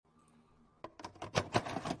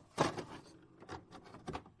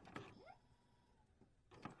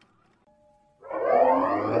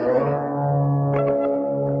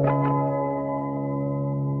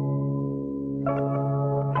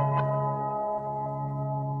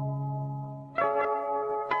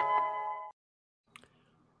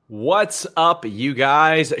What's up, you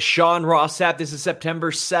guys? Sean Ross Sapp. This is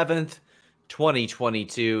September 7th,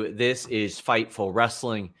 2022. This is Fightful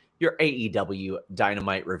Wrestling, your AEW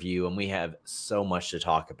Dynamite review, and we have so much to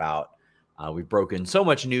talk about. We've broken so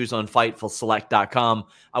much news on FightfulSelect.com.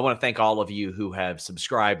 I want to thank all of you who have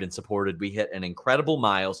subscribed and supported. We hit an incredible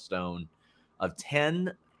milestone of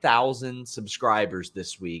 10,000 subscribers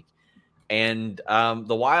this week. And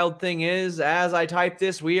the wild thing is, as I type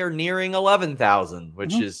this, we are nearing 11,000,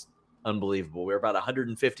 which is unbelievable. We're about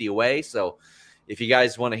 150 away. So if you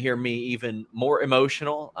guys want to hear me even more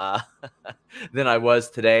emotional than I was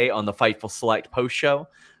today on the Fightful Select post show,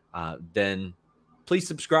 then please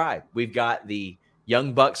subscribe. We've got the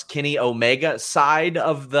Young Bucks Kenny Omega side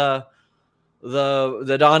of the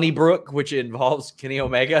Donnybrook, which involves Kenny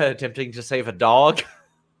Omega attempting to save a dog,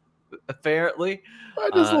 apparently. I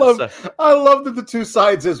love that the two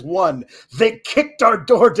sides is one. They kicked our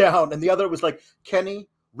door down, and the other was like, Kenny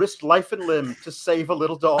risked life and limb to save a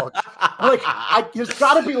little dog. There's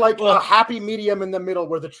got to be a happy medium in the middle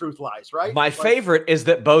where the truth lies, right? My favorite is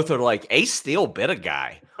that both are like, Ace Steel bit a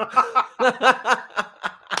guy.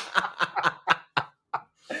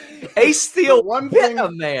 Ace Steel bit a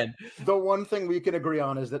man. The one thing we can agree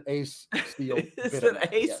on is that Ace Steel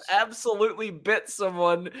absolutely bit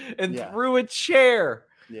someone and threw a chair.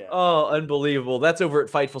 Yeah. Oh, unbelievable. That's over at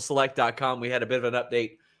FightfulSelect.com. We had a bit of an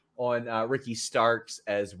update on Ricky Starks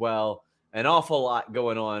as well. An awful lot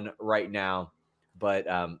going on right now. But,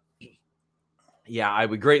 I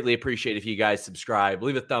would greatly appreciate if you guys subscribe.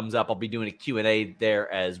 Leave a thumbs up. I'll be doing a Q&A there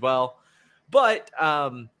as well. But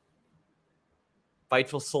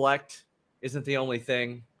Fightful Select isn't the only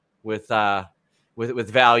thing with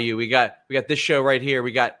value. We got this show right here.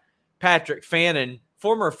 We got Patrick Fannin,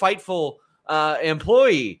 former Fightful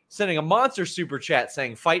employee, sending a monster super chat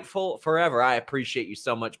saying Fightful forever. I appreciate you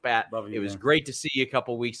so much, Pat. Love you, it was great to see you a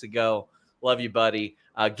couple weeks ago. Love you, buddy.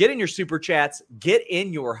 Get in your super chats. Get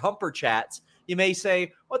in your humper chats. You may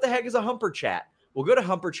say, what the heck is a humper chat? Well, go to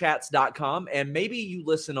humperchats.com and maybe you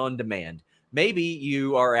listen on demand. Maybe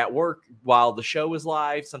you are at work while the show is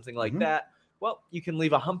live, something like that. Well, you can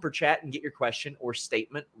leave a humper chat and get your question or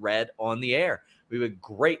statement read on the air. We would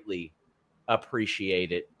greatly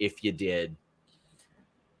appreciate it if you did.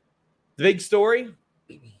 The big story,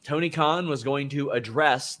 Tony Khan was going to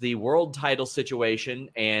address the world title situation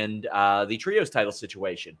and the trios title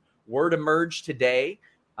situation. Word emerged today.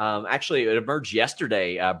 Actually, it emerged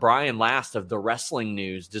yesterday. Brian Last of the Wrestling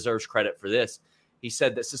News deserves credit for this. He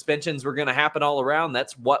said that suspensions were going to happen all around.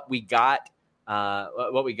 That's what we got.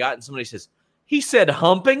 And somebody says, he said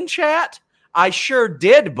humping chat? I sure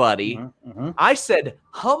did, buddy. I said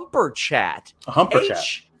humper chat. A humper chat.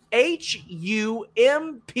 HUMPERCHAT.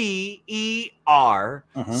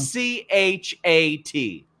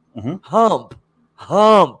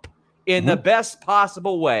 Hump. In the best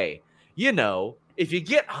possible way. You know, if you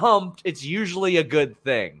get humped, it's usually a good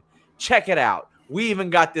thing. Check it out. We even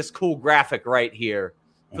got this cool graphic right here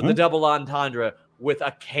for the double entendre with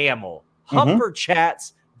a camel.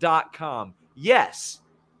 Humperchats.com. Yes,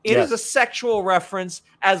 it is a sexual reference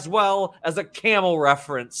as well as a camel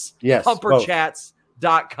reference. Yes,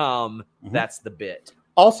 Humperchats.com. That's the bit.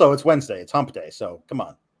 Also, it's Wednesday. It's hump day, so come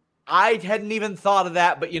on. I hadn't even thought of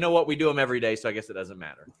that, but you know what? We do them every day, so I guess it doesn't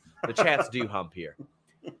matter. The chats do hump here.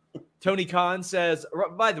 Tony Khan says,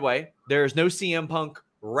 by the way, there's no CM Punk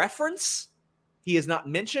reference. He is not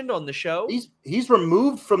mentioned on the show. He's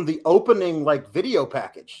removed from the opening video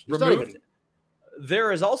package.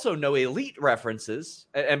 There is also no Elite references,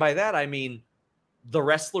 and by that I mean the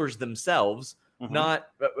wrestlers themselves, not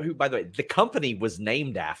who. By the way, the company was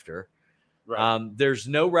named after. Right. There's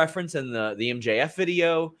no reference in the MJF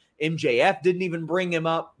video. MJF didn't even bring him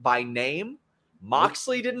up by name.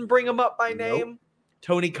 Moxley didn't bring him up by name.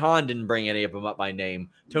 Tony Khan didn't bring any of them up by name.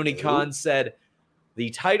 Tony Khan said, the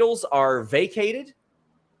titles are vacated,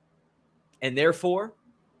 and therefore,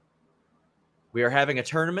 we are having a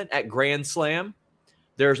tournament at Grand Slam.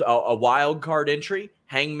 There's a wild card entry,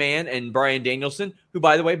 Hangman and Bryan Danielson, who,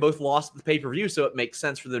 by the way, both lost the pay-per-view, so it makes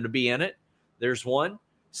sense for them to be in it. There's one.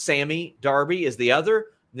 Sammy Darby is the other.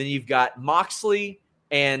 Then you've got Moxley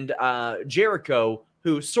and Jericho,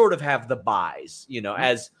 who sort of have the buys,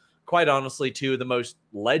 as quite honestly, two of the most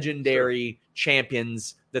legendary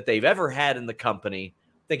champions that they've ever had in the company.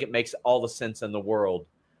 I think it makes all the sense in the world.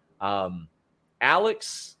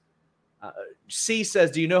 Alex C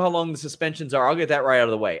says, do you know how long the suspensions are? I'll get that right out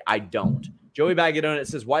of the way. I don't. Joey Bagadona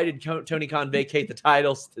says, why did Tony Khan vacate the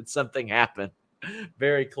titles? Did something happen?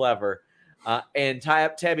 Very clever. And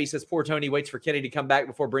Tabby says, poor Tony waits for Kenny to come back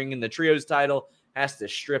before bringing the trios title. Has to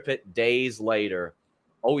strip it days later.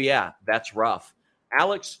 Oh, yeah, that's rough.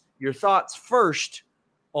 Alex, your thoughts first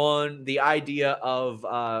on the idea of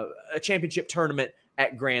a championship tournament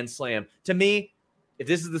at Grand Slam. To me, if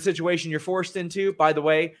this is the situation you're forced into, by the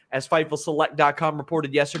way, as FightfulSelect.com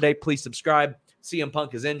reported yesterday, please subscribe. CM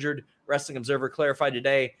Punk is injured. Wrestling Observer clarified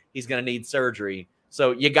today he's going to need surgery.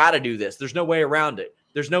 So you got to do this. There's no way around it.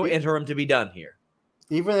 There's no interim to be done here.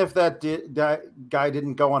 Even if that guy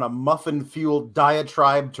didn't go on a muffin-fueled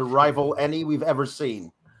diatribe to rival any we've ever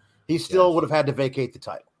seen, he still would have had to vacate the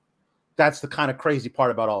title. That's the kind of crazy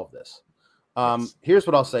part about all of this. Here's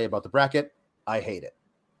what I'll say about the bracket. I hate it.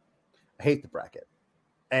 I hate the bracket.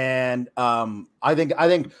 And I think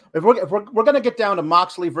if we're going to get down to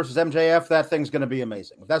Moxley versus MJF, that thing's going to be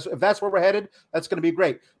amazing. If that's where we're headed, that's going to be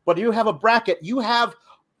great. But you have a bracket. You have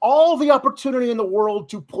all the opportunity in the world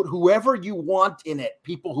to put whoever you want in it.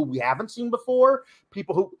 People who we haven't seen before.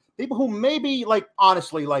 People who maybe, like,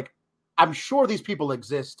 honestly, like, I'm sure these people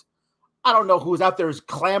exist. I don't know who's out there is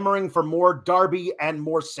clamoring for more Darby and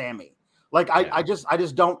more Sammy. Like, I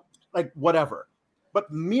just don't, like, whatever. But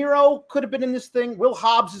Miro could have been in this thing. Will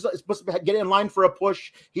Hobbs is supposed to get in line for a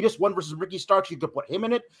push. He just won versus Ricky Starks. You could put him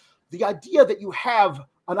in it. The idea that you have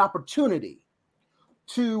an opportunity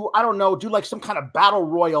to, I don't know, do like some kind of battle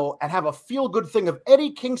royal and have a feel-good thing of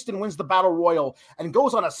Eddie Kingston wins the battle royal and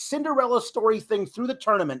goes on a Cinderella story thing through the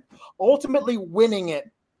tournament, ultimately winning it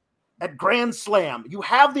at Grand Slam. You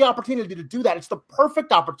have the opportunity to do that. It's the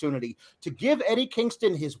perfect opportunity to give Eddie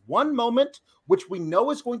Kingston his one moment, which we know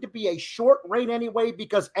is going to be a short reign anyway,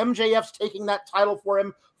 because MJF's taking that title for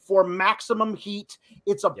him for maximum heat.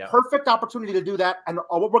 It's a perfect opportunity to do that. And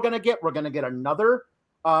what we're going to get another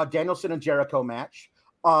Danielson and Jericho match,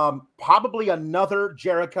 probably another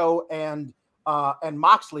Jericho and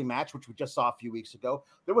Moxley match, which we just saw a few weeks ago.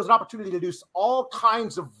 There was an opportunity to do all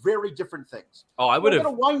kinds of very different things. Oh, I would have.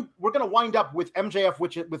 We're going to wind up with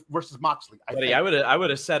MJF versus Moxley. I would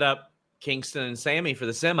have set up Kingston and Sammy for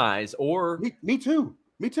the semis, or me too.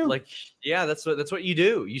 Like, yeah, that's what you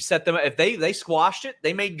do. You set them. If they squashed it,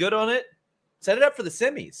 they made good on it. Set it up for the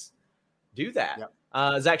semis. Do that.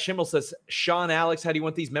 Yep. Zach Schimmel says, Sean, Alex, how do you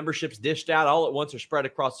want these memberships dished out all at once or spread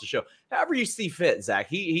across the show? However you see fit, Zach.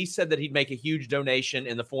 He said that he'd make a huge donation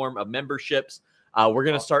in the form of memberships. We're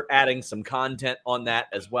going to start adding some content on that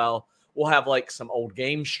as well. We'll have like some old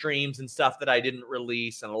game streams and stuff that I didn't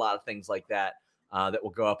release and a lot of things like that that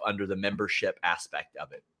will go up under the membership aspect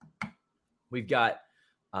of it. We've got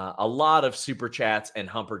a lot of super chats and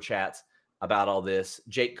humper chats about all this.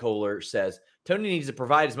 Jake Kohler says, Tony needs to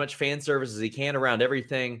provide as much fan service as he can around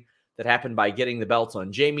everything that happened by getting the belts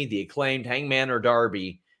on Jamie, the Acclaimed, Hangman, or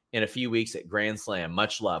Darby in a few weeks at Grand Slam.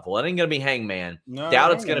 Much love. Well, it ain't going to be Hangman. No,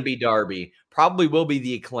 doubt it's going to be Darby. Probably will be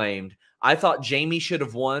the Acclaimed. I thought Jamie should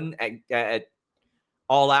have won at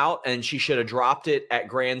All Out, and she should have dropped it at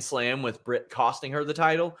Grand Slam with Britt costing her the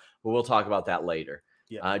title. But we'll talk about that later.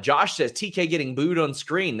 Yeah. Josh says TK getting booed on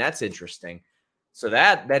screen. That's interesting. So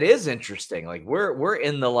that is interesting. Like we're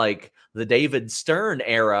in the David Stern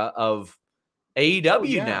era of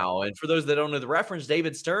AEW now. And for those that don't know the reference,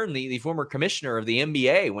 David Stern, the former commissioner of the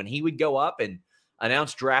NBA, when he would go up and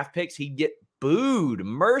announce draft picks, he'd get booed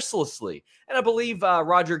mercilessly. And I believe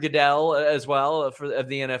Roger Goodell as well of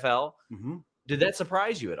the NFL. Mm-hmm. Did that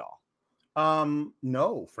surprise you at all?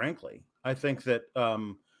 No, frankly. I think that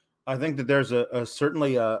there's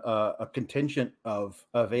certainly a contingent of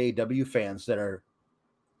AEW fans that are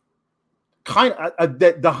kind of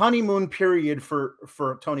the honeymoon period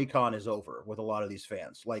for Tony Khan is over with a lot of these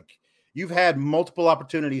fans. Like, you've had multiple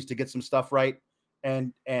opportunities to get some stuff right,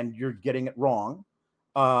 and you're getting it wrong.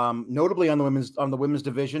 Notably on the women's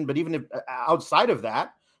division, but even if outside of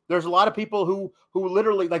that, there's a lot of people who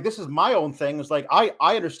literally, like, this is my own thing. It's like I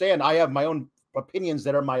understand I have my own opinions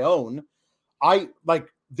that are my own.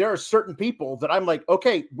 There are certain people that I'm like,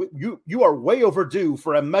 okay, you are way overdue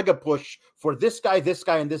for a mega push for this guy,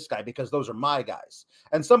 and this guy, because those are my guys.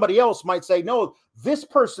 And somebody else might say, no, this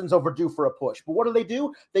person's overdue for a push. But what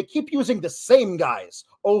do? They keep using the same guys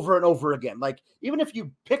over and over again. Like, even if you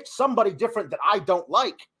picked somebody different that I don't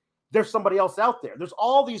like, there's somebody else out there. There's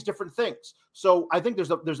all these different things. So I think there's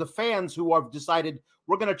the fans who have decided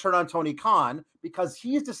we're going to turn on Tony Khan because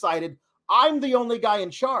he's decided I'm the only guy in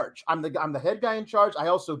charge. I'm the head guy in charge. I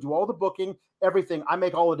also do all the booking, everything. I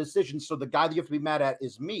make all the decisions. So the guy that you have to be mad at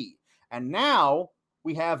is me. And now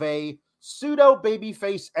we have a pseudo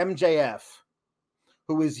babyface MJF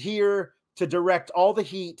who is here to direct all the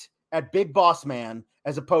heat at Big Boss Man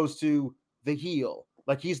as opposed to the heel.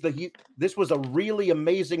 Like, this was a really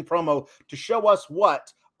amazing promo to show us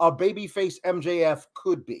what a babyface MJF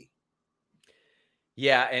could be.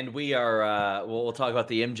 Yeah, and we are we'll talk about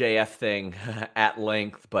the MJF thing at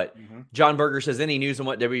length, but John Berger says, any news on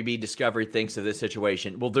what WB Discovery thinks of this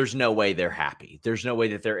situation? Well, there's no way they're happy. There's no way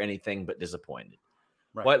that they're anything but disappointed.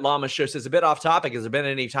 Right. White Llama Show says, a bit off topic, has there been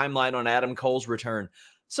any timeline on Adam Cole's return?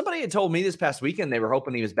 Somebody had told me this past weekend they were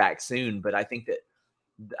hoping he was back soon, but I think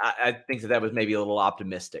that was maybe a little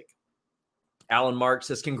optimistic. Alan Mark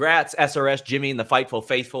says, congrats, SRS, Jimmy, and the Fightful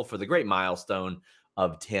Faithful for the great milestone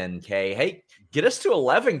of 10K. Hey, get us to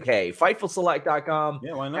 11K. FightfulSelect.com.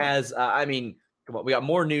 Yeah, why not? As come on, we got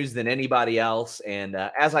more news than anybody else. And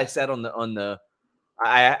as I said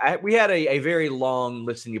we had a very long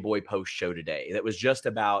Listen Your Boy post show today that was just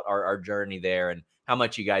about our journey there and how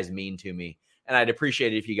much you guys mean to me. And I'd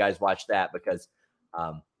appreciate it if you guys watched that, because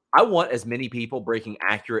I want as many people breaking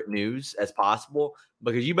accurate news as possible,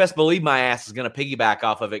 because you best believe my ass is going to piggyback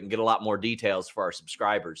off of it and get a lot more details for our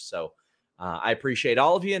subscribers. So I appreciate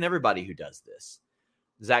all of you and everybody who does this.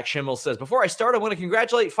 Zach Schimmel says, before I start, I want to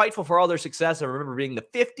congratulate Fightful for all their success. I remember being the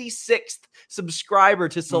 56th subscriber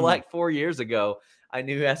to Select 4 years ago. I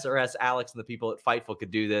knew SRS, Alex, and the people at Fightful could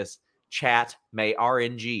do this. Chat, may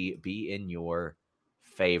RNG be in your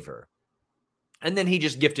favor. And then he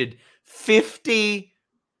just gifted 50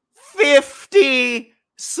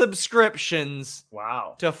 subscriptions.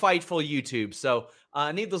 Wow. To Fightful YouTube. So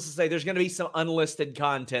needless to say, there's going to be some unlisted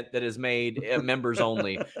content that is made members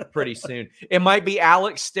only pretty soon. It might be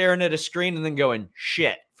Alex staring at a screen and then going,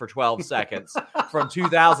 shit, for 12 seconds from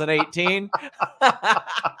 2018.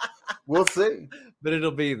 We'll see. But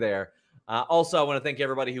it'll be there. Also, I want to thank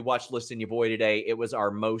everybody who watched Listen Your Boy today. It was our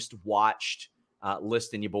most watched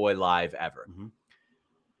Listen Your Boy live ever.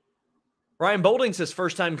 Ryan Bolding says,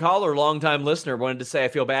 first-time caller, long-time listener, wanted to say I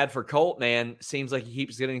feel bad for Colt, man. Seems like he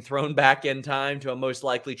keeps getting thrown back in time to a most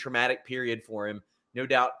likely traumatic period for him. No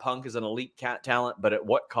doubt Punk is an elite talent, but at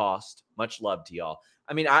what cost? Much love to y'all.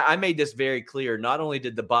 I mean, I made this very clear. Not only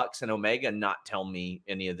did the Bucks and Omega not tell me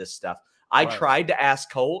any of this stuff, I tried to ask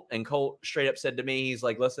Colt, and Colt straight up said to me, he's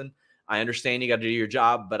like, listen, I understand you got to do your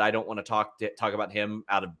job, but I don't want to talk about him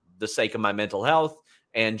out of the sake of my mental health,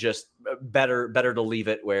 and just better to leave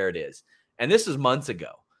it where it is. And this is months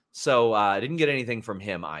ago. So I didn't get anything from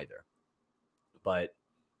him either. But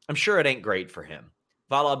I'm sure it ain't great for him.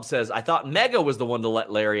 Valab says, I thought Mega was the one to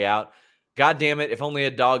let Larry out. God damn it, if only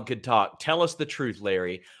a dog could talk. Tell us the truth,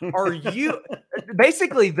 Larry. Are you...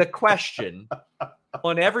 Basically, the question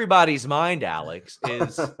on everybody's mind, Alex,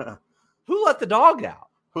 is who let the dog out?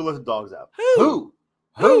 Who let the dogs out? Who?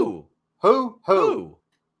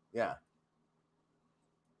 Yeah.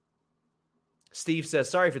 Steve says,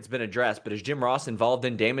 sorry if it's been addressed, but is Jim Ross involved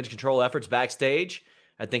in damage control efforts backstage?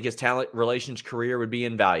 I think his talent relations career would be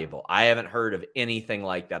invaluable. I haven't heard of anything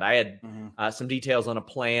like that. I had some details on a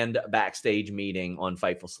planned backstage meeting on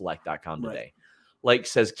FightfulSelect.com today. Lake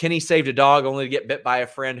says, Kenny saved a dog only to get bit by a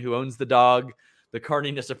friend who owns the dog. The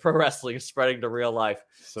carniness of pro wrestling is spreading to real life.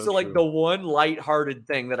 So like the one lighthearted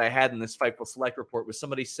thing that I had in this Fightful Select report was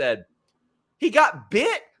somebody said, he got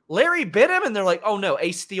bit. Larry bit him. And they're like, oh no,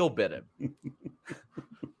 Ace Steel bit him.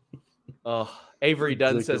 Avery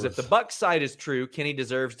Dunn says, if the Bucks side is true, Kenny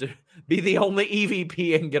deserves to be the only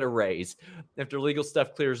EVP and get a raise. After legal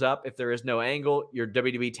stuff clears up, if there is no angle, your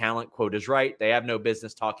WWE talent quote is right. They have no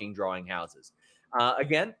business talking drawing houses.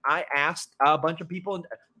 Again, I asked a bunch of people, and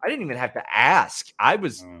I didn't even have to ask. I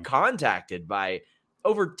was contacted by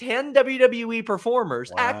over 10 WWE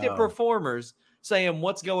performers, active performers, saying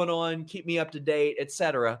what's going on, keep me up to date,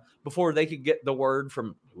 etc., before they could get the word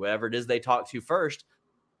from whoever it is they talked to first.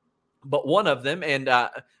 But one of them, and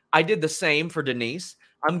I did the same for Denise.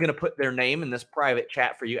 I'm going to put their name in this private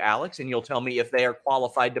chat for you, Alex, and you'll tell me if they are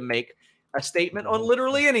qualified to make a statement on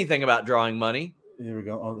literally anything about drawing money. Here we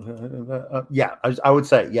go. Yeah, I would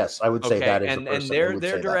say yes. I would say that is and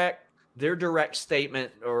their direct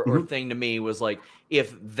statement or thing to me was like,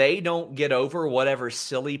 if they don't get over whatever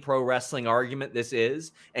silly pro wrestling argument this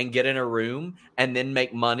is and get in a room and then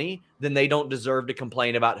make money, then they don't deserve to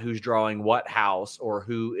complain about who's drawing what house or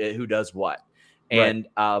who does what. And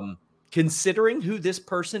considering who this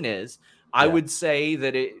person is, I would say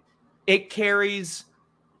that it carries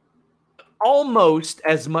almost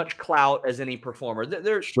as much clout as any performer.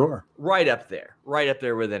 They're right up there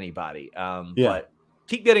with anybody. But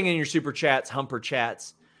keep getting in your super chats, Humper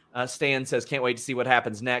chats. Stan says, can't wait to see what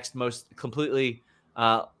happens next. Most completely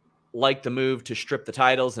like the move to strip the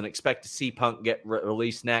titles and expect to see Punk get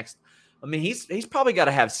released next. I mean, he's probably got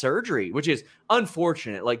to have surgery, which is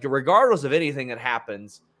unfortunate. Like, regardless of anything that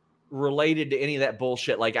happens related to any of that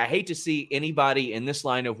bullshit, like, I hate to see anybody in this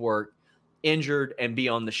line of work injured and be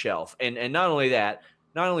on the shelf. And not only that,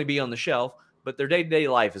 not only be on the shelf, but their day-to-day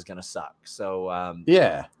life is going to suck. So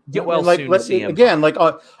yeah, get well soon to see him. Again, like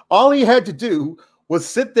all he had to do was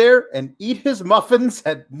sit there and eat his muffins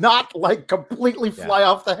and not like completely fly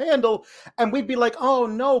off the handle. And we'd be like, oh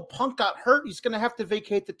no, Punk got hurt. He's going to have to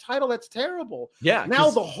vacate the title. That's terrible. Yeah. Now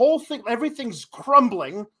the whole thing, everything's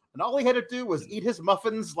crumbling. And all he had to do was eat his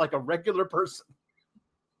muffins like a regular person.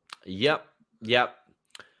 Yep.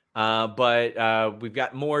 But we've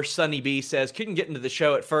got more. Sunny B says, couldn't get into the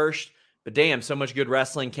show at first, but damn, so much good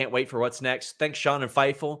wrestling. Can't wait for what's next. Thanks, Sean and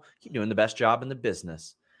Fightful. Keep doing the best job in the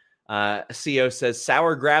business. CO says,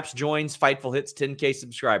 Sour Graps joins. Fightful hits 10K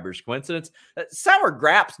subscribers. Coincidence? Sour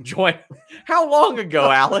Graps joined. How long ago,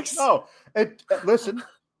 Alex? Listen,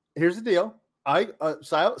 here's the deal.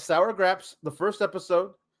 Sour Graps, the first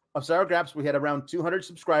episode of Sour Graps, we had around 200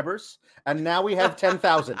 subscribers, and now we have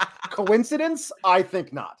 10,000. Coincidence? I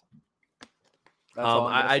think not.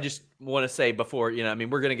 I just want to say before, we're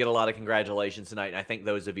going to get a lot of congratulations tonight. And I think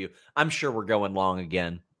those of you, I'm sure we're going long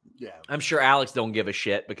again. Yeah. I'm sure Alex don't give a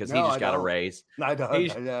shit because he just got a raise. I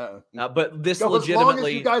don't. But this Go legitimately, as long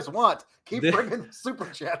as you guys want. Keep bringing super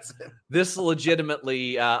chats in. This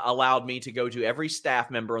legitimately allowed me to go to every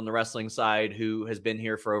staff member on the wrestling side who has been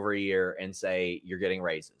here for over a year and say, you're getting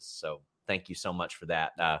raises. So thank you so much for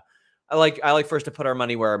that. I like for us to put our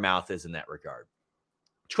money where our mouth is in that regard.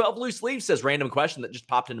 12 Loose Leaves says, random question that just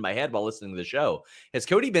popped into my head while listening to the show. Has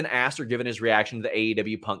Cody been asked or given his reaction to the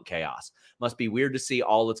AEW Punk chaos? Must be weird to see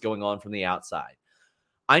all that's going on from the outside.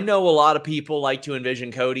 I know a lot of people like to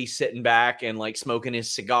envision Cody sitting back and like smoking his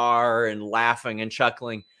cigar and laughing and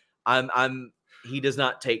chuckling. He does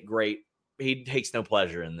not take he takes no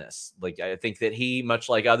pleasure in this. Like, I think that he, much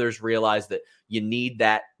like others, realize that you need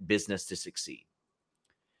that business to succeed.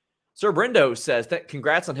 Sir Brendo says that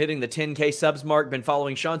congrats on hitting the 10K subs mark. Been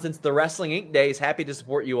following Sean since the Wrestling Inc. days. Happy to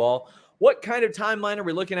support you all. What kind of timeline are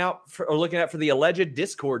we looking at for the alleged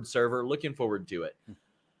Discord server? Looking forward to it.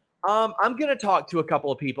 I'm going to talk to a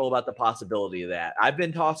couple of people about the possibility of that. I've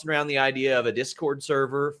been tossing around the idea of a Discord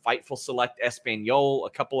server, Fightful Select Espanol, a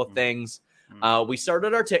couple of things. We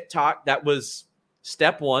started our TikTok. That was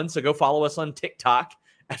step one. So go follow us on TikTok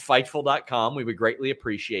at Fightful.com. We would greatly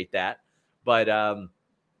appreciate that. But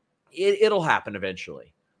it'll happen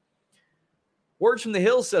eventually. Words from the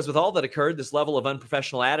Hills says, with all that occurred, this level of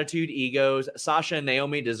unprofessional attitude, egos, Sasha and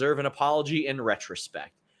Naomi deserve an apology in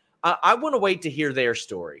retrospect. I want to wait to hear their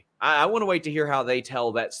story. I want to wait to hear how they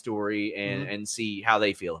tell that story and see how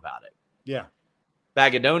they feel about it. Yeah.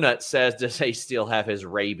 Bag of Donuts says, does he still have his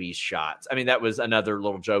rabies shots? I mean, that was another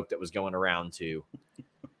little joke that was going around too.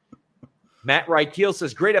 Matt Reichel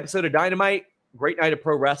says, great episode of Dynamite. Great night of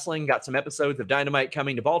pro wrestling. Got some episodes of Dynamite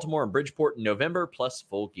coming to Baltimore and Bridgeport in November, plus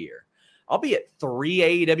Full Gear. I'll be at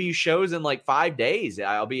 3 AEW shows in like 5 days.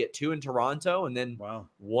 I'll be at 2 in Toronto and then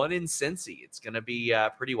 1 in Cincy. It's going to be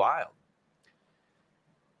pretty wild.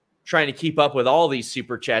 Trying to keep up with all these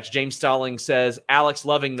super chats. James Stalling says, Alex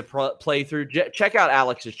loving the playthrough. Check out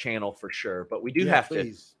Alex's channel for sure. But we do have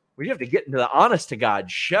to get into the honest to God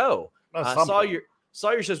show.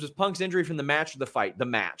 Sawyer says, was Punk's injury from the match or the fight? The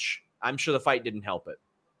match. I'm sure the fight didn't help it.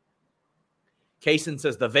 Kaysen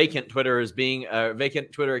says the vacant Twitter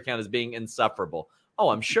account is being insufferable. Oh,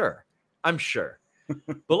 I'm sure.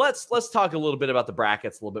 But let's talk a little bit about the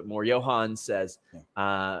brackets a little bit more. Johan says,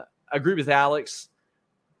 agree with Alex.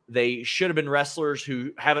 They should have been wrestlers who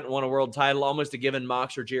haven't won a world title. Almost a given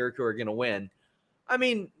Mox or Jericho are going to win. I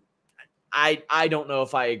mean, I don't know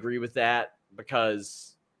if I agree with that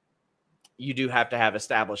because you do have to have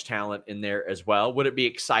established talent in there as well. Would it be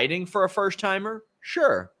exciting for a first timer?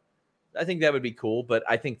 Sure. I think that would be cool, but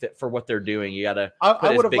I think that for what they're doing, you got to put I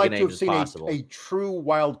would as have big liked a to name have as seen possible. a true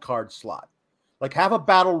wild card slot. Like have a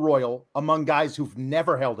battle royal among guys who've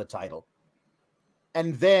never held a title.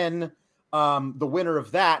 And then the winner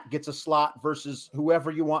of that gets a slot versus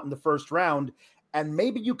whoever you want in the first round. And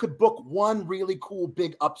maybe you could book one really cool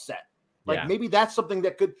big upset. Like maybe that's something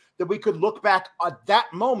that we could look back at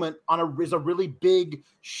that moment is a really big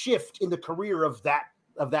shift in the career of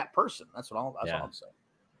that person. That's all I'm saying.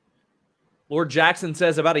 Lord Jackson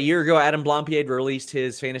says, about a year ago, Adam Blampied released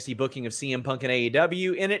his fantasy booking of CM Punk and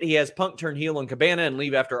AEW. In it, he has Punk turn heel on Cabana and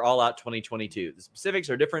leave after All Out 2022. The specifics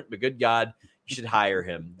are different, but good God, you should hire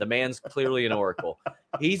him. The man's clearly an oracle.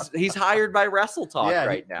 He's hired by Wrestle Talk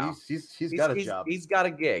right now. He's got a job. He's got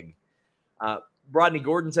a gig. Rodney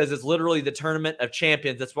Gordon says it's literally the Tournament of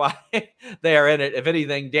Champions. That's why they are in it. If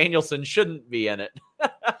anything, Danielson shouldn't be in it.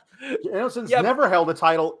 Danielson's never held a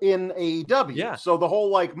title in AEW. Yeah. So the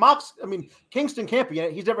whole Kingston can't be in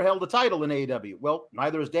it. He's never held a title in AEW. Well,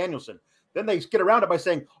 neither is Danielson. Then they get around it by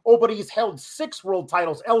saying, oh, but he's held 6 world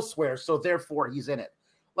titles elsewhere, so therefore he's in it.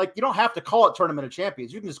 like, you don't have to call it Tournament of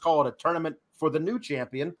Champions. You can just call it a tournament for the new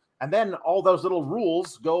champion, and then all those little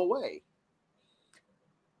rules go away.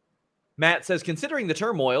 Matt says, considering the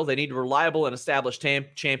turmoil, they need a reliable and established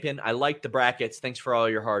champion. I like the brackets. Thanks for all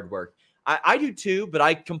your hard work. I do too, but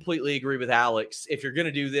I completely agree with Alex. If you're going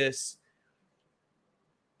to do this,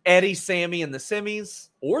 Eddie, Sammy in the semis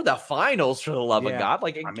or the finals, for the love of God.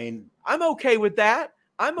 Like, I mean, I'm okay with that.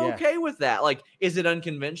 I'm okay with that. Like, is it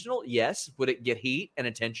unconventional? Yes. Would it get heat and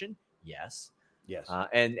attention? Yes. Yes.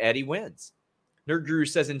 And Eddie wins. Nerd Guru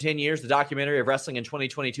says in 10 years, the documentary of wrestling in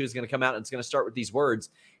 2022 is going to come out, and it's going to start with these words.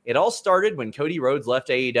 It all started when Cody Rhodes left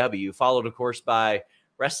AEW, followed, of course, by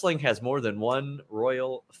wrestling has more than one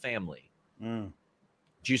royal family.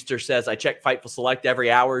 Juicer says, I check Fightful Select every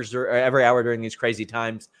hour during these crazy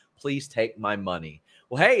times. Please take my money.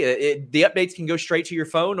 Well, hey, the updates can go straight to your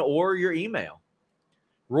phone or your email.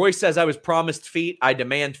 Roy says, I was promised feet. I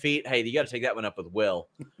demand feet. Hey, you got to take that one up with Will.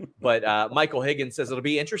 But Michael Higgins says, it'll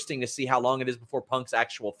be interesting to see how long it is before Punk's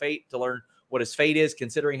actual fate, to learn what his fate is,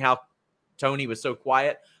 considering how Tony was so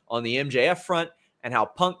quiet on the MJF front and how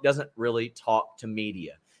Punk doesn't really talk to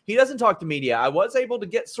media. He doesn't talk to media. I was able to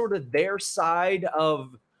get sort of their side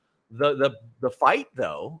of the fight,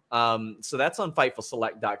 though. So that's on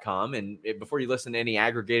FightfulSelect.com. And before you listen to any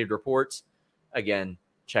aggregated reports, again,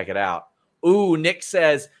 check it out. Ooh, Nick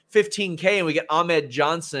says 15K and we get Ahmed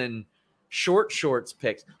Johnson shorts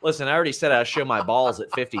picks. Listen, I already said I'll show my balls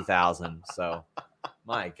at 50,000. So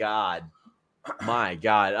my God.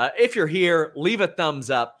 If you're here, leave a thumbs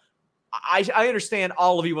up. I understand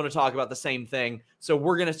all of you want to talk about the same thing. So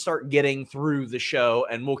we're going to start getting through the show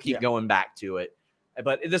and we'll keep going back to it.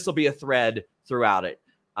 But this will be a thread throughout it.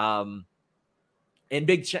 And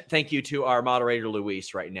big thank you to our moderator,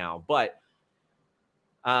 Luis, right now. But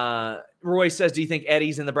Roy says, do you think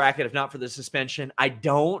Eddie's in the bracket if not for the suspension? I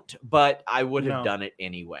don't, but I would have done it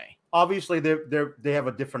anyway. Obviously, they have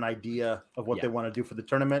a different idea of what they want to do for the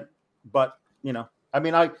tournament. But, I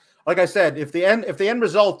mean, like I said, if the end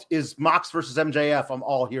result is Mox versus MJF, I'm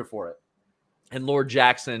all here for it. And Lord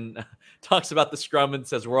Jackson talks about the scrum and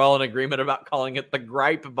says, we're all in agreement about calling it the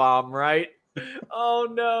gripe bomb, right? Oh,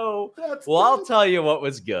 no. I'll tell you what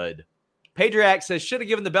was good. Padriak says, should have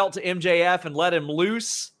given the belt to MJF and let him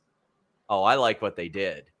loose. Oh, I like what they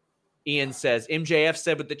did. Ian says, MJF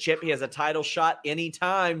said with the chip he has a title shot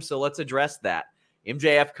anytime, so let's address that.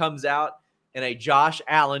 MJF comes out in a Josh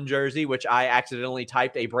Allen jersey, which I accidentally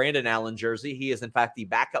typed a Brandon Allen jersey. He is, in fact, the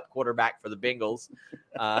backup quarterback for the Bengals.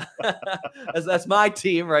 That's my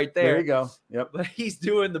team right there. There you go. Yep. But he's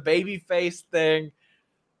doing the baby face thing.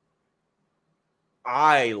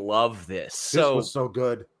 I love this. This was so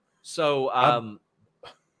good. So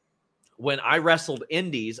when I wrestled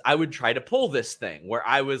indies, I would try to pull this thing where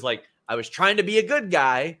I was trying to be a good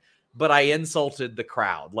guy, but I insulted the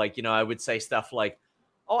crowd. Like, I would say stuff like,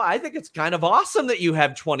 oh, I think it's kind of awesome that you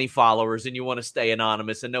have 20 followers and you want to stay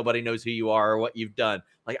anonymous and nobody knows who you are or what you've done.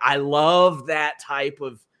 Like, I love that type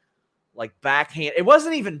of like backhand. It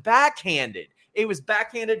wasn't even backhanded. It was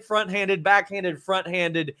backhanded,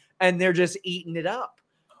 front-handed, and they're just eating it up.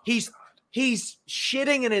 He's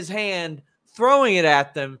shitting in his hand, throwing it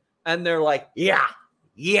at them, and they're like, yeah,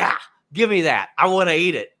 give me that. I want to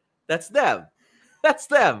eat it. That's them.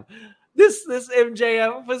 This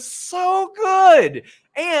MJF was so good.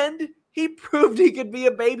 And he proved he could be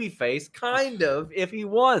a babyface, kind of, if he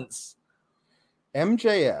wants.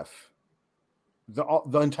 MJF,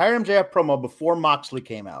 the entire MJF promo before Moxley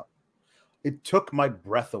came out, it took my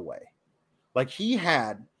breath away. Like, he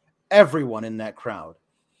had everyone in that crowd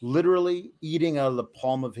literally eating out of the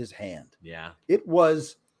palm of his hand. Yeah. It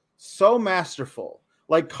was so masterful.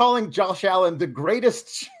 Like calling Josh Allen the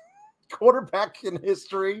greatest quarterback in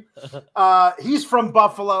history. He's from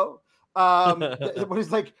Buffalo.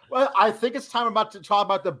 He's like, well, I think it's time about to talk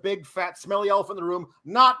about the big, fat, smelly elephant in the room.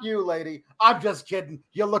 Not you, lady. I'm just kidding.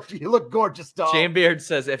 You look gorgeous, dog. Shane Beard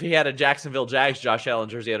says if he had a Jacksonville Jags Josh Allen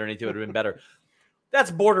jersey underneath, it would have been better.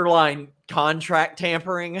 That's borderline contract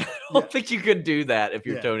tampering. I don't think you could do that if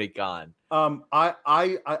you're Tony Khan.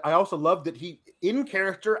 I also love that he, in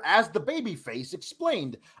character as the baby face,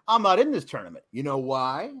 explained, I'm not in this tournament. You know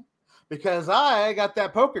why? Because I got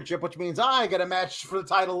that poker chip, which means I get a match for the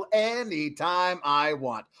title anytime I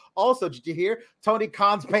want. Also, did you hear? Tony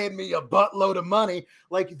Khan's paying me a buttload of money.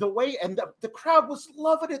 Like the way, and the crowd was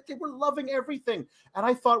loving it. They were loving everything. And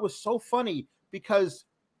I thought it was so funny because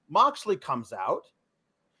Moxley comes out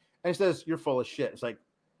and he says, you're full of shit. It's like,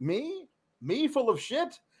 me? Me full of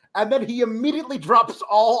shit? And then he immediately drops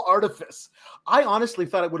all artifice. I honestly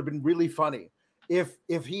thought it would have been really funny if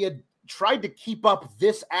he had tried to keep up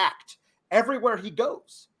this act everywhere he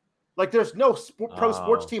goes. Like there's no pro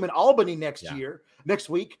sports team in Albany next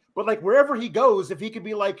week, but like wherever he goes, if he could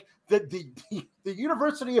be like the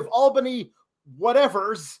University of Albany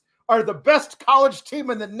whatevers are the best college team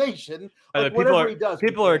in the nation. Like whatever he does.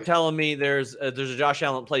 People are telling me there's a Josh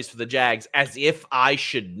Allen plays for the Jags, as if I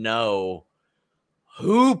should know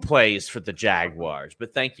who plays for the Jaguars.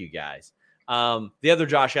 But thank you guys. The other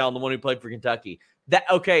Josh Allen, the one who played for Kentucky.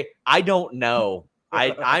 I don't know.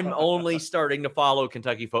 I'm only starting to follow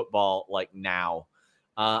Kentucky football like now.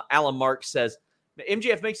 Alan Marks says,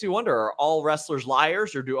 MJF makes me wonder, are all wrestlers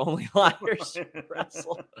liars or do only liars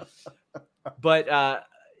wrestle? But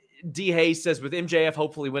D. Hayes says, with MJF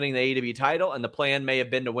hopefully winning the AEW title, and the plan may have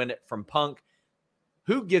been to win it from Punk,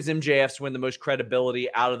 who gives MJF's win the most credibility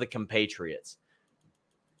out of the compatriots?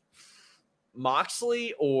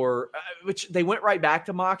 Moxley which they went right back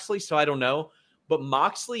to Moxley, so I don't know. But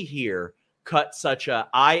Moxley here cut such a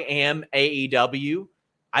I am AEW.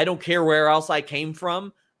 I don't care where else I came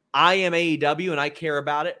from. I am AEW and I care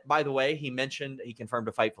about it. By the way, he confirmed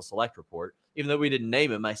a Fightful Select report. Even though we didn't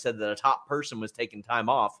name him, I said that a top person was taking time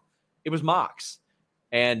off. It was Mox.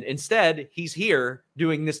 And instead, he's here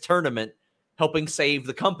doing this tournament, helping save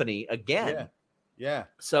the company again. Yeah.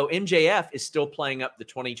 So MJF is still playing up the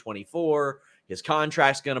 2024. His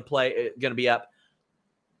contract's going to be up.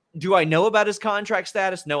 Do I know about his contract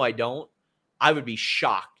status? No, I don't. I would be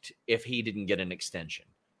shocked if he didn't get an extension.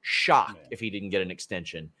 If he didn't get an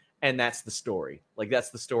extension. And that's the story. Like,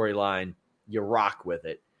 that's the storyline. You rock with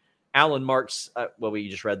it. Alan Marks, we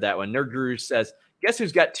just read that one. Nerd Guru says, guess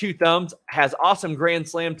who's got 2 thumbs, has awesome Grand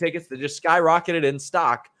Slam tickets that just skyrocketed in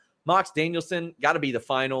stock. Mox Danielson, got to be the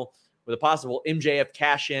final. With a possible MJF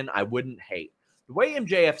cash in, I wouldn't hate. The way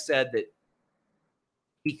MJF said that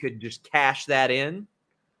he could just cash that in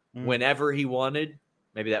whenever he wanted,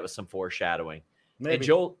 maybe that was some foreshadowing. Maybe.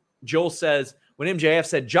 And Joel says, when MJF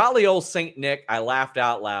said, jolly old Saint Nick, I laughed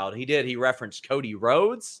out loud. He did. He referenced Cody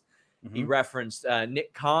Rhodes. Mm-hmm. He referenced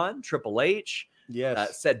Nick Khan, Triple H.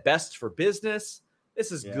 Yes. Said best for business.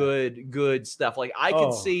 This is good stuff. Like, I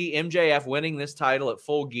could see MJF winning this title at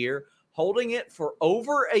Full Gear, holding it for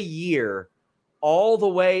over a year, all the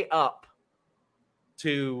way up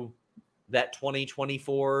to that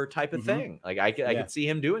 2024 type of thing. Like, I could see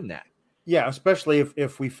him doing that. Yeah, especially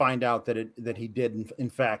if we find out that he did in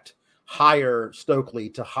fact hire Stokely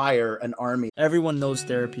to hire an army. Everyone knows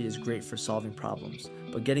therapy is great for solving problems,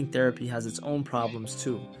 but getting therapy has its own problems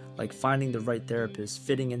too, like finding the right therapist,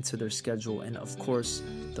 fitting into their schedule, and of course,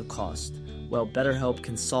 the cost. Well, BetterHelp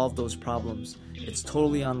can solve those problems. It's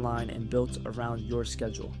totally online and built around your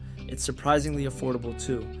schedule. It's surprisingly affordable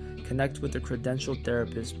too. Connect with a credentialed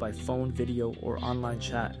therapist by phone, video, or online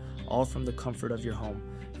chat, all from the comfort of your home.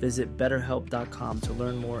 Visit BetterHelp.com to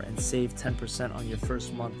learn more and save 10% on your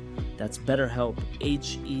first month. That's BetterHelp,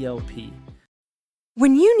 H-E-L-P.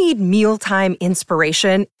 When you need mealtime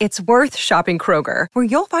inspiration, it's worth shopping Kroger, where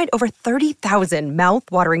you'll find over 30,000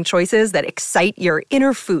 mouth-watering choices that excite your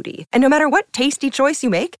inner foodie. And no matter what tasty choice you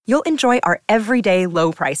make, you'll enjoy our everyday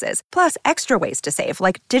low prices, plus extra ways to save,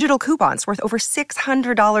 like digital coupons worth over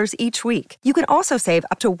 $600 each week. You can also save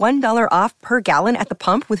up to $1 off per gallon at the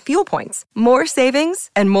pump with fuel points. More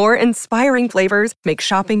savings and more inspiring flavors make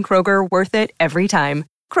shopping Kroger worth it every time.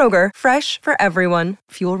 Kroger, fresh for everyone.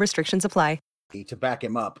 Fuel restrictions apply. To back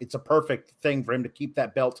him up. It's a perfect thing for him to keep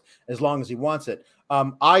that belt as long as he wants it.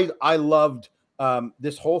 I loved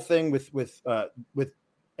this whole thing with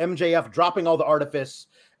MJF dropping all the artifice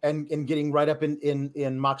and getting right up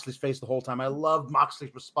in Moxley's face the whole time. I loved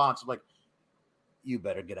Moxley's response of like, you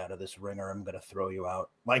better get out of this ring or I'm going to throw you out.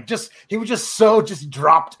 Like, he was just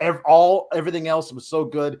dropped everything else. It was so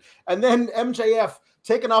good. And then MJF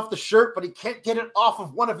taking off the shirt, but he can't get it off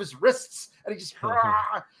of one of his wrists. And he just,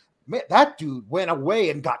 man, that dude went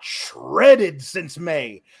away and got shredded since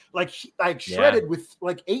May. Shredded with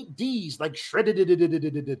like 8 Ds, like shredded,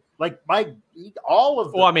 like all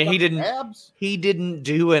of the abs. He didn't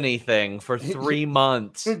do anything for 3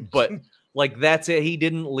 months, but like, that's it. He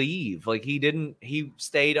didn't leave. Like, he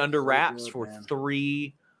stayed under wraps for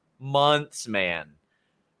 3 months, man.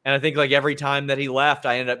 And I think like every time that he left,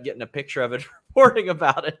 I ended up getting a picture of it, reporting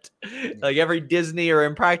about it. Like every Disney or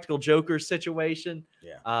Impractical Joker situation,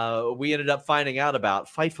 we ended up finding out about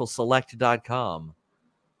FightfulSelect.com.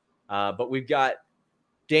 But we've got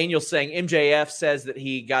Daniel saying MJF says that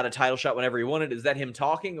he got a title shot whenever he wanted. Is that him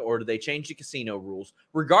talking, or did they change the casino rules?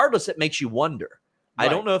 Regardless, it makes you wonder. Right. I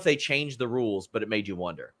don't know if they changed the rules, but it made you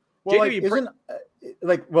wonder.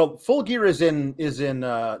 Well, Full Gear is in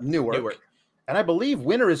Newark. And I believe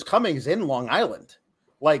Winter is Coming is in Long Island.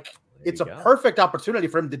 Like, it's a perfect opportunity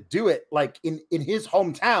for him to do it like in his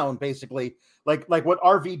hometown, basically, like what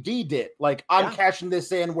RVD did. Like, I'm cashing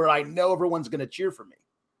this in where I know everyone's going to cheer for me.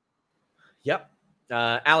 Yep.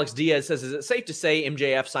 Alex Diaz says, is it safe to say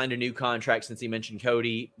MJF signed a new contract since he mentioned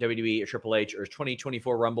Cody, WWE, or Triple H, or is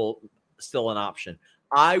 2024 Rumble still an option?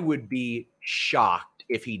 I would be shocked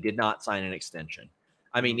if he did not sign an extension.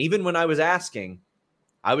 I mean, even when I was asking,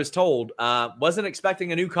 I was told, wasn't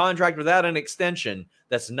expecting a new contract without an extension.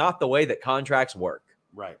 That's not the way that contracts work.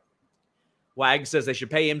 Right. Wag says they should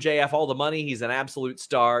pay MJF all the money. He's an absolute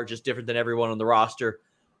star, just different than everyone on the roster.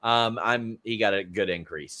 He got a good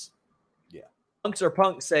increase. Punks or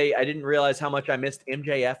Punks say, I didn't realize how much I missed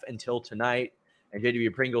MJF until tonight. And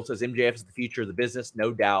JW Pringle says, MJF is the future of the business.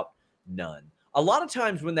 No doubt, none. A lot of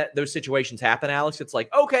times when those situations happen, Alex, it's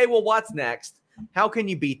like, okay, well, what's next? How can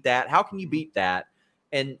you beat that? How can you beat that?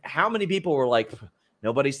 And how many people were like,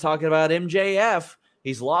 nobody's talking about MJF.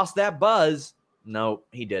 He's lost that buzz. No,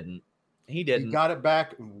 he didn't. He got it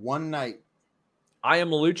back one night. I Am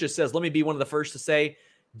Malucha says, let me be one of the first to say,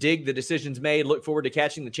 dig the decisions made. Look forward to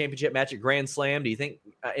catching the championship match at Grand Slam. Do you think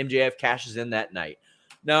MJF cashes in that night?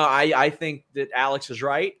 No, I think that Alex is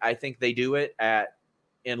right. I think they do it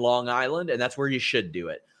in Long Island, and that's where you should do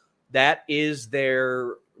it. That is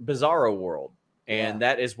their Bizarro world, and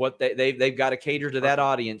that is what they've got to cater to that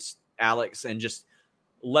audience, Alex, and just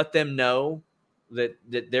let them know that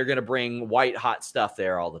they're going to bring white hot stuff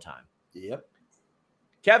there all the time. Yep.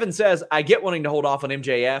 Kevin says, I get wanting to hold off on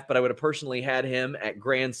MJF, but I would have personally had him at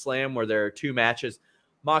Grand Slam where there are two matches.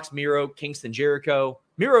 Mox Miro, Kingston Jericho.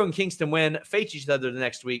 Miro and Kingston win, face each other the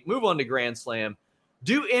next week, move on to Grand Slam.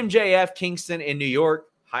 Do MJF Kingston in New York,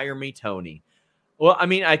 hire me Tony. Well, I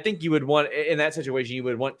mean, I think you would want, in that situation, you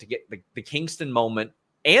would want to get the Kingston moment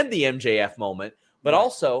and the MJF moment, but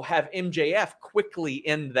also have MJF quickly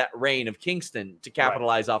end that reign of Kingston to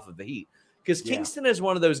capitalize off of the heat. Because Kingston is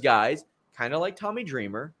one of those guys, kind of like Tommy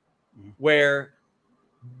Dreamer, where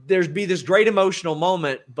there's be this great emotional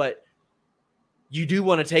moment, but you do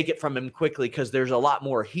want to take it from him quickly because there's a lot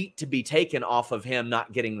more heat to be taken off of him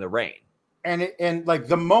not getting the reign. And like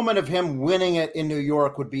the moment of him winning it in New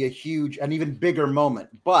York would be a huge, an even bigger moment.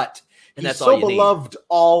 But he's so beloved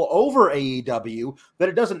all over AEW that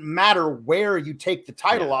it doesn't matter where you take the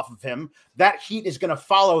title off of him. That heat is going to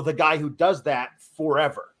follow the guy who does that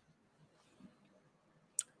forever.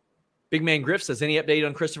 Big Man Griff says, any update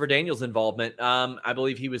on Christopher Daniels' involvement? I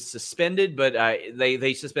believe he was suspended, but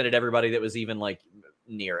they suspended everybody that was even like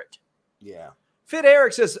near it. Yeah. Fit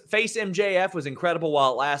Eric says, face MJF was incredible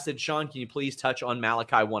while it lasted. Sean, can you please touch on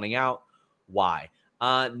Malachi wanting out? Why?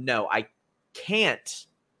 No, I can't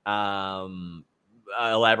elaborate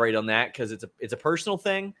on that because it's a personal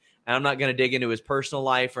thing, and I'm not going to dig into his personal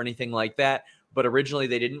life or anything like that. But originally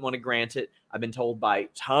they didn't want to grant it. I've been told by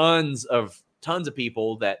tons of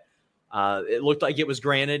people that it looked like it was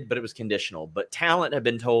granted, but it was conditional. But talent have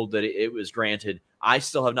been told that it was granted. I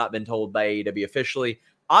still have not been told by AEW officially.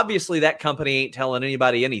 Obviously, that company ain't telling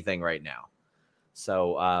anybody anything right now.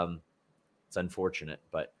 So it's unfortunate.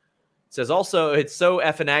 But it says also it's so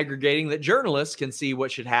effing aggregating that journalists can see what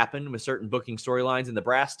should happen with certain booking storylines and the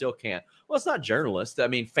brass still can't. Well, it's not journalists. I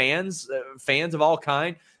mean, fans of all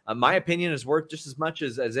kind. My opinion is worth just as much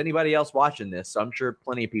as anybody else watching this. So I'm sure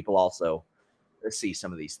plenty of people also see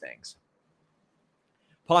some of these things.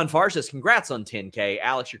 Pawn Far says, congrats on 10K.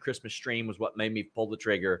 Alex, your Christmas stream was what made me pull the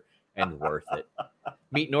trigger and worth it.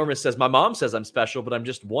 Meet Norma says, my mom says I'm special, but I'm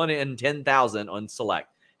just 1 in 10,000 on select.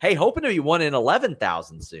 Hey, hoping to be 1 in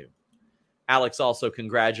 11,000 soon. Alex also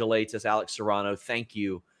congratulates us. Alex Serrano, thank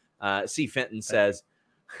you. C. Fenton says,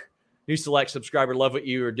 new select subscriber, love what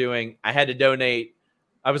you were doing. I had to donate.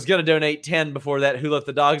 I was going to donate 10 before that Who Let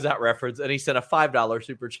the Dogs Out reference, and he sent a $5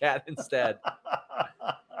 super chat instead.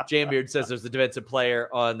 Jambeard says there's a defensive player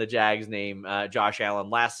on the Jags named Josh Allen.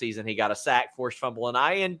 Last season, he got a sack, forced fumble, and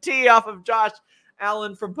INT off of Josh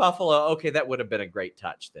Allen from Buffalo. Okay, that would have been a great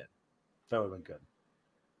touch then. That would have been good.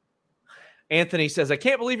 Anthony says, I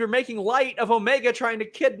can't believe you're making light of Omega trying to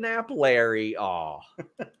kidnap Larry. Aw.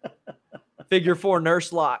 Figure 4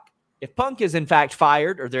 Nurse Lock. If Punk is in fact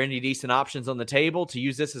fired, are there any decent options on the table to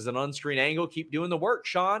use this as an on-screen angle? Keep doing the work,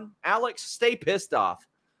 Sean. Alex, stay pissed off.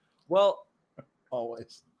 Well,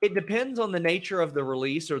 always. It depends on the nature of the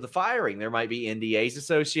release or the firing. There might be NDAs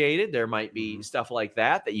associated. There might be stuff like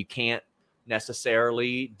that you can't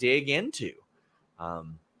necessarily dig into. A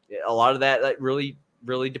lot of that really,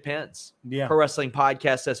 really depends. Yeah. Pro Wrestling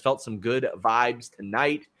Podcast says, felt some good vibes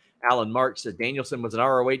tonight. Alan Marks says, Danielson was an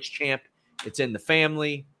ROH champ. It's in the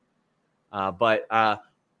family. But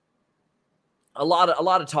a lot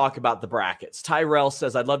of talk about the brackets. Tyrell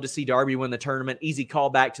says, I'd love to see Darby win the tournament. Easy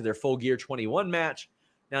callback to their Full Gear 21 match.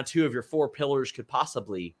 Now 2 of your 4 pillars could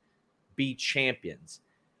possibly be champions.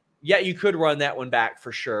 Yeah, you could run that one back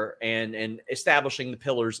for sure. And establishing the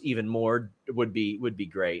pillars even more would be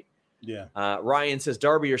great. Yeah. Ryan says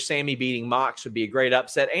Darby or Sammy beating Mox would be a great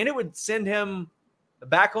upset. And it would send him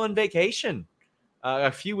back on vacation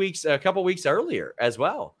a couple weeks earlier as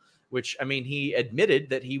well, which, I mean, he admitted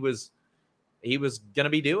that he was going to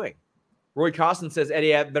be doing. Roy Costin says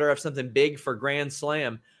Eddie better have something big for Grand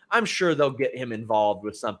Slam. I'm sure they'll get him involved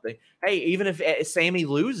with something. Hey, even if Sammy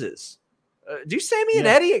loses, do Sammy and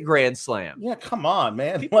Eddie at Grand Slam. Yeah, come on,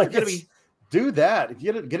 man. People do that.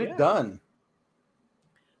 Get it done.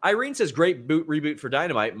 Irene says great reboot for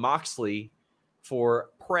Dynamite. Moxley for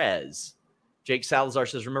Prez. Jake Salazar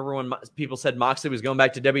says, remember when people said Moxley was going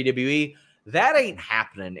back to WWE? That ain't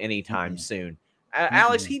happening anytime soon.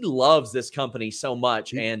 Alex, he loves this company so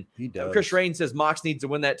much. And he does. Chris Rain says Mox needs to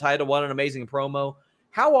win that title. What an amazing promo.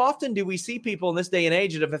 How often do we see people in this day and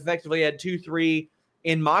age that have effectively had 2, 3,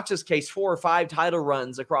 in Mox's case, 4 or 5 title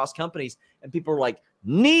runs across companies, and people are like,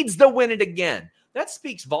 needs to win it again? That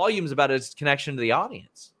speaks volumes about his connection to the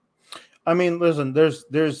audience. I mean, listen, there's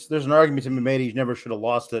an argument to be made he never should have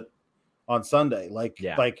lost it on Sunday, like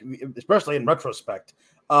especially in retrospect.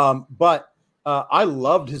 But I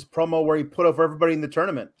loved his promo where he put over everybody in the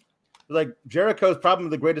tournament. Like, Jericho's probably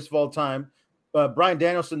the greatest of all time. Bryan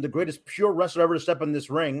Danielson, the greatest pure wrestler ever to step in this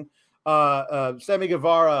ring. Sammy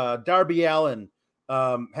Guevara, Darby Allin,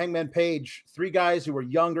 Hangman Page, 3 guys who were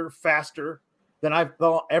younger, faster than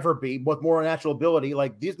I'll ever be, with more natural ability.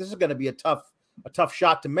 Like, this is going to be a tough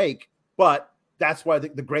shot to make, but that's why the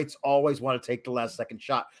greats always want to take the last second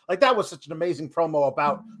shot. Like, that was such an amazing promo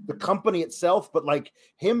about the company itself, but like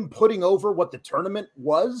him putting over what the tournament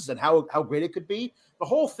was and how great it could be. The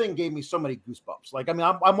whole thing gave me so many goosebumps. Like, I mean,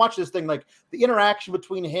 I'm watching this thing, like the interaction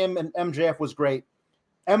between him and MJF was great.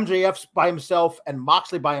 MJF's by himself and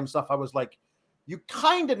Moxley by himself. I was like, you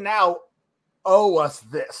kind of now owe us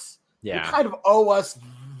this. Yeah. You kind of owe us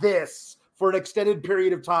this for an extended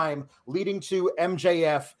period of time, leading to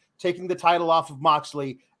MJF taking the title off of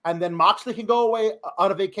Moxley, and then Moxley can go away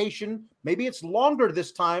on a vacation. Maybe it's longer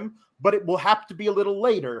this time, but it will have to be a little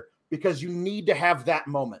later because you need to have that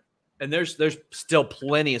moment. And there's still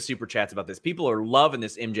plenty of super chats about this. People are loving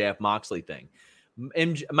this MJF Moxley thing.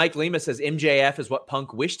 Mike Lima says MJF is what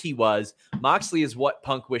Punk wished he was. Moxley is what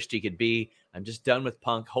Punk wished he could be. I'm just done with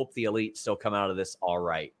Punk. Hope the Elite still come out of this all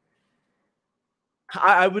right.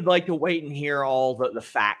 I would like to wait and hear all the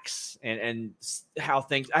facts and how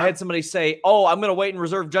things. I had somebody say, "Oh, I'm going to wait and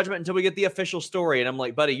reserve judgment until we get the official story." And I'm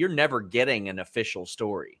like, "Buddy, you're never getting an official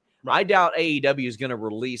story." Right. I doubt AEW is going to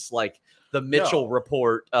release like the Mitchell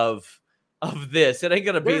report of this. It ain't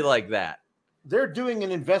going to be like that. They're doing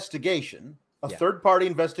an investigation, a third-party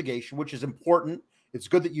investigation, which is important. It's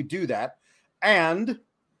good that you do that, and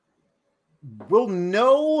we'll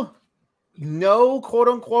know, quote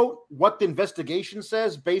unquote, what the investigation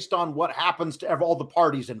says based on what happens to all the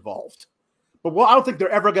parties involved. But I don't think they're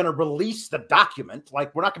ever going to release the document.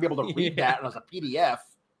 Like, we're not going to be able to read that as a PDF.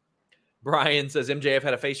 Brian says MJF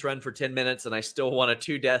had a face run for 10 minutes, and I still want a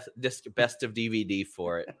 2-disc best of DVD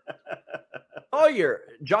for it.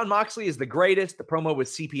 John Moxley is the greatest. The promo with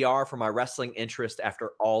CPR for my wrestling interest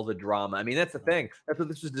after all the drama. I mean, that's the thing. That's what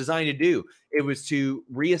this was designed to do. It was to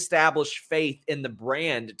reestablish faith in the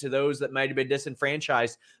brand to those that might have been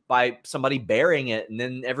disenfranchised by somebody burying it, and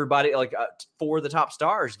then everybody, like 4 of the top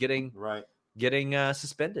stars getting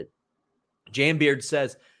suspended. Jambeard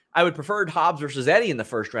says, I would prefer Hobbs versus Eddie in the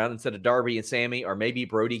first round instead of Darby and Sammy, or maybe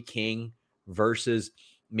Brody King versus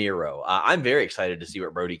Miro. I'm very excited to see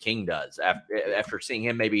what Brody King does after seeing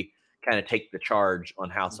him maybe kind of take the charge on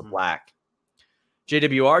House of Black.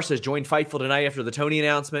 JWR says, join Fightful tonight after the Tony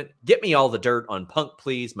announcement. Get me all the dirt on Punk,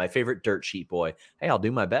 please. My favorite dirt sheet boy. Hey, I'll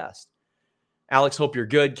do my best. Alex, hope you're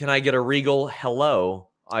good. Can I get a Regal hello?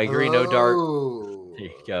 I agree. No Dart. There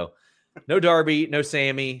you go. No Darby, no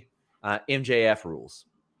Sammy. MJF rules.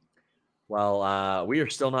 Well, we are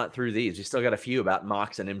still not through these. We still got a few about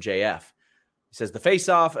Mox and MJF. He says the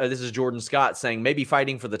face-off, this is Jordan Scott saying maybe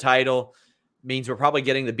fighting for the title means we're probably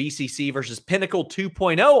getting the BCC versus Pinnacle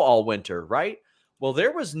 2.0 all winter, right? Well,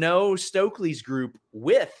 there was no Stokely's group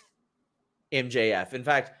with MJF. In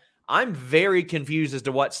fact, I'm very confused as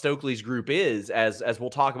to what Stokely's group is, as we'll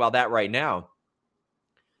talk about that right now.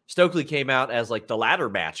 Stokely came out as like the ladder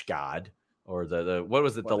match god, or the what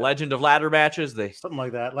was it? The legend of ladder matches, something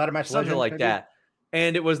like that. Ladder match, something like that.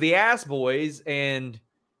 And it was the Ass Boys and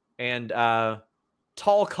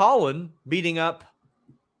Tall Colin beating up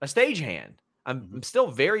a stagehand. I'm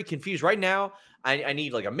still very confused right now. I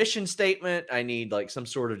need like a mission statement. I need like some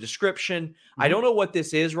sort of description. I don't know what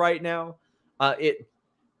this is right now.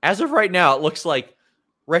 As of right now, it looks like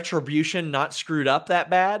Retribution not screwed up that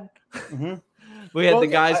bad. We had the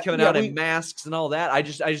guys coming out in masks and all that. I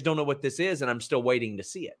just don't know what this is, and I'm still waiting to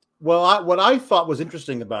see it. Well, what I thought was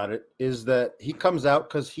interesting about it is that he comes out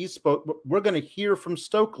because he spoke. We're going to hear from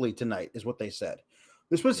Stokely tonight, is what they said.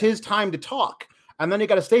 This was his time to talk. And then he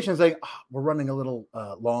got a station saying, we're running a little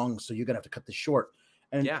long, so you're going to have to cut this short.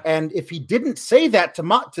 And if he didn't say that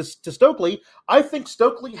to Stokely, I think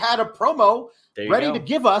Stokely had a promo ready to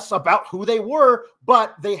give us about who they were,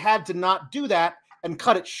 but they had to not do that and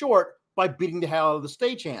cut it short by beating the hell out of the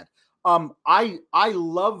stagehand. I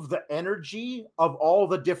love the energy of all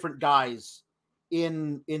the different guys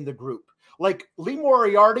in the group. Like Lee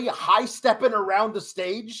Moriarty high stepping around the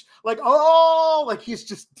stage, like it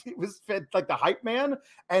was like the hype man,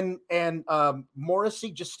 and Morrissey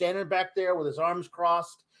just standing back there with his arms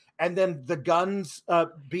crossed, and then the Guns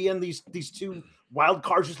being these two wild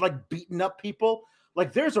cards just like beating up people.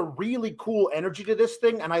 Like there's a really cool energy to this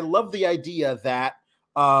thing, and I love the idea that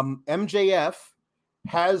MJF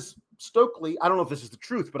has Stokely. I don't know if this is the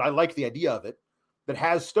truth, but I like the idea of it. That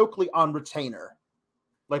has Stokely on retainer.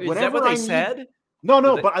 Like, is that what they said? No,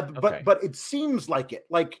 but it seems like it.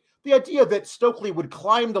 Like the idea that Stokely would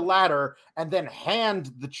climb the ladder and then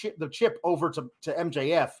hand the chip over to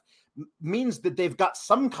MJF means that they've got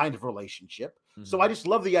some kind of relationship. So I just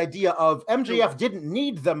love the idea of MJF didn't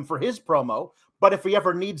need them for his promo, but if he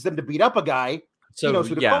ever needs them to beat up a guy, he knows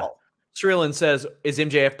who to call. Sreeland says, is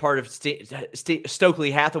MJF part of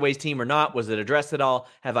Stokely Hathaway's team or not? Was it addressed at all?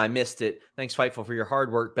 Have I missed it? Thanks, Fightful, for your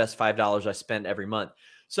hard work. Best $5 I spend every month.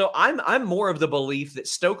 So I'm more of the belief that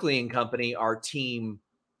Stokely and company are team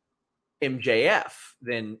MJF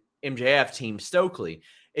than MJF team Stokely.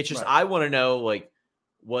 It's just I want to know, like,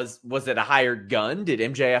 was it a hired gun? Did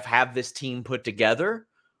MJF have this team put together?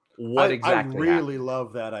 What exactly? I really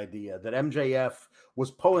love that idea that MJF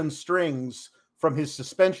was pulling strings from his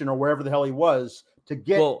suspension or wherever the hell he was to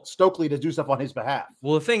get Stokely to do stuff on his behalf.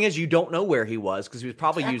 Well, the thing is, you don't know where he was because he was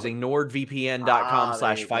probably using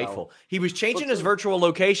nordvpn.com/Fightful. He was changing his virtual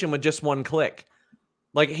location with just one click.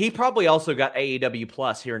 Like, he probably also got AEW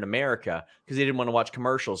Plus here in America because he didn't want to watch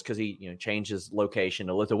commercials because he changed his location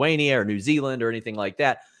to Lithuania or New Zealand or anything like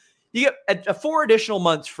that. You get 4 additional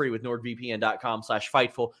months free with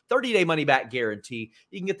nordvpn.com/Fightful, 30-day money-back guarantee.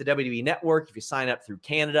 You can get the WWE Network if you sign up through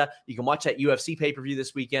Canada. You can watch that UFC pay-per-view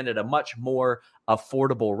this weekend at a much more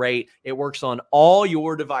affordable rate. It works on all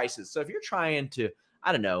your devices. So if you're trying to,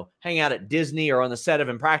 I don't know, hang out at Disney or on the set of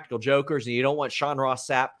Impractical Jokers and you don't want Sean Ross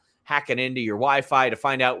Sapp hacking into your Wi-Fi to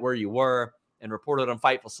find out where you were and report it on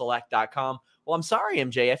FightfulSelect.com, well, I'm sorry,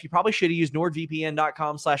 MJF. You probably should have used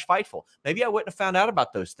nordvpn.com/Fightful. Maybe I wouldn't have found out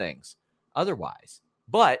about those things otherwise.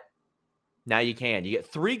 But now you can. You get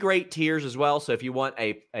 3 great tiers as well. So if you want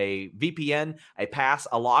a VPN, a pass,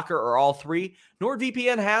 a locker, or all 3,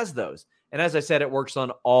 NordVPN has those. And as I said, it works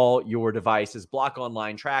on all your devices. Block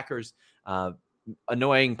online trackers,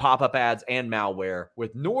 annoying pop-up ads, and malware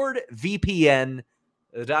with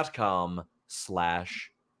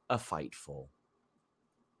nordvpn.com/Fightful.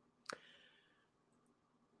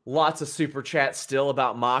 Lots of super chats still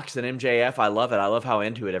about Mox and MJF. I love it. I love how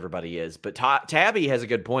into it everybody is. But Tabby has a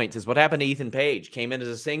good point. Says, what happened to Ethan Page? Came in as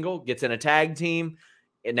a single, gets in a tag team,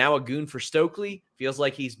 and now a goon for Stokely. Feels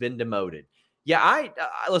like he's been demoted. Yeah, I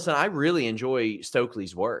listen, I really enjoy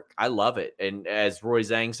Stokely's work. I love it. And as Roy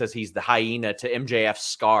Zhang says, he's the hyena to MJF's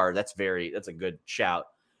Scar. That's a good shout.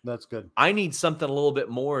 That's good. I need something a little bit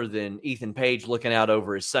more than Ethan Page looking out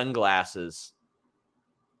over his sunglasses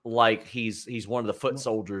like he's one of the foot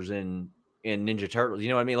soldiers in Ninja Turtles. You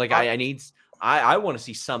know what I mean? Like I want to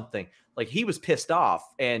see something. Like, he was pissed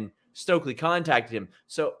off and Stokely contacted him.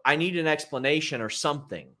 So I need an explanation or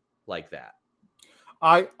something like that.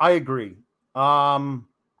 I agree. And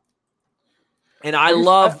I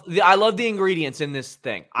love the ingredients in this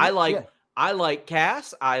thing. I like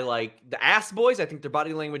Cass. I like the Ass Boys. I think their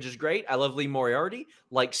body language is great. I love Lee Moriarty,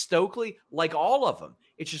 like Stokely, like all of them.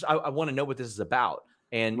 It's just, I want to know what this is about.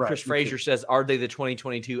 And Chris Frazier says, are they the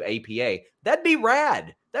 2022 APA? That'd be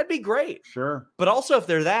rad. That'd be great. Sure. But also, if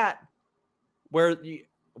they're that,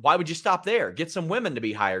 why would you stop there? Get some women to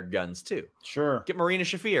be hired guns too. Sure. Get Marina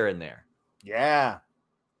Shafir in there. Yeah.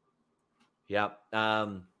 Yep.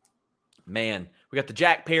 Man, we got the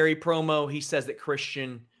Jack Perry promo. He says that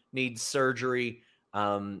Christian needs surgery.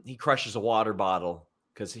 He crushes a water bottle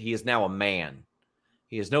because he is now a man.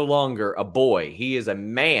 He is no longer a boy. He is a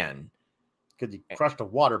man. Because he crushed a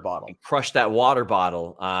water bottle. He crushed that water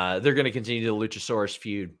bottle. They're going to continue the Luchasaurus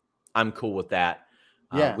feud. I'm cool with that.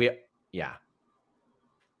 Yeah.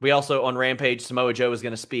 We also on Rampage, Samoa Joe is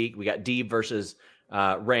going to speak. We got Deeb versus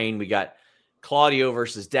Reign. We got Claudio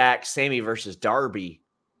versus Dax, Sammy versus Darby.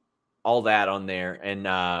 All that on there.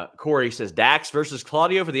 And Corey says Dax versus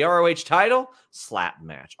Claudio for the ROH title. Slap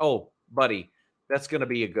match. Oh, buddy, that's going to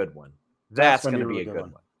be a good one. That's going to be a good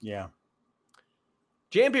one. Yeah.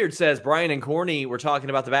 Jambeard says Brian and Corny were talking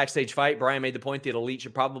about the backstage fight. Brian made the point that Elite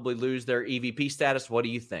should probably lose their EVP status. What do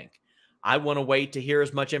you think? I want to wait to hear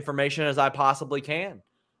as much information as I possibly can.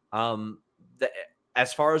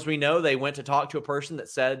 As far as we know, they went to talk to a person that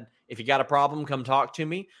said, if you got a problem, come talk to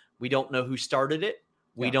me. We don't know who started it.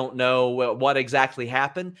 We don't know what exactly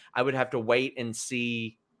happened. I would have to wait and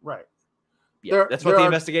see. Right. Yeah, that's what the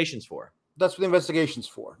investigation's for. That's what the investigation's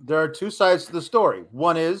for. There are two sides to the story.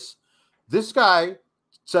 One is this guy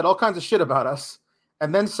said all kinds of shit about us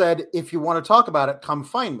and then said, if you want to talk about it, come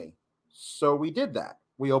find me. So we did that.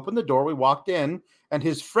 We opened the door, we walked in, and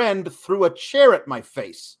his friend threw a chair at my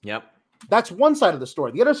face. Yep. That's one side of the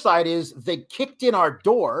story. The other side is they kicked in our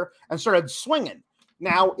door and started swinging.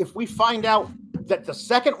 Now, if we find out that the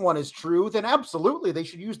second one is true, then absolutely they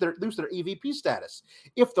should lose their EVP status.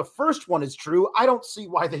 If the first one is true, I don't see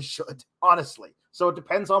why they should, honestly. So it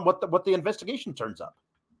depends on what the investigation turns up.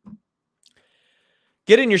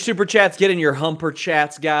 Get in your super chats. Get in your humper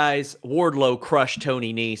chats, guys. Wardlow crushed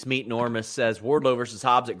Tony Nese. Meet Normus says Wardlow versus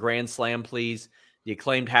Hobbs at Grand Slam, please. The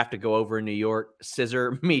Acclaimed have to go over in New York.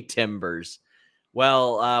 Scissor me timbers.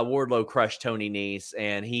 Well, Wardlow crushed Tony Nese,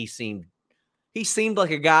 and he seemed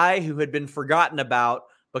like a guy who had been forgotten about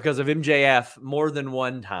because of MJF more than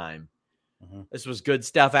one time. Mm-hmm. This was good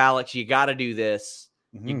stuff, Alex. You got to do this.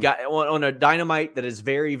 Mm-hmm. You got on a Dynamite that is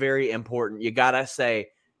very, very important. You got to say,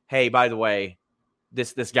 hey, by the way,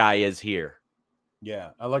 this guy is here.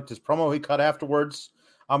 Yeah, I liked his promo he cut afterwards.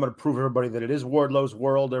 I'm going to prove everybody that it is Wardlow's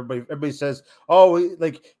world. Everybody says, "Oh,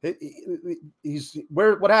 he's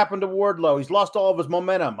where? What happened to Wardlow? He's lost all of his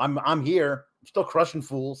momentum. I'm here. I'm still crushing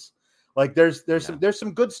fools." Like there's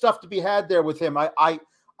some good stuff to be had there with him. I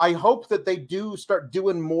hope that they do start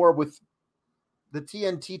doing more with the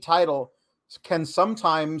TNT title. Can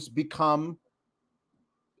sometimes become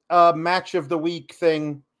a match of the week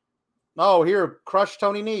thing. Oh, here, crush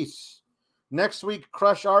Tony Nese. Next week,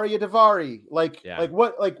 crush Arya Daivari.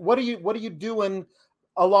 What are you doing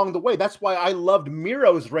along the way? That's why I loved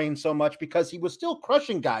Miro's reign so much, because he was still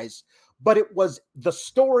crushing guys, but it was the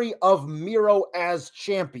story of Miro as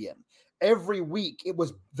champion. Every week, it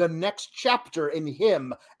was the next chapter in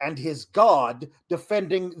him and his God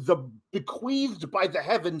defending the bequeathed by the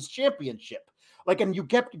heavens championship. And you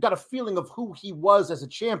got a feeling of who he was as a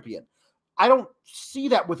champion. I don't see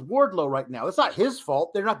that with Wardlow right now. It's not his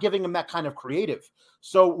fault. They're not giving him that kind of creative.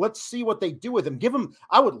 So let's see what they do with him.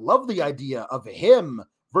 I would love the idea of him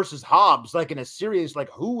versus Hobbs, in a series,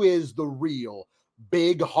 who is the real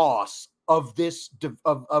big hoss of this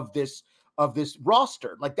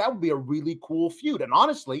roster? That would be a really cool feud. And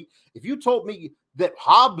honestly, if you told me that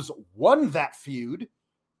Hobbs won that feud,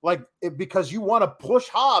 because you want to push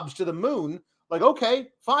Hobbs to the moon, okay,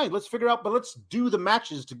 fine, let's figure out, but let's do the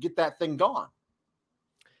matches to get that thing going.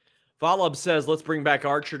 Follow-up says, let's bring back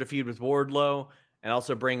Archer to feud with Wardlow and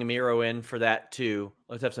also bring Miro in for that too.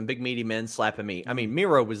 Let's have some big meaty men slapping me. I mean,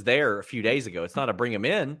 Miro was there a few days ago. It's not a bring him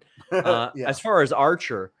in. Yeah. As far as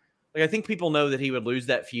Archer, I think people know that he would lose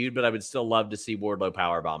that feud, but I would still love to see Wardlow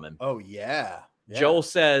powerbomb him. Oh, yeah. Joel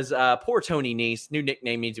says, poor Tony Nese. New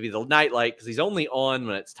nickname needs to be the Nightlight because he's only on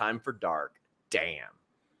when it's time for dark. Damn.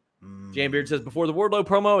 Jambeard says, before the Wardlow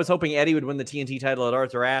promo, I was hoping Eddie would win the TNT title at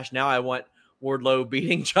Arthur Ashe. Now I want Wardlow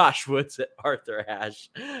beating Josh Woods at Arthur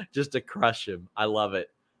Ashe just to crush him. I love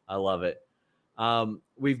it.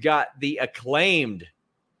 We've got the Acclaimed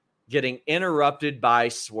getting interrupted by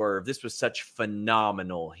Swerve. This was such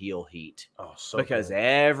phenomenal heel heat. Oh, so because good.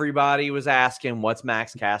 Everybody was asking, what's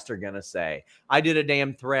Max Caster going to say? I did a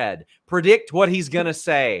damn thread. Predict what he's going to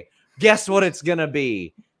say. Guess what it's going to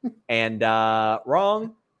be. And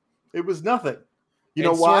wrong. It was nothing. You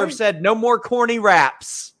know why? Swerve said no more corny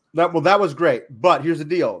raps. That was great. But here's the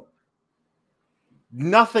deal.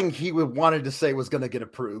 Nothing he wanted to say was going to get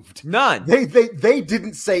approved. None. They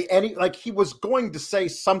didn't say any, he was going to say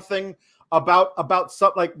something about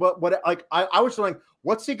something I was like,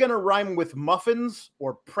 what's he going to rhyme with muffins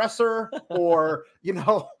or presser or,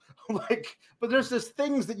 but there's just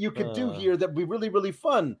things that you could do here that would be really, really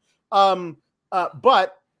fun.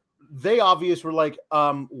 But they obviously were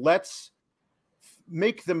let's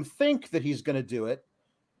make them think that he's going to do it,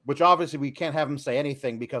 which obviously we can't have him say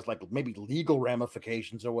anything because maybe legal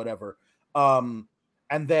ramifications or whatever. And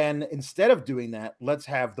then instead of doing that, let's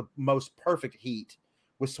have the most perfect heat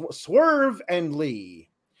with Swerve and Lee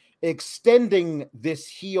extending this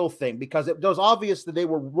heel thing, because it was obvious that they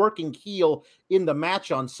were working heel in the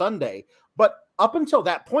match on Sunday. But up until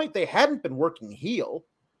that point, they hadn't been working heel.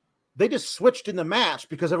 They just switched in the match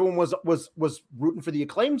because everyone was rooting for the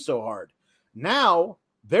Acclaim so hard. Now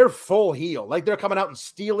they're full heel. Like, they're coming out and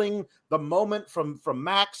stealing the moment from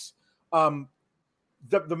Max.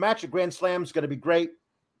 The match at Grand Slam is going to be great.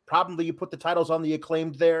 Probably you put the titles on the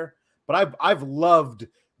Acclaimed there. But I've loved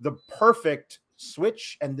the perfect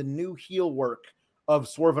switch and the new heel work of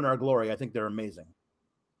Swerve in Our Glory. I think they're amazing.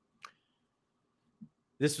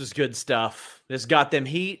 This was good stuff. This got them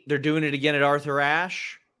heat. They're doing it again at Arthur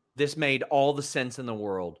Ashe. This made all the sense in the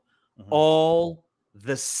world. All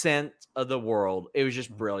the sense of the world. It was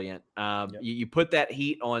just brilliant. You put that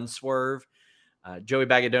heat on Swerve. Joey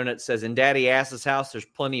Bag of Donuts says, in Daddy Ass's house, there's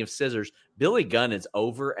plenty of scissors. Billy Gunn is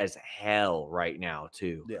over as hell right now,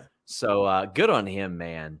 too. Yeah. So good on him,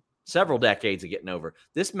 man. Several decades of getting over.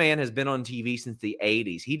 This man has been on TV since the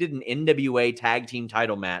 80s. He did an NWA tag team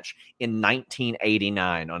title match in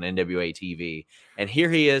 1989 on NWA TV. And here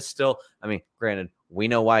he is still. I mean, granted, we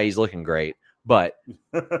know why he's looking great, but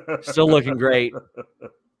still looking great.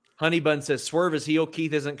 Honey Bun says Swerve is heel.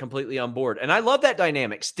 Keith isn't completely on board. And I love that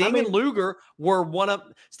dynamic. Sting and Luger were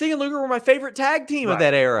my favorite tag team of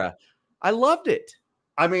that era. I loved it.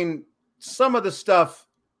 I mean, some of the stuff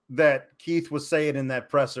that Keith was saying in that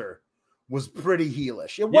presser was pretty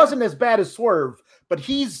heelish. It wasn't as bad as Swerve, but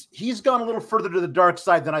he's gone a little further to the dark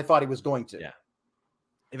side than I thought he was going to. Yeah.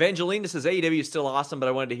 Evangelina says AEW is still awesome, but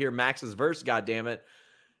I wanted to hear Max's verse. God damn it.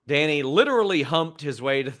 Danny literally humped his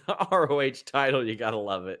way to the ROH title. You got to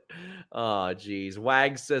love it. Oh, geez.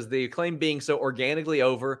 Wags says the Acclaim being so organically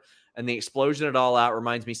over and the explosion at All Out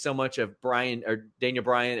reminds me so much of Daniel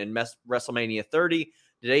Bryan and WrestleMania 30.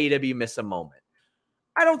 Did AEW miss a moment?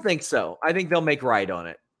 I don't think so. I think they'll make right on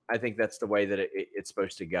it. I think that's the way that it's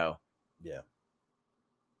supposed to go. Yeah.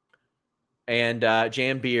 And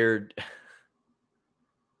Jan Beard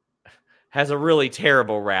has a really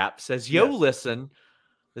terrible rap. Says, yo, listen,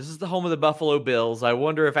 this is the home of the Buffalo Bills. I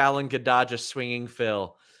wonder if Allen could dodge a swinging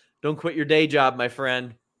Phil. Don't quit your day job, my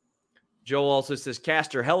friend. Joel also says,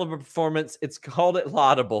 Caster, hell of a performance. It's called it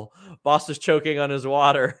laudable. Boss is choking on his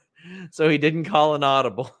water, so he didn't call an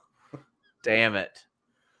audible. Damn it.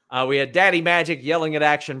 We had Daddy Magic yelling at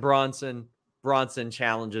Action Bronson. Bronson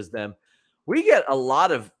challenges them. We get a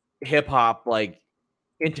lot of hip-hop like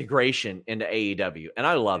integration into AEW, and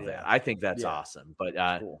I love that. I think that's awesome.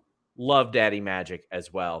 But cool. Love Daddy Magic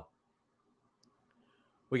as well.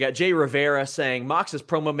 We got Jay Rivera saying, Mox's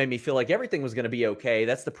promo made me feel like everything was going to be okay.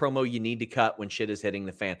 That's the promo you need to cut when shit is hitting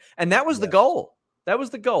the fan. And that was the goal. That was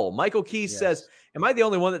the goal. Michael Keys says, am I the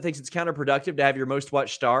only one that thinks it's counterproductive to have your most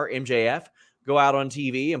watched star, MJF, go out on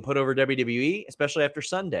TV and put over WWE, especially after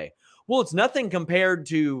Sunday? Well, it's nothing compared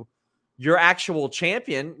to your actual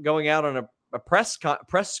champion going out on a press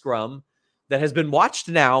scrum that has been watched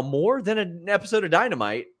now more than an episode of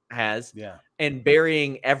Dynamite has, and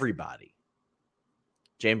burying everybody.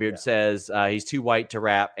 Jane Beard says he's too white to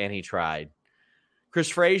rap, and he tried. Chris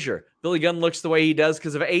Frazier, Billy Gunn looks the way he does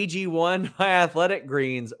because of AG1 by Athletic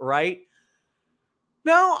Greens, right?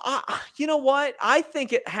 No, you know what? I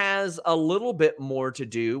think it has a little bit more to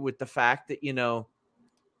do with the fact that, you know,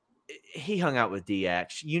 he hung out with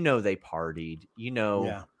DX. You know, they partied. You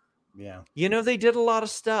know, you know, they did a lot of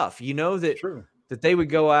stuff. You know that that they would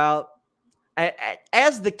go out,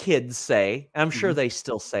 as the kids say. I'm sure they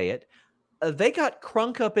still say it. They got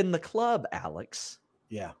crunk up in the club, Alex.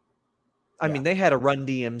 Yeah. I mean, they had a Run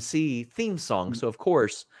DMC theme song. So, of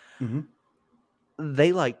course,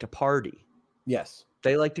 they like to party. Yes.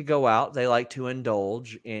 They like to go out. They like to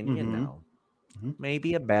indulge in, you know,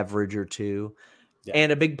 maybe a beverage or two. Yeah.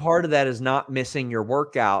 And a big part of that is not missing your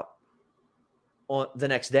workout on the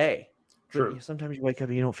next day. True. Sometimes you wake up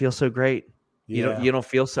and you don't feel so great. You don't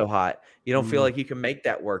feel so hot. You don't feel like you can make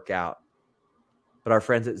that workout. But our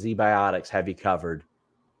friends at Z-Biotics have you covered.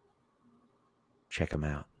 Check them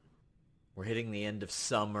out. We're hitting the end of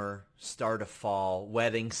summer, start of fall,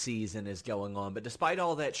 wedding season is going on. But despite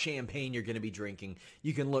all that champagne you're going to be drinking,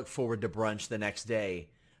 you can look forward to brunch the next day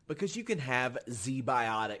because you can have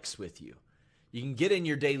Z-Biotics with you. You can get in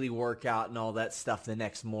your daily workout and all that stuff the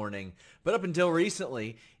next morning. But up until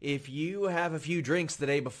recently, if you have a few drinks the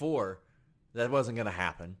day before, that wasn't going to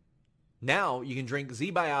happen. Now you can drink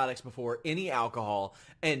Z-Biotics before any alcohol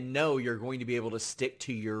and know you're going to be able to stick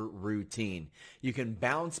to your routine. You can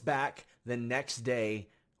bounce back the next day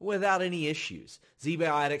without any issues.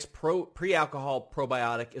 ZBiotics Pre-Alcohol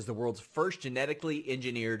Probiotic is the world's first genetically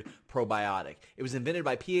engineered probiotic. It was invented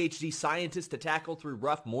by PhD scientists to tackle through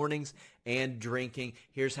rough mornings and drinking.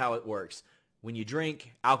 Here's how it works. When you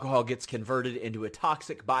drink, alcohol gets converted into a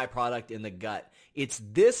toxic byproduct in the gut. It's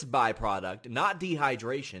this byproduct, not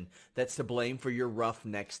dehydration, that's to blame for your rough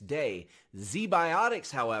next day.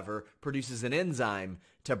 ZBiotics, however, produces an enzyme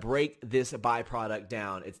to break this byproduct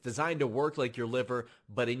down. It's designed to work like your liver,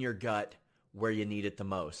 but in your gut where you need it the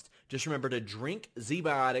most. Just remember to drink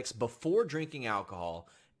ZBiotics before drinking alcohol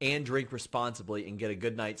and drink responsibly and get a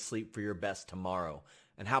good night's sleep for your best tomorrow.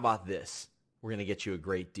 And how about this? We're going to get you a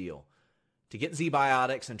great deal. To get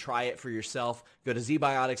ZBiotics and try it for yourself, go to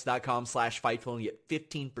zbiotics.com/Fightful and get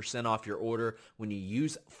 15% off your order when you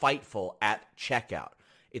use Fightful at checkout.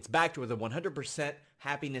 It's backed with a 100%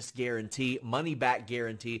 happiness guarantee, money-back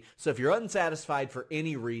guarantee. So if you're unsatisfied for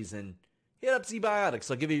any reason, hit up ZBiotics.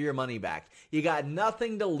 They'll give you your money back. You got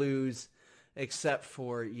nothing to lose except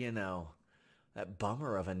for, that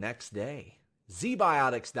bummer of a next day.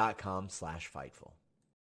 zbiotics.com/Fightful.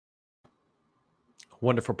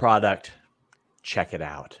 Wonderful product. Check it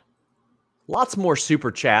out. Lots more super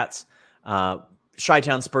chats.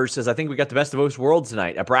 Chi-Town Spurs says, I think we got the best of both worlds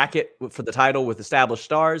tonight. A bracket for the title with established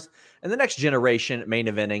stars and the next generation main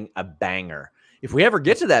eventing a banger. If we ever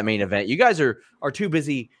get to that main event, you guys are too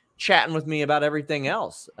busy chatting with me about everything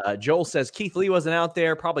else. Joel says, Keith Lee wasn't out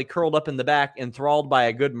there, probably curled up in the back, enthralled by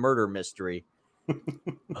a good murder mystery.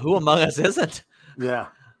 Who among us isn't? Yeah.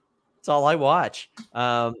 That's all I watch.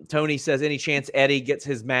 Tony says, any chance Eddie gets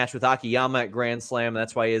his match with Akiyama at Grand Slam?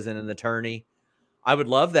 That's why he isn't an attorney. I would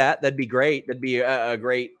love that. That'd be great. That'd be a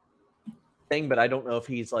great thing, but I don't know if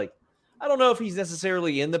he's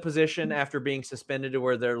necessarily in the position after being suspended to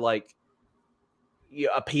where they're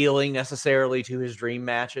appealing necessarily to his dream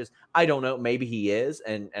matches. I don't know. Maybe he is.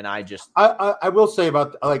 And I will say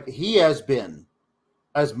about he has been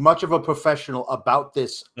as much of a professional about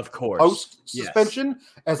this, of course, post suspension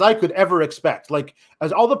as I could ever expect.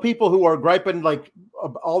 As all the people who are griping,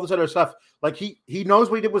 all this other stuff, he knows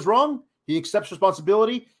what he did was wrong. He accepts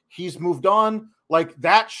responsibility. He's moved on.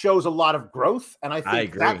 That shows a lot of growth, and I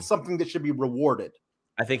think that's something that should be rewarded.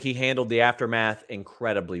 I think he handled the aftermath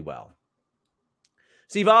incredibly well.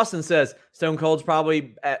 Steve Austin says Stone Cold's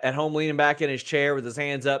probably at home leaning back in his chair with his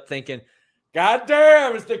hands up, thinking, God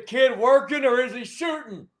damn, is the kid working or is he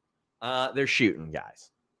shooting? They're shooting, guys.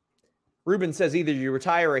 Ruben says either you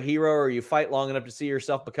retire a hero or you fight long enough to see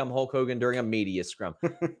yourself become Hulk Hogan during a media scrum.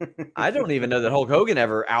 I don't even know that Hulk Hogan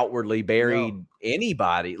ever outwardly buried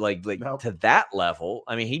anybody to that level.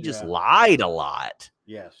 I mean, he just lied a lot.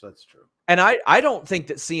 Yes, that's true. And I don't think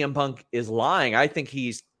that CM Punk is lying. I think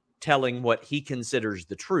he's telling what he considers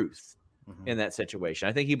the truth in that situation.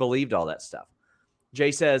 I think he believed all that stuff.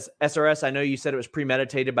 Jay says, SRS, I know you said it was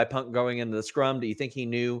premeditated by Punk going into the scrum. Do you think he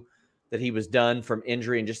knew that he was done from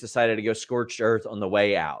injury and just decided to go scorched earth on the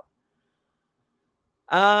way out?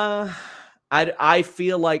 I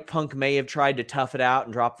feel like Punk may have tried to tough it out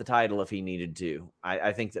and drop the title if he needed to.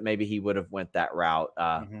 I think that maybe he would have went that route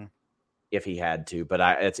if he had to, but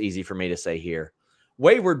it's easy for me to say here.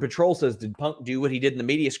 Wayward Patrol says, did Punk do what he did in the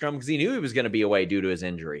media scrum because he knew he was going to be away due to his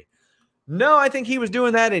injury? No, I think he was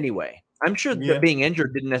doing that anyway. I'm sure that being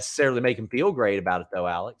injured didn't necessarily make him feel great about it, though,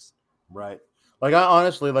 Alex. Right. I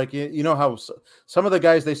honestly, you know how some of the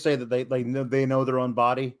guys, they say that they know their own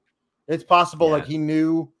body. It's possible he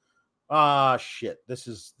knew, shit, this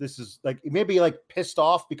is maybe pissed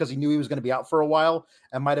off because he knew he was going to be out for a while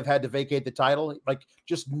and might have had to vacate the title,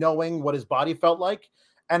 just knowing what his body felt like.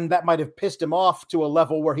 And that might have pissed him off to a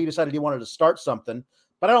level where he decided he wanted to start something.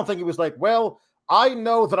 But I don't think he was I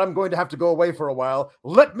know that I'm going to have to go away for a while.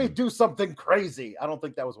 Let me do something crazy. I don't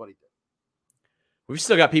think that was what he did. We've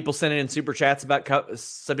still got people sending in super chats about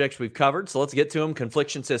subjects we've covered, so let's get to them.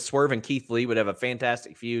 Confliction says Swerve and Keith Lee would have a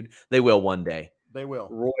fantastic feud. They will one day. They will.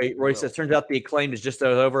 Roy says, turns out the Acclaimed is just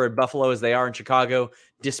as over in Buffalo as they are in Chicago.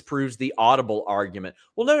 Disproves the Audible argument.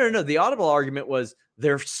 Well, no. The Audible argument was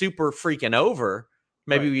they're super freaking over.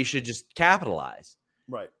 Maybe we should just capitalize.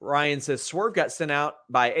 Right. Ryan says Swerve got sent out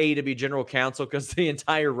by AEW General Counsel because the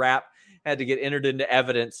entire rap had to get entered into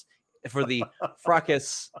evidence for the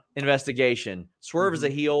Fracas investigation. Swerve is a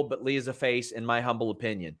heel, but Lee is a face, in my humble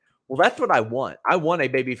opinion. Well, that's what I want. I want a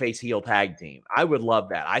babyface heel tag team. I would love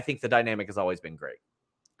that. I think the dynamic has always been great.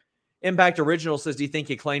 Impact Original says, do you think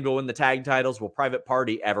Acclaimed will win the tag titles? Will Private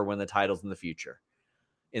Party ever win the titles in the future?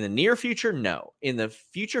 In the near future, no. In the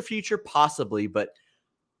future, possibly, but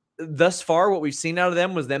thus far, what we've seen out of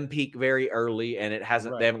them was them peak very early, and it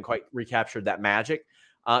hasn't. They haven't quite recaptured that magic.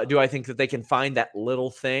 Do I think that they can find that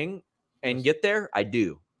little thing and get there? I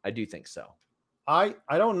do. I do think so. I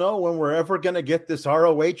don't know when we're ever going to get this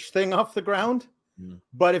ROH thing off the ground,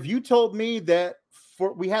 but if you told me that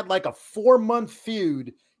we had like a 4-month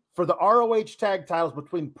feud for the ROH tag titles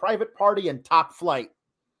between Private Party and Top Flight,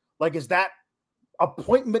 like, is that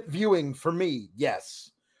appointment viewing for me?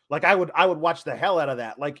 Yes. Like, I would watch the hell out of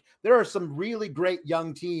that. Like, there are some really great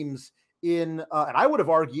young teams in, and I would have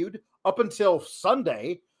argued up until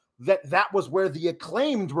Sunday that was where the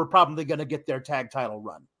Acclaimed were probably going to get their tag title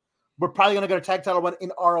run. We're probably going to get a tag title run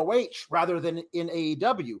in ROH rather than in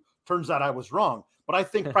AEW. Turns out I was wrong. But I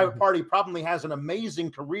think Private Party probably has an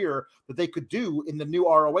amazing career that they could do in the new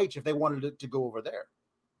ROH if they wanted it to go over there.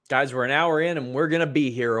 Guys, we're an hour in and we're going to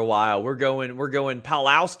be here a while. We're going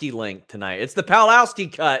Pawlowski link tonight. It's the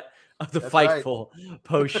Pawlowski cut of the Fightful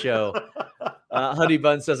post show. Honey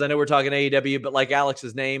Bun says, I know we're talking AEW, but like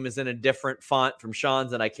Alex's name is in a different font from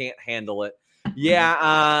Sean's and I can't handle it. Yeah,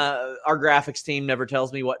 our graphics team never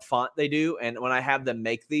tells me what font they do. And when I have them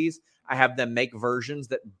make these, I have them make versions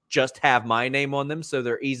that just have my name on them. So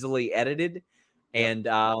they're easily edited. And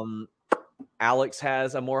Alex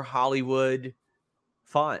has a more Hollywood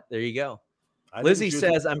font. There you go. Lizzie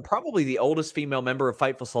says, I'm probably the oldest female member of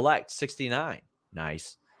Fightful Select, 69.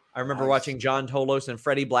 Nice. I remember watching John Tolos and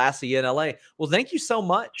Freddie Blassie in LA. Well, thank you so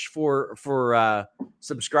much for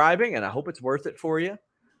subscribing, and I hope it's worth it for you.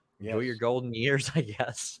 Enjoy your golden years, I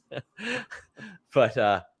guess.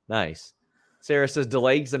 But nice. Sarah says,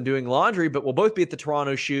 delayed because I'm doing laundry, but we'll both be at the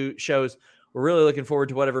Toronto shows. We're really looking forward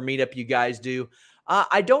to whatever meetup you guys do.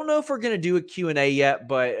 I don't know if we're going to do a Q&A yet,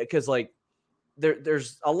 but because like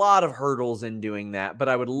there's a lot of hurdles in doing that, but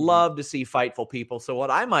I would love to see Fightful people. So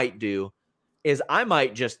what I might do is I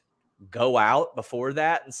might just go out before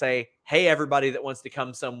that and say, hey, everybody that wants to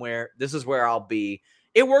come somewhere, this is where I'll be.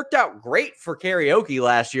 It worked out great for karaoke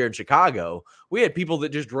last year in Chicago. We had people that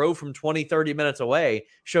just drove from 20, 30 minutes away,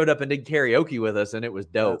 showed up and did karaoke with us, and it was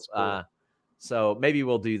dope. Cool. So maybe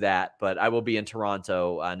we'll do that, but I will be in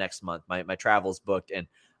Toronto next month. My travel's booked, and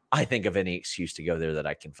I think of any excuse to go there that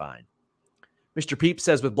I can find. Mr. Peep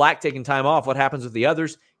says, with Black taking time off, what happens with the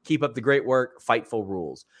others? Keep up the great work. Fightful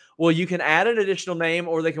rules. Well, you can add an additional name,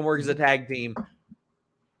 or they can work as a tag team.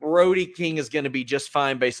 Brody King is going to be just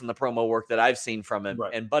fine based on the promo work that I've seen from him.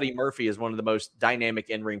 Right. And Buddy Murphy is one of the most dynamic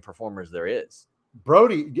in-ring performers there is.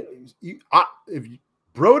 Brody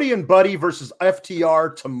and Buddy versus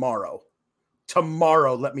FTR tomorrow.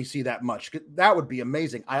 Tomorrow, let me see that much. That would be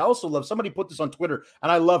amazing. I also love, somebody put this on Twitter, and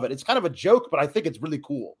I love it. It's kind of a joke, but I think it's really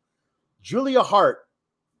cool. Julia Hart,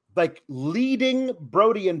 like, leading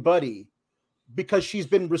Brody and Buddy because she's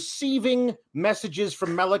been receiving messages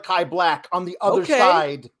from Malachi Black on the other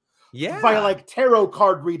side by like tarot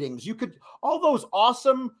card readings. You could, all those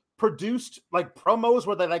awesome produced like promos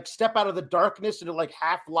where they like step out of the darkness into like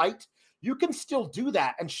half light. You can still do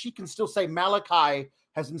that. And she can still say, Malachi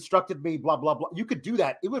has instructed me, blah, blah, blah. You could do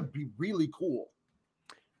that. It would be really cool.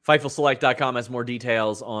 FightfulSelect.com has more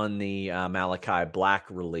details on the Malachi Black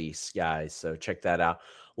release, guys. So check that out.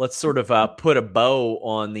 Let's sort of put a bow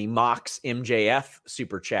on the Mox MJF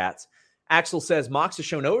super chats. Axel says, Mox has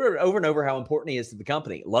shown over and over how important he is to the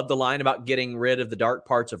company. Love the line about getting rid of the dark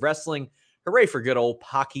parts of wrestling. Hooray for good old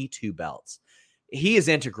Hockey 2 belts. He is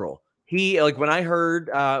integral. He, like, when I heard,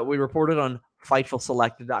 we reported on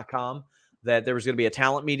FightfulSelected.com that there was going to be a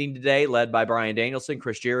talent meeting today led by Bryan Danielson,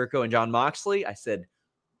 Chris Jericho, and Jon Moxley. I said,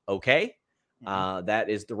 okay, that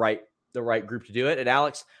is the right group to do it. And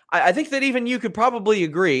Alex, I think that even you could probably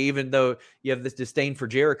agree, even though you have this disdain for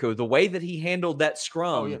Jericho, the way that he handled that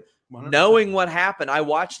scrum, knowing what happened, I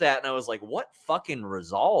watched that and I was like, what fucking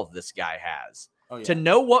resolve this guy has to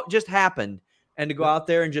know what just happened and to go out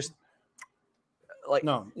there and just like,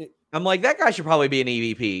 I'm like, that guy should probably be an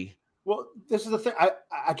EVP. Well, this is the thing.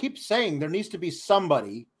 I keep saying there needs to be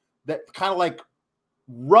somebody that kind of like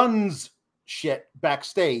runs shit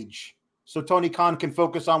backstage so Tony Khan can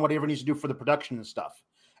focus on whatever he needs to do for the production and stuff.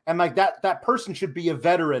 And like that person should be a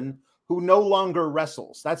veteran who no longer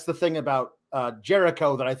wrestles. That's the thing about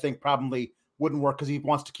Jericho that I think probably wouldn't work because he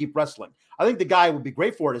wants to keep wrestling. I think the guy would be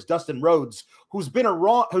great for it is Dustin Rhodes, who's been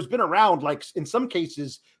around like in some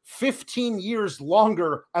cases 15 years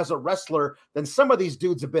longer as a wrestler than some of these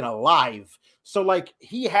dudes have been alive. So like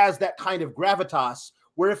he has that kind of gravitas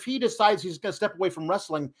where if he decides he's going to step away from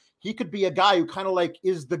wrestling, he could be a guy who kind of like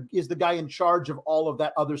is the guy in charge of all of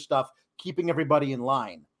that other stuff, keeping everybody in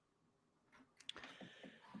line.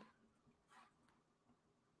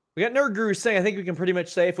 We got Nerd Guru saying, I think we can pretty much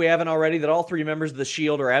say, if we haven't already, that all three members of the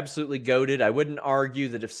Shield are absolutely goated. I wouldn't argue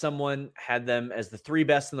that if someone had them as the three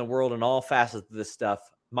best in the world in all facets of this stuff,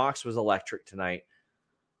 Mox was electric tonight.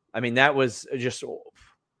 I mean, that was just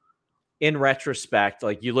in retrospect,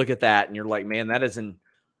 like you look at that and you're like, man, that is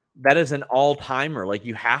an all-timer. Like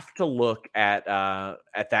you have to look at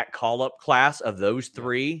that call-up class of those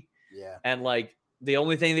three. Yeah. And like the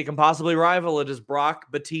only thing that can possibly rival it is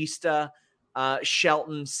Brock, Batista,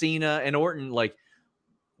 Shelton, Cena, and Orton. Like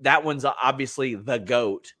that one's obviously the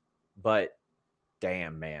GOAT, but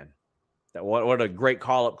damn, man. What a great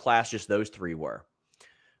call-up class just those three were.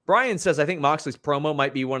 Brian says, I think Moxley's promo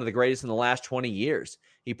might be one of the greatest in the last 20 years.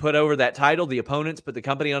 He put over that title, the opponents, put the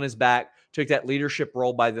company on his back, took that leadership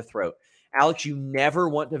role by the throat. Alex, you never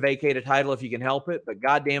want to vacate a title if you can help it, but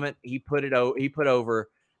God damn it, he put over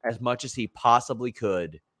as much as he possibly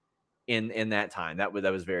could in that time. That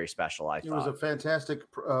was very special, I thought. It was a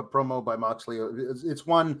fantastic promo by Moxley. It's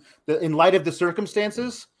one that, in light of the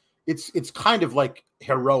circumstances, it's kind of like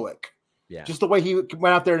heroic. Yeah. Just the way he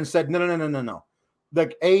went out there and said, no.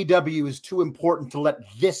 Like AEW is too important to let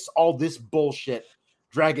all this bullshit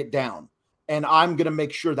drag it down. And I'm going to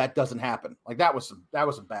make sure that doesn't happen. Like that was some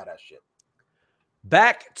badass shit.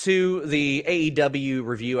 Back to the AEW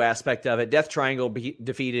review aspect of it. Death Triangle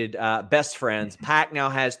defeated Best Friends. Pac now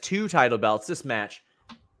has 2 title belts. This match,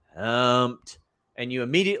 and you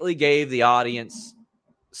immediately gave the audience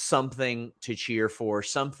something to cheer for,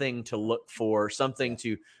 something to look for, something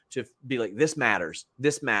to be like, this matters.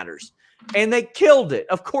 This matters. And they killed it.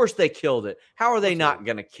 Of course they killed it. How are they not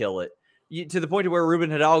going to kill it? To the point of where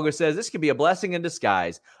Ruben Hidalgo says this could be a blessing in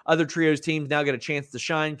disguise. Other trios teams now get a chance to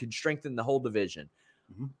shine, could strengthen the whole division.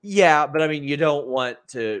 Mm-hmm. Yeah, but I mean, you don't want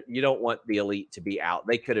the Elite to be out.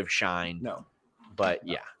 They could have shined. No, but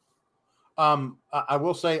yeah. I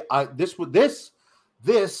will say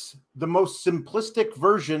this the most simplistic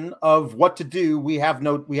version of what to do. We have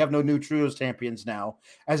no new trios champions now,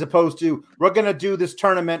 as opposed to we're going to do this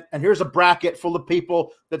tournament and here's a bracket full of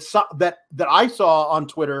people that I saw on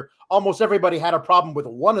Twitter. Almost everybody had a problem with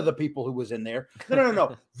one of the people who was in there.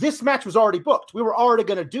 No. This match was already booked. We were already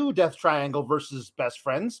going to do Death Triangle versus Best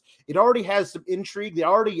Friends. It already has some intrigue. They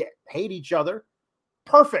already hate each other.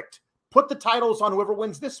 Perfect. Put the titles on whoever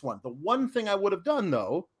wins this one. The one thing I would have done,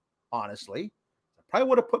 though, honestly, I probably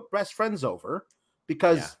would have put Best Friends over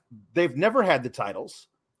because they've never had the titles,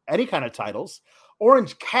 any kind of titles.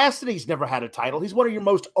 Orange Cassidy's never had a title. He's one of your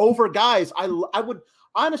most over guys. I would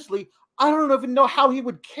honestly, I don't even know how he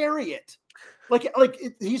would carry it.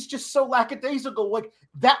 He's just so lackadaisical. Like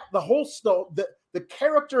that, the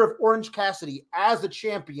character of Orange Cassidy as a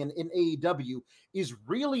champion in AEW is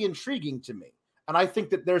really intriguing to me. And I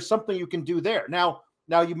think that there's something you can do there. Now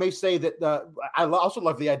you may say that I also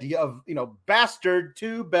love the idea of, bastard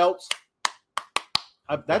 2 belts.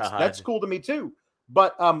 That's cool to me too.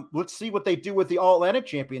 But let's see what they do with the All Atlantic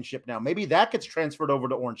Championship now. Maybe that gets transferred over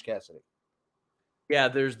to Orange Cassidy. Yeah,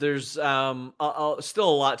 there's still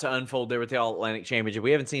a lot to unfold there with the All Atlantic Championship.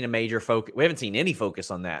 We haven't seen a major focus. We haven't seen any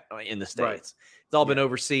focus on that in the States. Right. It's all been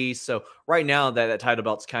overseas. So right now that title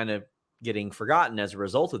belt's kind of getting forgotten as a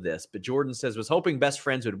result of this. But Jordan says was hoping Best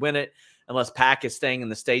Friends would win it unless Pac is staying in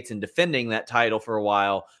the States and defending that title for a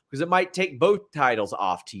while because it might take both titles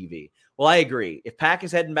off TV. Well, I agree. If Pac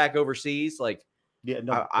is heading back overseas, I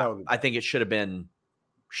think it should have been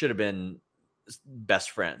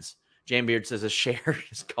Best Friends. Jambeard says a share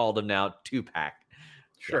has called him now 2-pack.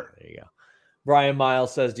 Sure. Yeah, there you go. Brian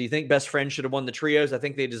Miles says, do you think Best Friends should have won the trios? I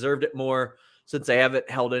think they deserved it more since they haven't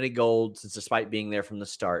held any gold despite being there from the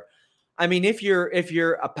start. I mean, if you're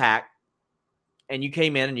a Pac and you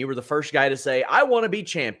came in and you were the first guy to say, I want to be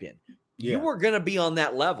champion, you were going to be on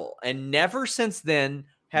that level. And never since then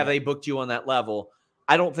have they booked you on that level.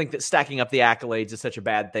 I don't think that stacking up the accolades is such a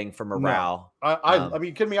bad thing for morale. No. I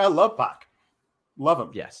mean, kidding me? I love Pac. Love him.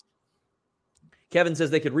 Yes. Kevin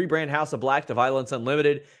says they could rebrand House of Black to Violence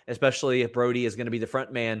Unlimited, especially if Brody is going to be the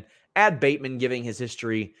front man. Add Bateman giving his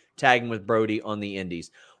history, tagging with Brody on the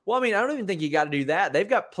indies. Well, I mean, I don't even think you got to do that. They've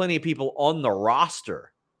got plenty of people on the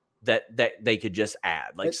roster that they could just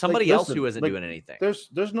add. Like somebody else who isn't doing anything.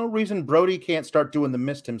 There's no reason Brody can't start doing the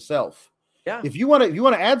Mist himself. Yeah. If you want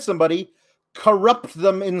to add somebody, corrupt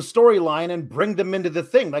them in storyline and bring them into the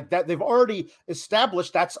thing. Like that, they've already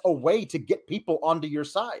established that's a way to get people onto your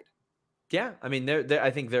side. Yeah, I mean, I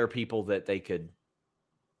think there are people that they could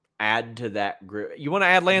add to that group. You want to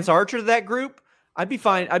add Lance Archer to that group? I'd be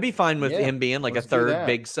fine with him being like a third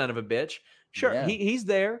big son of a bitch. Sure, he's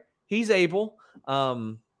there. He's able.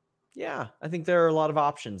 Yeah, I think there are a lot of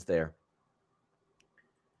options there.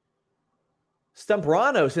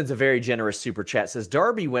 Stumperano sends a very generous super chat. Says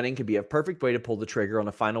Darby winning could be a perfect way to pull the trigger on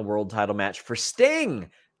a final world title match for Sting.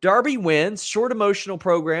 Darby wins. Short emotional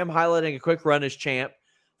program highlighting a quick run as champ.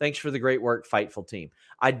 Thanks for the great work, Fightful team.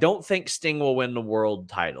 I don't think Sting will win the world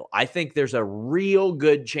title. I think there's a real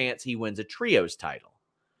good chance he wins a trios title.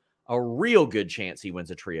 A real good chance he wins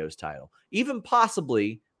a trios title. Even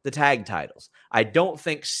possibly the tag titles. I don't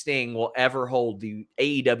think Sting will ever hold the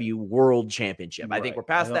AEW World Championship. Right. I think we're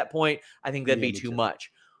past that point. I think that'd be too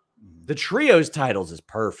much. The trios titles is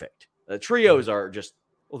perfect. The trios are just,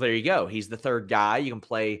 well, there you go. He's the third guy. You can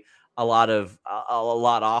play a lot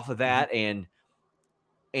off of that. And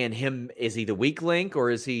him, is he the weak link or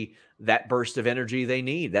is he that burst of energy they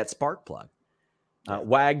need, that spark plug?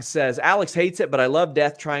 Wags says, Alex hates it, but I love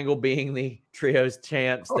Death Triangle being the trios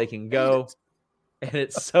champs. They can go. And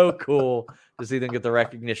it's so cool to see them get the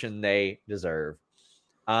recognition they deserve.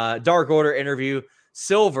 Dark Order interview.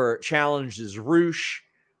 Silver challenges Roosh.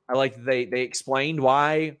 I like that they explained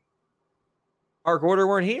why Dark Order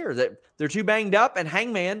weren't here. That they're too banged up. And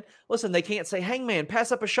Hangman, listen, they can't say, Hangman,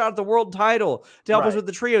 pass up a shot at the world title to help us with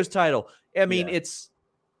the trios title. I mean, it's,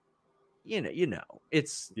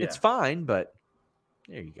 it's fine, but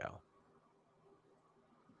there you go.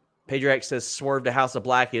 Pedro X says Swerve to House of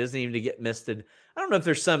Black. He doesn't even get misted. I don't know if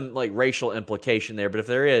there's some like racial implication there, but if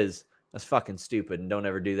there is, that's fucking stupid. And don't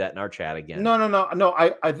ever do that in our chat again. No.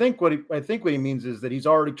 I think what he means is that he's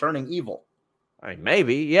already turning evil. I mean,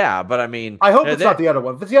 maybe, yeah, but I mean, I hope it's not the other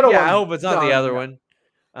one. If it's the other one, I hope it's not the other one.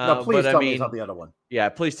 No, please tell me it's not the other one. Yeah,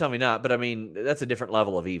 please tell me not. But I mean, that's a different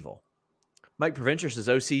level of evil. Mike Provencher says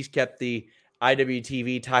OC's kept the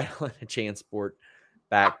IWTV title in a Chansport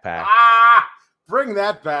backpack. Bring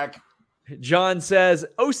that back. John says,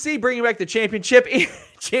 OC bringing back the championship in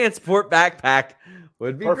Chansport backpack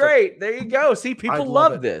would be great. There you go. See, people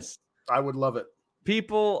love this. I would love it.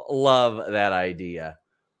 People love that idea.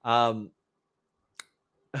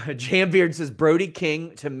 Jambeard says Brody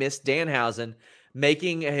King to miss Danhausen,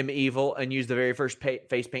 making him evil and use the very first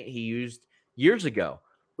face paint he used years ago.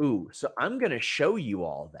 Ooh, so I'm going to show you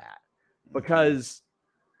all that because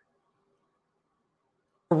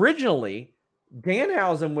originally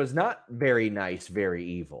Danhausen was not very nice, very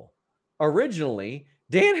evil. Originally,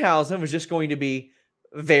 Danhausen was just going to be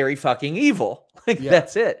very fucking evil.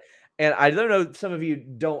 That's it. And I don't know, some of you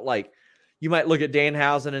don't like, you might look at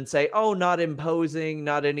Danhausen and say, oh, not imposing,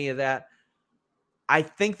 not any of that. I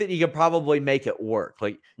think that you could probably make it work.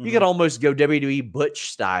 Like you could almost go WWE Butch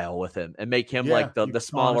style with him and make him like the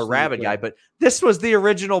smaller rabbit guy. But this was the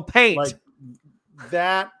original paint. Like,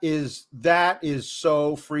 that is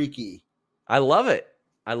so freaky. I love it.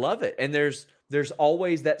 I love it. And there's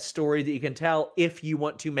always that story that you can tell if you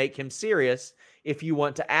want to make him serious, if you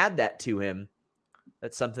want to add that to him.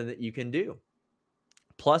 That's something that you can do.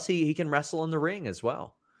 Plus, he can wrestle in the ring as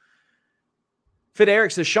well. Fit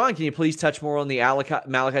Eric says, Sean, can you please touch more on the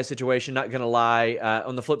Malachi situation? Not going to lie.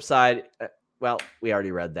 On the flip side, well, we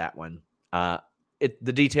already read that one. The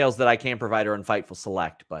details that I can provide are on Fightful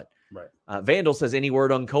Select. But Vandal says, any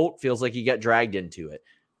word on Colt? Feels like he got dragged into it.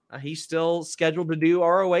 He's still scheduled to do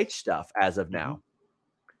ROH stuff as of now.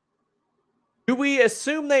 Do we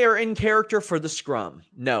assume they are in character for the scrum?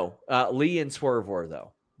 No. Lee and Swerve were,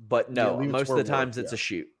 though. But no, most of the times it's a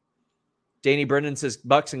shoot. Danny Brennan says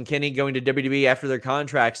Bucks and Kenny going to WWE after their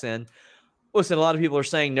contracts end. Listen, a lot of people are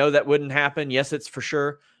saying no, that wouldn't happen. Yes, it's for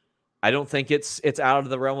sure. I don't think it's out of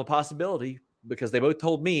the realm of possibility because they both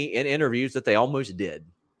told me in interviews that they almost did.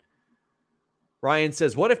 Ryan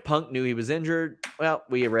says, what if Punk knew he was injured? Well,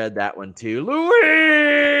 we read that one too.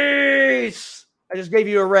 Luis! I just gave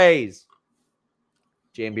you a raise.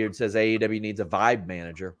 Jambeard says AEW needs a vibe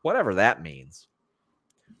manager, whatever that means.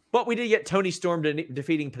 But we did get Toni Storm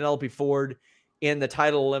defeating Penelope Ford in the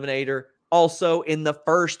title eliminator. Also in the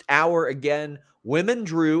first hour again, women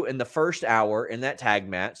drew in the first hour in that tag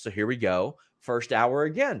match. So here we go. First hour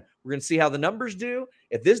again. We're going to see how the numbers do.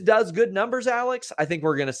 If this does good numbers, Alex, I think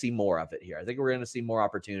we're going to see more of it here. I think we're going to see more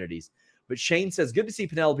opportunities. But Shane says, good to see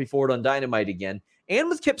Penelope Ford on Dynamite again. And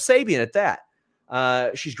with Kip Sabian at that.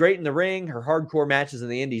 She's great in the ring. Her hardcore matches in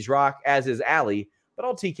the Indies rock, as is Allie. But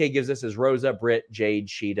all TK gives us is Rosa, Britt, Jade,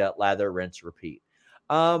 Sheeta, lather, rinse, repeat.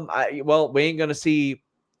 We ain't going to see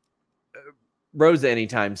Rosa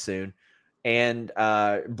anytime soon. And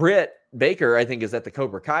Britt Baker, I think, is at the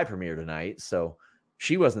Cobra Kai premiere tonight. So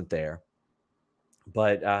she wasn't there.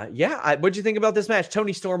 But, what'd you think about this match?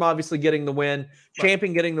 Toni Storm obviously getting the win.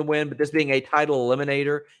 Champion getting the win, but this being a title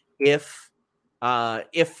eliminator if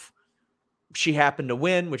she happened to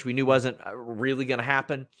win, which we knew wasn't really going to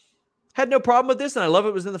happen. Had no problem with this, and I love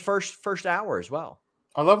it was in the first hour as well.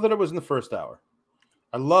 I love that it was in the first hour.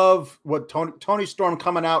 I love what Toni Storm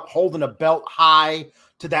coming out, holding a belt high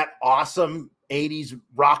to that awesome 80s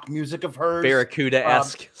rock music of hers.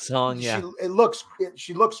 Barracuda-esque song, yeah.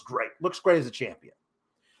 She looks great. Looks great as a champion.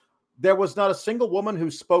 there was not a single woman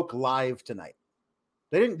who spoke live tonight.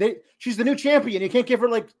 She's the new champion. You can't give her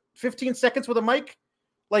like 15 seconds with a mic.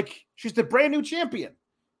 Like, she's the brand new champion.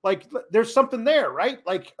 Like, there's something there, right?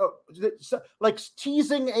 Like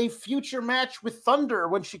teasing a future match with Thunder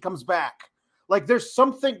when she comes back. Like, there's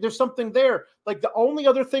something there. Like, the only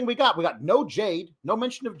other thing we got no Jade, no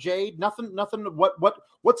mention of Jade, nothing.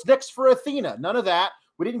 What's next for Athena? None of that.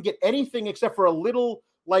 We didn't get anything except for a little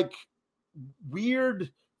like weird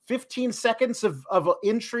 15 seconds of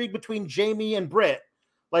intrigue between Jamie and Britt.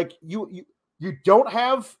 Like, you don't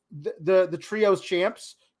have the trios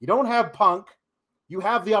champs. You don't have Punk. You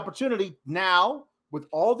have the opportunity now with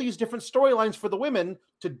all these different storylines for the women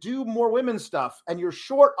to do more women's stuff, and you're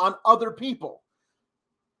short on other people.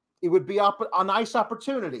 It would be a nice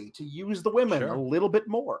opportunity to use the women a little bit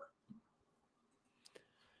more.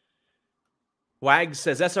 Wags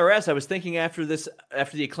says, SRS, I was thinking after the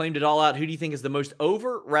Acclaimed it all out, who do you think is the most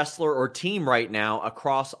over wrestler or team right now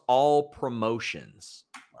across all promotions?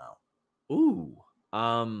 Wow. Ooh.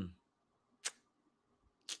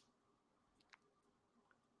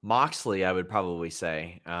 Moxley, I would probably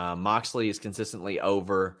say. Moxley is consistently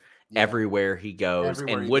over everywhere he goes,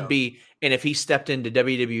 be, and if he stepped into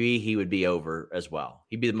WWE, he would be over as well.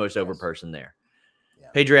 He'd be the most over person there. Yeah.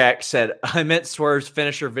 Padriak said, I meant Swerve's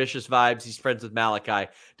finisher, vicious vibes. He's friends with Malachi.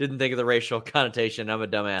 Didn't think of the racial connotation. I'm a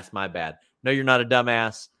dumbass. My bad. No, you're not a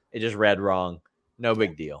dumbass. It just read wrong. No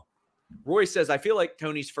big deal. Roy says, I feel like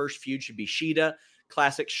Tony's first feud should be Shida.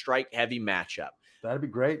 Classic strike heavy matchup. That'd be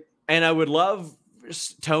great. And I would love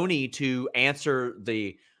Tony to answer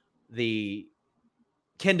the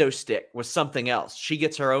kendo stick with something else. She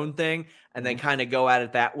gets her own thing and then kind of go at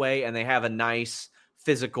it that way, and they have a nice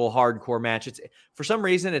physical hardcore match. It's for some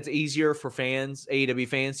reason it's easier for fans, AEW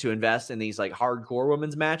fans, to invest in these like hardcore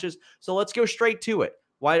women's matches. So let's go straight to it.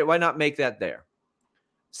 Why not make that there?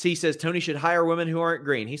 C says Tony should hire women who aren't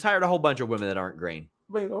green. He's hired a whole bunch of women that aren't green.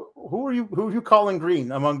 Wait, who are you calling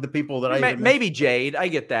green among the people that maybe Jade? I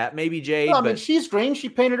get that. Maybe Jade. No, I mean, she's green. She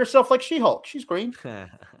painted herself like She-Hulk. She's green.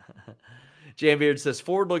 Jambeard says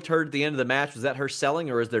Ford looked hurt at the end of the match. Was that her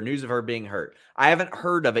selling, or is there news of her being hurt? I haven't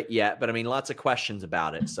heard of it yet, but I mean, lots of questions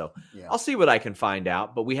about it. So I'll see what I can find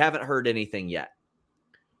out, but we haven't heard anything yet.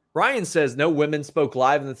 Ryan says no women spoke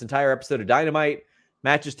live in this entire episode of Dynamite.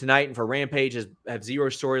 Matches tonight and for Rampage have zero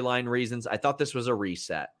storyline reasons. I thought this was a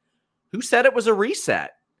reset. Who said it was a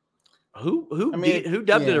reset? Who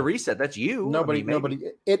dubbed it a reset? That's you. Nobody.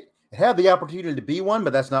 It had the opportunity to be one,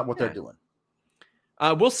 but that's not what they're doing.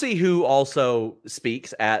 We'll see who also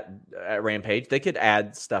speaks at Rampage. They could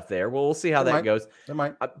add stuff there. We'll see how that goes. They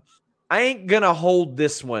might. I ain't gonna hold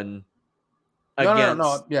this one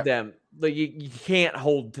against them. Like you can't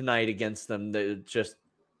hold tonight against them.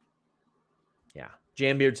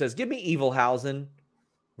 Jambeard says, "Give me Evilhausen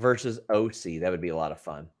versus OC. That would be a lot of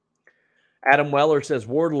fun." Adam Weller says,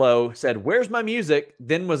 Wardlow said, "Where's my music?"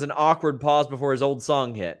 Then was an awkward pause before his old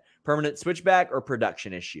song hit. Permanent switchback or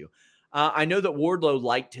production issue? I know that Wardlow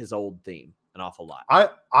liked his old theme an awful lot.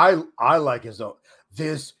 I like his own.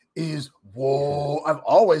 This is whoa. I've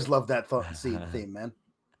always loved that theme, man.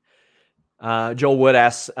 Joel Wood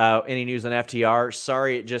asks, any news on FTR?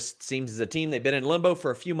 Sorry, it just seems as a team. They've been in limbo for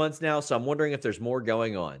a few months now, so I'm wondering if there's more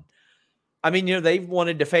going on. I mean, they've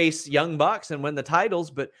wanted to face Young Bucks and win the titles,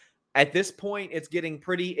 but at this point, it's getting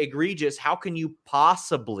pretty egregious. How can you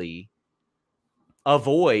possibly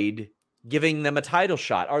avoid giving them a title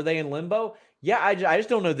shot? Are they in limbo? Yeah, I just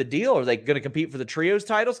don't know the deal. Are they going to compete for the trios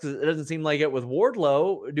titles? Because it doesn't seem like it with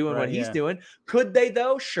Wardlow doing what he's doing. Could they,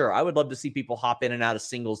 though? Sure. I would love to see people hop in and out of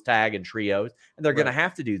singles, tag, and trios, and they're going to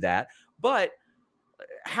have to do that. But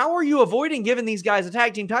how are you avoiding giving these guys a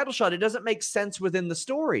tag team title shot? It doesn't make sense within the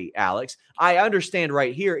story, Alex. I understand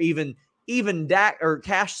right here, even Dak or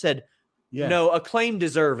Cash said, no, Acclaim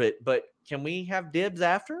deserve it, but can we have dibs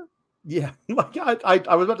after? Yeah, like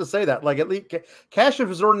I was about to say that. Like, at least Cash was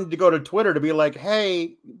resorting to go to Twitter to be like,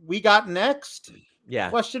 "Hey, we got next?" Yeah.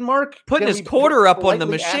 Question mark. Putting his quarter up on the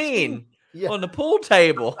machine, on the pool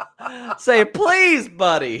table. Say, "Please,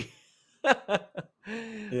 buddy."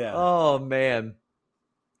 Yeah. Oh man.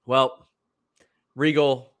 Well,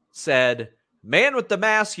 Regal said, "Man with the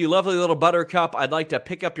mask, you lovely little buttercup. I'd like to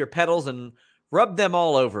pick up your petals and rub them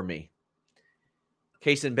all over me."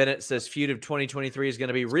 Kason Bennett says feud of 2023 is going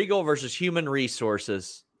to be Regal versus Human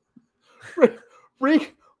Resources.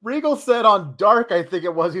 Regal said on Dark, I think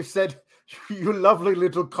it was, he said, "You lovely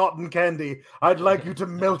little cotton candy. I'd like you to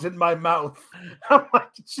melt in my mouth." I'm like,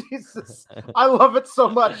 Jesus, I love it so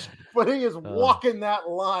much. But he is walking that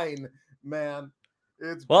line, man.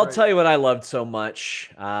 I'll tell you what I loved so much.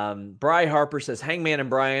 Bri Harper says Hangman and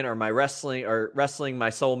Bryan are my wrestling my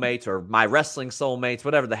soulmates or my wrestling soulmates,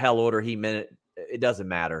 whatever the hell order he meant it doesn't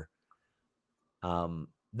matter.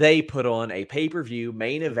 They put on a pay-per-view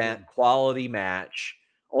main event quality match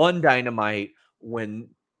on Dynamite when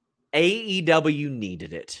AEW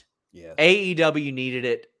needed it. Yes. AEW needed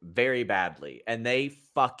it very badly, and they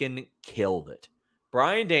fucking killed it.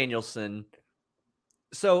 Bryan Danielson.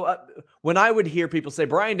 So when I would hear people say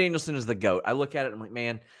Bryan Danielson is the GOAT, I look at it and I'm like,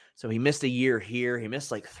 man, so he missed a year here. He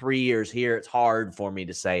missed like 3 years here. It's hard for me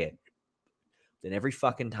to say it. Then every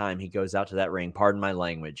fucking time he goes out to that ring, pardon my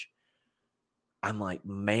language, I'm like,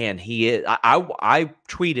 man, he is. I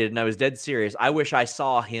tweeted and I was dead serious. I wish I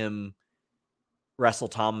saw him wrestle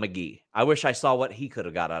Tom McGee. I wish I saw what he could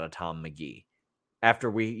have got out of Tom McGee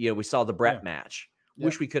after we saw the Brett match.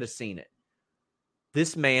 Wish we could have seen it.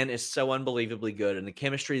 This man is so unbelievably good, and the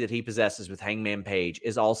chemistry that he possesses with Hangman Page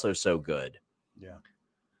is also so good.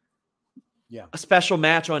 Yeah. A special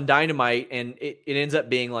match on Dynamite, and it ends up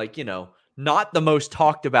being like, not the most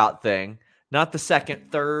talked about thing, not the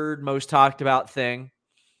second, third most talked about thing.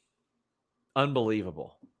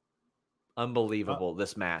 Unbelievable.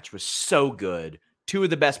 This match was so good. Two of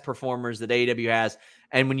the best performers that AEW has.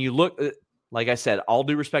 And when you look, like I said, all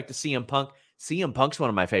due respect to CM Punk's one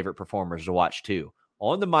of my favorite performers to watch too.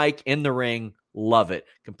 On the mic, in the ring, love it.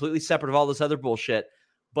 Completely separate of all this other bullshit.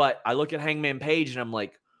 But I look at Hangman Page and I'm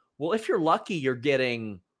like, well, if you're lucky, you're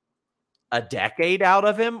getting a decade out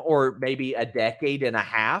of him or maybe a decade and a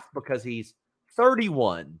half because he's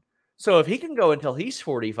 31. So if he can go until he's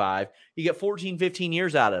 45, you get 14, 15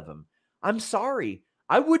 years out of him. I'm sorry.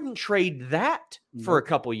 I wouldn't trade that for a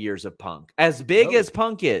couple years of Punk, as big as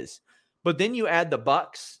Punk is. But then you add the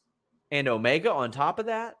Bucks and Omega on top of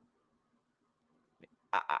that.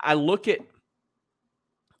 I look at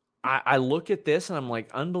this and I'm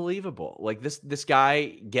like, unbelievable. Like this guy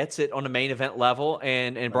gets it on a main event level,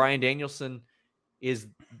 and Bryan Danielson is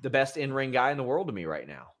the best in-ring guy in the world to me right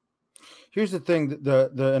now. Here's the thing,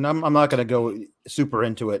 and I'm not going to go super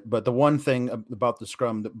into it, but the one thing about the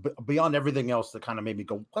scrum, beyond everything else that kind of made me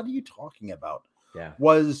go, what are you talking about? Yeah,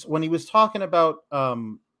 was when he was talking about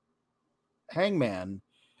Hangman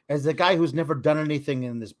as a guy who's never done anything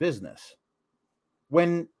in this business.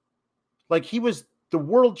 When, like, he was the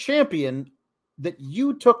world champion that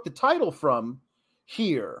you took the title from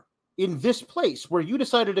here in this place where you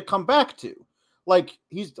decided to come back to. Like,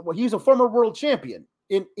 he's a former world champion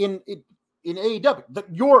in AEW,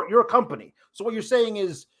 your company. So what you're saying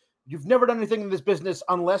is you've never done anything in this business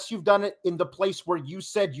unless you've done it in the place where you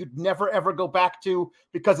said you'd never, ever go back to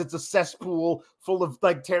because it's a cesspool full of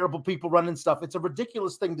like terrible people running stuff. It's a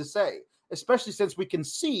ridiculous thing to say, especially since we can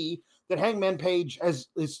see that Hangman Page is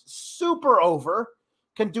super over,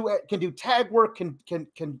 can do tag work, can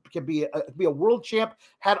be a world champ.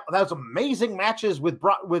 Had those amazing matches with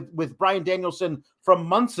Bryan Danielson from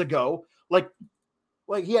months ago. Like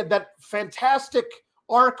he had that fantastic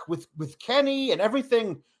arc with Kenny and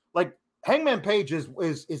everything. Like Hangman Page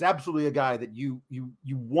is absolutely a guy that you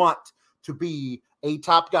want to be a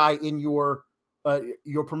top guy in your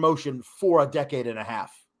promotion for a decade and a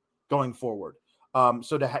half going forward.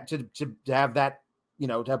 So to have that,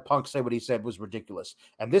 to have Punk say what he said was ridiculous.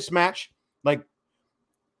 And this match, like,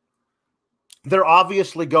 they're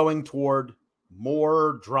obviously going toward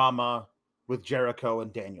more drama with Jericho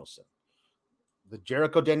and Danielson. The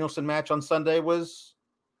Jericho-Danielson match on Sunday was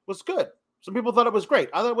good. Some people thought it was great.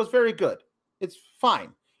 I thought it was very good. It's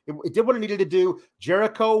fine. It did what it needed to do.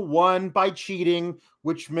 Jericho won by cheating,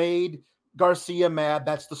 which made Garcia mad.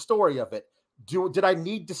 That's the story of it. Did I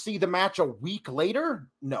need to see the match a week later?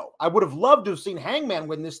 No. I would have loved to have seen Hangman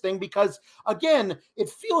win this thing because, again, it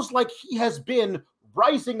feels like he has been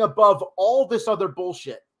rising above all this other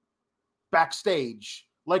bullshit backstage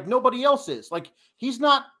like nobody else is. Like, he's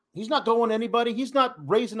not going to anybody. He's not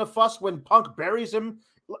raising a fuss when Punk buries him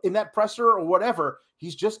in that presser or whatever.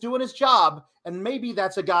 He's just doing his job. And maybe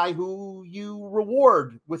that's a guy who you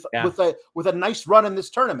reward with a nice run in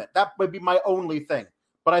this tournament. That would be my only thing.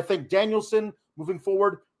 But I think Danielson moving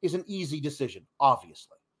forward is an easy decision,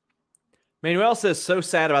 obviously. Manuel says, so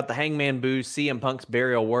sad about the Hangman boo. CM Punk's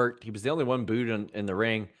burial worked. He was the only one booed in the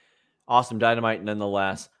ring. Awesome Dynamite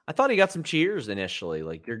nonetheless. I thought he got some cheers initially.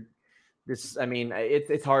 Like,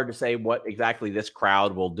 it's hard to say what exactly this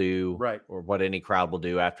crowd will do, right, or what any crowd will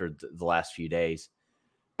do after the last few days.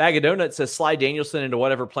 Bag of Donuts says, slide Danielson into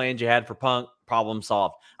whatever plans you had for Punk. Problem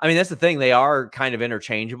solved. I mean, that's the thing. They are kind of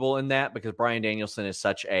interchangeable in that because Bryan Danielson is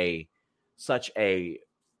such a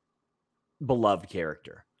beloved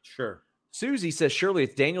character. Sure. Susie says, surely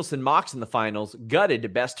it's Danielson Mox in the finals.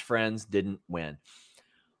 Gutted, best friends didn't win.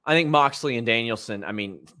 I think Moxley and Danielson, I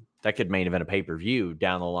mean, that could main event a pay-per-view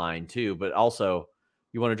down the line too, but also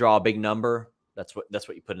you want to draw a big number. That's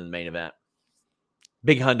what you put in the main event.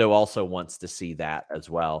 Big Hundo also wants to see that as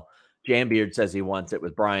well. Jambeard says he wants it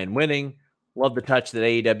with Bryan winning. Love the touch that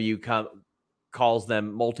AEW calls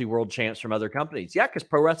them multi-world champs from other companies. Yeah, because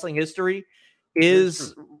pro wrestling history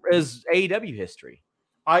is AEW history.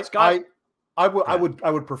 I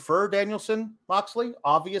would prefer Danielson Moxley.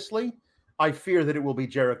 Obviously, I fear that it will be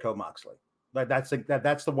Jericho Moxley. That's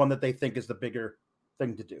the one that they think is the bigger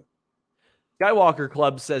thing to do. Skywalker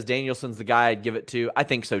Club says Danielson's the guy I'd give it to. I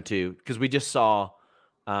think so too, because we just saw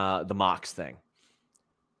the Mox thing.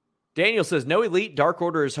 Daniel says no Elite. Dark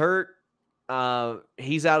Order is hurt.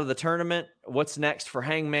 He's out of the tournament. What's next for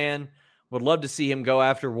Hangman? Would love to see him go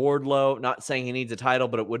after Wardlow. Not saying he needs a title,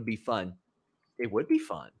 but it would be fun. It would be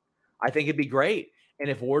fun. I think it'd be great. And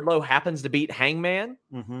if Wardlow happens to beat Hangman,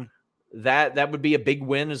 that would be a big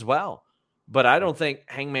win as well. But I don't think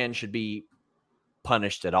Hangman should be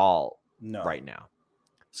punished at all right now.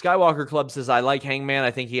 Skywalker Club says, I like Hangman.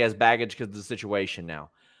 I think he has baggage because of the situation now.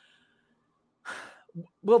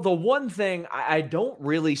 Well, the one thing I don't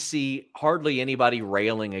really see hardly anybody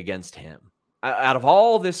railing against him out of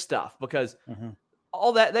all this stuff, because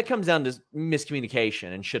all that comes down to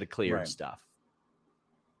miscommunication and should have cleared stuff.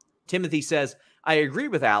 Timothy says, I agree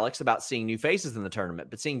with Alex about seeing new faces in the tournament,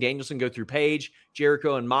 but seeing Danielson go through Page,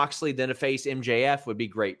 Jericho, and Moxley, then to face MJF would be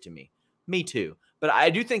great to me. Me too. But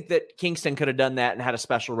I do think that Kingston could have done that and had a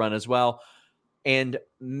special run as well. And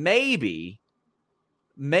maybe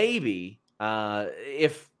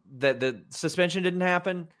if the suspension didn't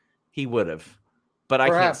happen, he would have. But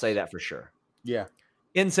perhaps. I can't say that for sure. Yeah.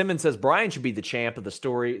 N. Simmons says Bryan should be the champ of the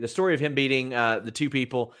story. The story of him beating the two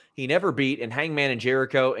people he never beat in Hangman and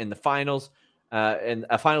Jericho in the finals, in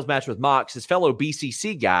a finals match with Mox, his fellow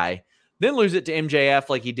BCC guy, then lose it to MJF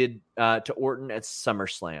like he did to Orton at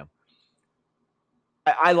SummerSlam.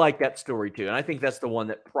 I like that story too, and I think that's the one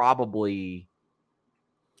that probably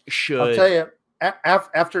should. I'll tell you,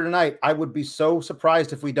 after tonight, I would be so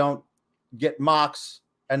surprised if we don't get Mox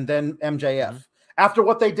and then MJF. After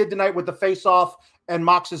what they did tonight with the face-off and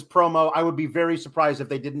Mox's promo, I would be very surprised if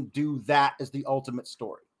they didn't do that as the ultimate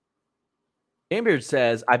story. Ambeard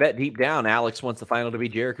says, I bet deep down Alex wants the final to be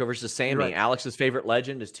Jericho versus Sammy. Right. Alex's favorite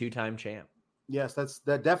legend is two-time champ. Yes, that's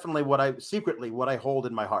definitely what I hold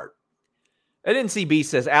in my heart. At NCB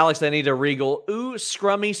says, Alex, I need a Regal. Ooh,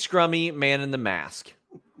 scrummy man in the mask.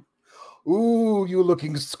 Ooh, you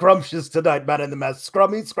looking scrumptious tonight, man in the mask.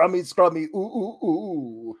 Scrummy.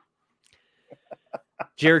 Ooh.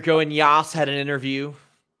 Jericho and Yas had an interview.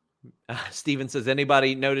 Steven says,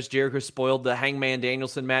 anybody notice Jericho spoiled the Hangman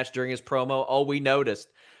Danielson match during his promo? Oh, we noticed.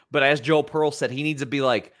 But as Joel Pearl said, he needs to be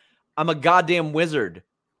like, I'm a goddamn wizard.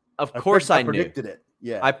 Of course I knew. I predicted it.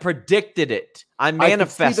 Yeah. I predicted it. I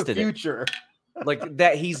manifested the future. Like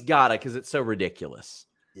that, he's got it because it's so ridiculous.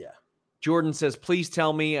 Yeah. Jordan says, please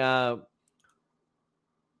tell me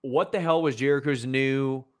what the hell was Jericho's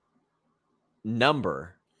new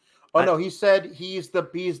number? Oh, no, he said he's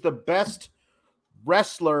the best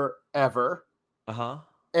wrestler ever.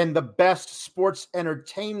 And the best sports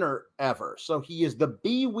entertainer ever. So he is the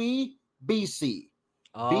BWBC.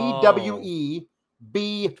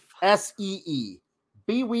 BWEBSEE.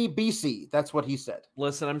 BWBC. That's what he said.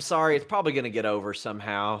 Listen, I'm sorry. It's probably going to get over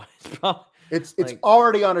somehow. It's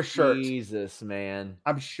already on a shirt. Jesus, man.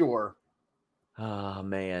 I'm sure. Oh,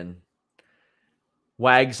 man.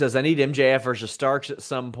 Wag says, I need MJF versus Starks at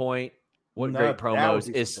some point. What great promos.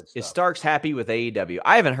 Is Starks happy with AEW?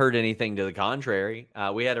 I haven't heard anything to the contrary.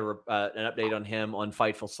 We had an update on him on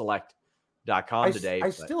FightfulSelect.com today. I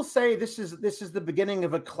still say this is the beginning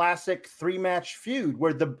of a classic 3-match feud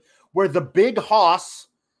where the big hoss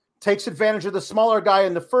takes advantage of the smaller guy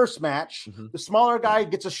in the first match. The smaller guy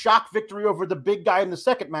gets a shock victory over the big guy in the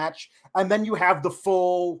second match. And then you have the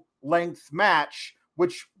full length match,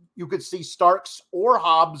 which you could see Starks or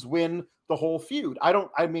Hobbs win the whole feud.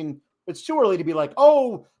 It's too early to be like,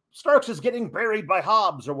 oh, Starks is getting buried by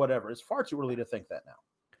Hobbs or whatever. It's far too early to think that now.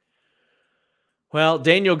 Well,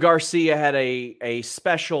 Daniel Garcia had a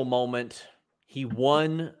special moment. He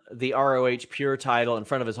won the ROH Pure title in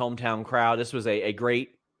front of his hometown crowd. This was a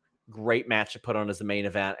great match to put on as the main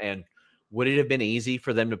event. And would it have been easy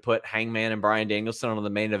for them to put Hangman and Bryan Danielson on the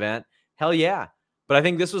main event? Hell yeah. But I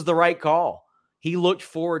think this was the right call.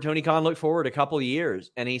 Tony Khan looked forward a couple of years,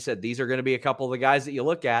 and he said, these are going to be a couple of the guys that you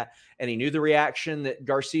look at. And he knew the reaction that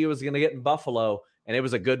Garcia was going to get in Buffalo, and it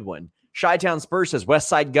was a good one. Chi-Town Spurs says, West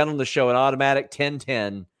Side Gun on the show, an automatic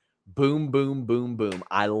 10-10. Boom, boom, boom, boom.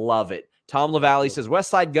 I love it. Tom LaValle says, West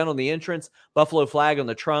Side Gun on the entrance, Buffalo flag on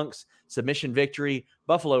the trunks. submission victory.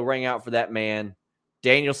 Buffalo rang out for that man.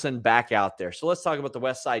 Danielson back out there. So let's talk about the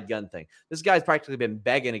West Side Gun thing. This guy's practically been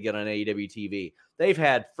begging to get on AEW TV. They've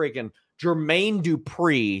had freaking Jermaine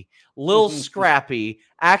Dupri, Lil Scrappy,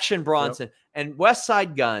 Action Bronson, and West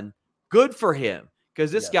Side Gun. Good for him,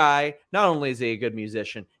 because this guy, not only is he a good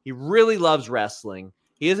musician, he really loves wrestling.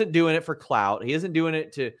 He isn't doing it for clout. He isn't doing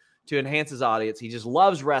it to enhance his audience. He just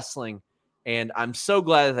loves wrestling, and I'm so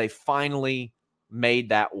glad that they finally made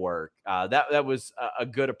that work. That was a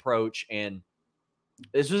good approach, and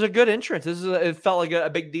this was a good entrance. It felt like a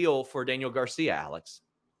big deal for Daniel Garcia, Alex.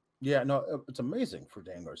 Yeah, no, it's amazing for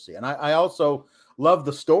Dan Garcia, and I also love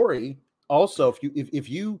the story. Also, if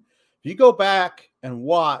you go back and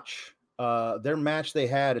watch their match they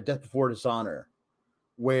had at Death Before Dishonor,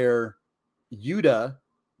 where Yuta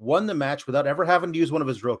won the match without ever having to use one of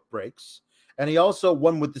his rope breaks, and he also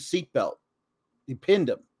won with the seatbelt. He pinned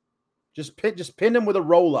him, just pinned him with a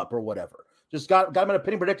roll up or whatever. Just got him in a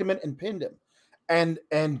pinning predicament and pinned him.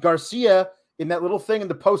 And Garcia, in that little thing in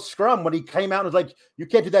the post scrum, when he came out and was like, "You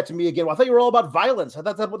can't do that to me again." Well, I thought you were all about violence. I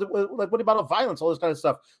thought that what about violence? All this kind of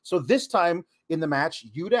stuff. So this time in the match,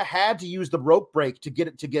 Yuta had to use the rope break to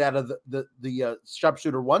get out of the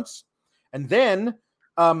sharpshooter once, and then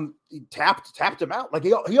he tapped him out. Like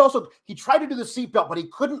he tried to do the seatbelt, but he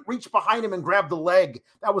couldn't reach behind him and grab the leg.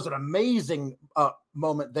 That was an amazing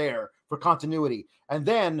moment there for continuity. And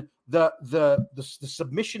then the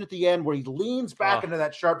submission at the end where he leans back into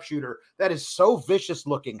that sharpshooter, that is so vicious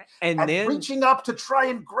looking, and then reaching up to try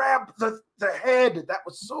and grab the head, that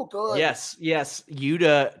was so good. Yes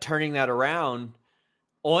Yuta turning that around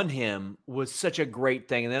on him was such a great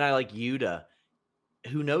thing. And then I like Yuta,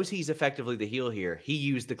 who knows he's effectively the heel here. He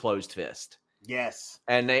used the closed fist. Yes.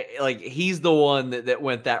 And he's the one that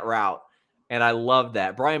went that route. And I love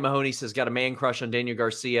that. Brian Mahoney says, got a man crush on Daniel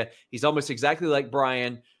Garcia. He's almost exactly like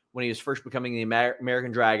Brian when he was first becoming the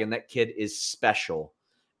American Dragon. That kid is special.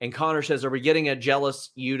 And Connor says, are we getting a jealous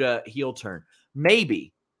Yuta heel turn?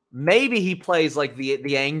 Maybe he plays like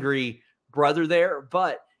the angry brother there,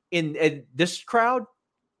 but in this crowd,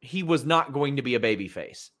 he was not going to be a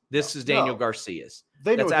babyface. This is Daniel Garcia's.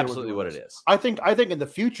 That's absolutely what it is. I think in the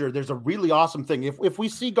future, there's a really awesome thing. If we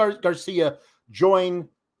see Garcia join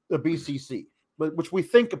the BCC, which we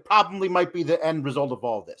think probably might be the end result of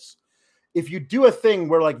all this. If you do a thing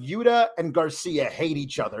where like Yuta and Garcia hate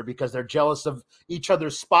each other because they're jealous of each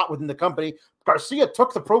other's spot within the company, Garcia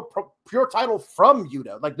took the pure title from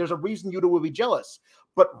Yuta. Like there's a reason Yuta would be jealous,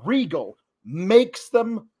 but Regal makes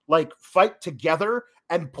them like fight together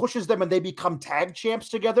and pushes them, and they become tag champs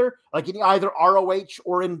together, like in either ROH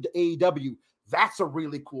or in AEW. That's a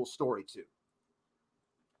really cool story too.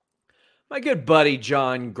 My good buddy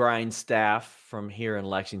John Grindstaff from here in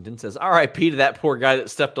Lexington says, RIP to that poor guy that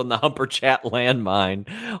stepped on the Humper Chat landmine.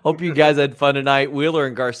 Hope you guys had fun tonight. Wheeler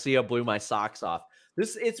and Garcia blew my socks off.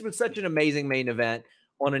 It's been such an amazing main event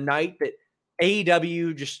on a night that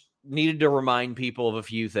AEW just needed to remind people of a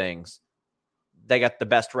few things. They got the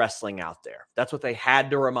best wrestling out there. That's what they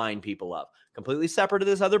had to remind people of. Completely separate of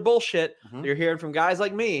this other bullshit you're hearing from guys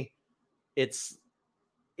like me. It's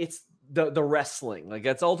the wrestling. Like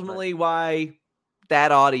that's ultimately why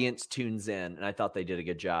that audience tunes in. And I thought they did a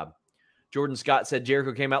good job. Jordan Scott said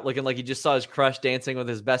Jericho came out looking like he just saw his crush dancing with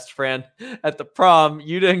his best friend at the prom.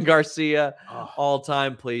 Yuta and Garcia all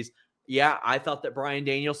time, please. Yeah, I thought that Bryan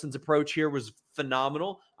Danielson's approach here was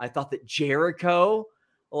phenomenal. I thought that Jericho,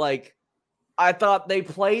 I thought they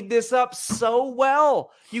played this up so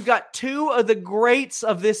well. You got two of the greats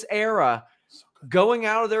of this era going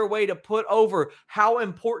out of their way to put over how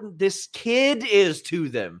important this kid is to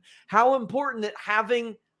them. How important that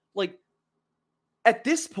having, at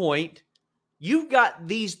this point, you've got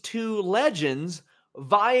these two legends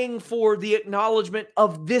vying for the acknowledgement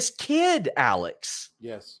of this kid, Alex.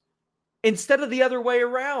 Yes. Instead of the other way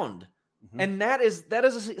around. Mm-hmm. And that is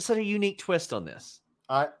such a unique twist on this.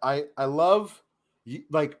 I love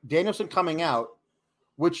Danielson coming out,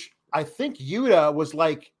 which I think Yuta was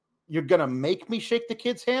like, you're gonna make me shake the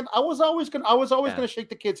kid's hand. I was always gonna shake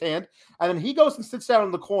the kid's hand. And then he goes and sits down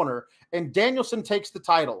in the corner, and Danielson takes the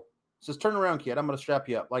title. Says, "Turn around, kid. I'm gonna strap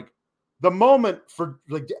you up." Like the moment for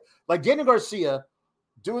like Daniel Garcia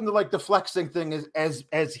doing the flexing thing as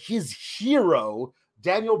his hero,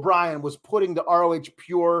 Daniel Bryan was putting the ROH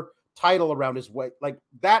Pure title around his waist. Like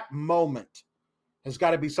that moment has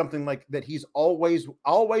got to be something like that he's always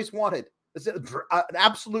wanted. It's an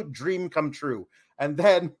absolute dream come true. And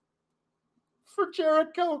then for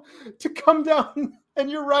Jericho to come down, and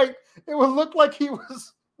you're right, it would look like he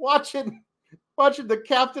was watching the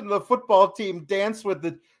captain of the football team dance with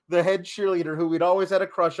the head cheerleader who we'd always had a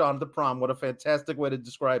crush on at the prom. What a fantastic way to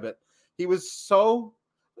describe it. He was so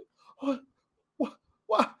what?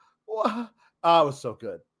 Oh, it was so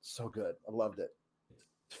good. So good. I loved it.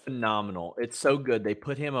 Phenomenal. It's so good. They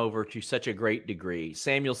put him over to such a great degree.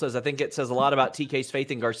 Samuel says, I think it says a lot about TK's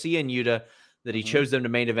faith in Garcia and Yuta that he chose them to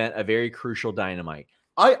main event a very crucial Dynamite.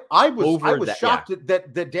 I was shocked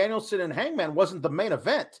that Danielson and Hangman wasn't the main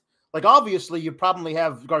event. Like, obviously, you probably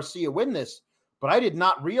have Garcia win this, but I did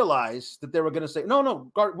not realize that they were going to say,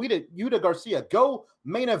 no, Yuta Garcia, go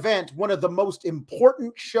main event, one of the most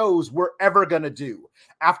important shows we're ever going to do.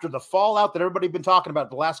 After the fallout that everybody's been talking about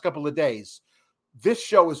the last couple of days, this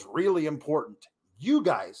show is really important. You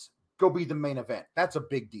guys go be the main event. That's a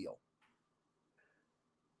big deal.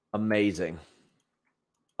 Amazing.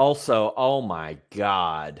 Also, oh my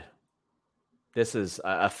God. This is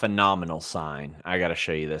a phenomenal sign. I got to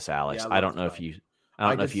show you this, Alex. I don't know if you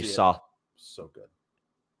saw. So good.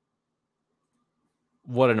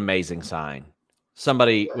 What an amazing sign.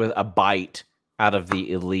 Somebody with a bite out of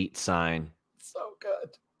the Elite sign. So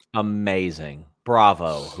good. Amazing.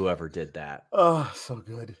 Bravo, whoever did that. Oh, so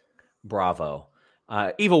good. Bravo.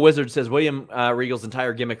 Evil Wizard says William Regal's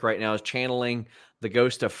entire gimmick right now is channeling the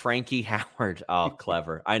ghost of Frankie Howard. Oh,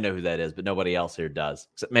 clever. I know who that is, but nobody else here does,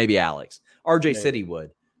 except maybe Alex. RJ City would.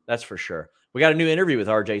 That's for sure. We got a new interview with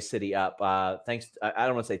RJ City up. I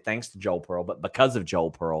don't want to say thanks to Joel Pearl, but because of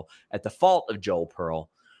Joel Pearl, at the fault of Joel Pearl.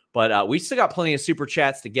 But we still got plenty of super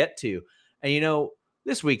chats to get to. And,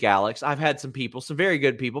 this week, Alex, I've had some people, some very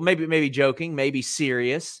good people, maybe joking, maybe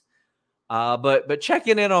serious, but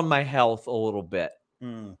checking in on my health a little bit.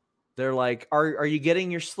 They're like, are you getting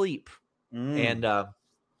your sleep? And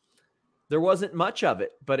there wasn't much of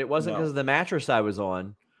it, but it wasn't because of the mattress I was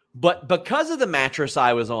on. But because of the mattress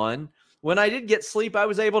I was on, when I did get sleep, I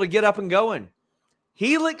was able to get up and going.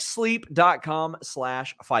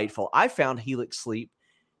 HelixSleep.com/Fightful. I found Helix Sleep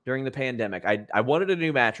during the pandemic. I wanted a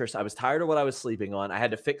new mattress. I was tired of what I was sleeping on. I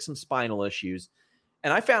had to fix some spinal issues.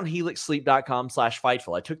 And I found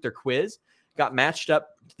HelixSleep.com/Fightful. I took their quiz, got matched up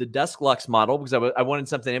to the Dusk Lux model because I wanted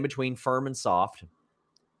something in between firm and soft.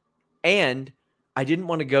 And I didn't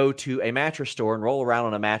want to go to a mattress store and roll around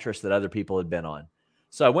on a mattress that other people had been on.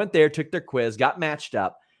 So I went there, took their quiz, got matched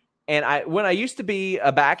up. And when I used to be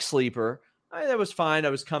a back sleeper, that was fine. I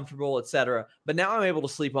was comfortable, etc. But now I'm able to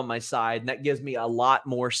sleep on my side, and that gives me a lot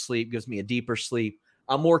more sleep, gives me a deeper sleep,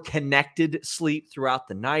 a more connected sleep throughout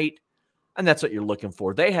the night. And that's what you're looking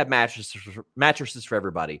for. They have mattresses for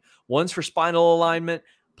everybody. One's for spinal alignment,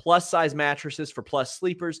 plus size mattresses for plus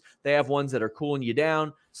sleepers. They have ones that are cooling you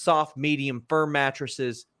down, soft, medium, firm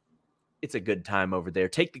mattresses. It's a good time over there.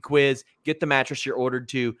 Take the quiz, get the mattress you're ordered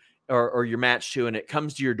to or you're matched to, and it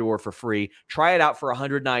comes to your door for free. Try it out for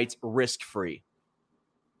 100 nights, risk-free.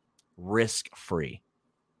 Risk-free.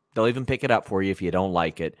 They'll even pick it up for you if you don't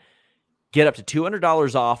like it. Get up to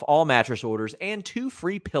 $200 off all mattress orders and 2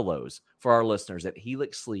 free pillows for our listeners at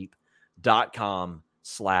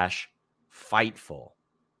HelixSleep.com/Fightful.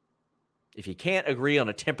 If you can't agree on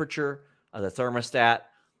a temperature of the thermostat,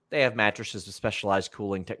 they have mattresses with specialized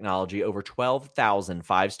cooling technology, over 12,000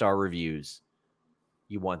 5-star reviews.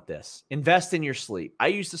 You want this. Invest in your sleep. I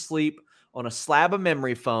used to sleep on a slab of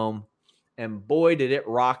memory foam, and boy, did it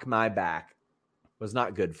rock my back. It was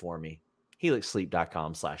not good for me.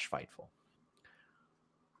 HelixSleep.com/Fightful.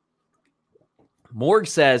 Morg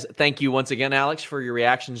says, thank you once again, Alex, for your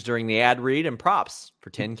reactions during the ad read and props for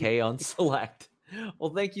 10K on Select. Well,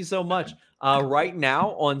 thank you so much. Right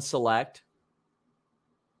now on Select,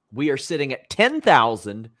 we are sitting at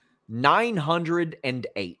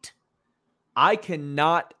 10,908. I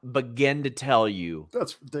cannot begin to tell you.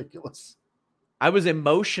 That's ridiculous. I was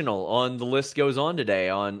emotional on The List Goes On today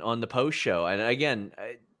on the post show. And again,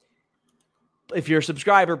 if you're a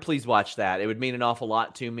subscriber, please watch that. It would mean an awful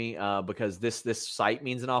lot to me because this site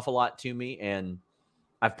means an awful lot to me. And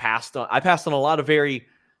I passed on a lot of very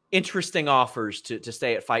interesting offers to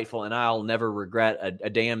stay at Fightful, and I'll never regret a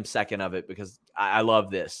damn second of it because I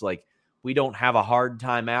love this. Like, we don't have a hard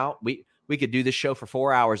time out. We could do this show for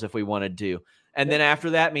 4 hours if we wanted to. And then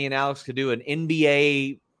after that, me and Alex could do an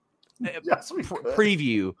NBA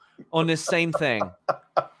preview on this same thing.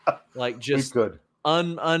 Like, just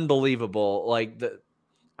unbelievable. Like,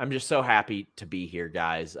 I'm just so happy to be here,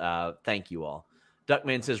 guys. Thank you all.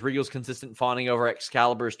 Duckman says, Regal's consistent fawning over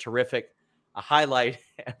Excalibur is terrific. A highlight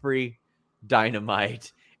every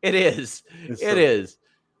Dynamite. It is. It is.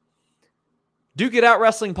 Duke It Out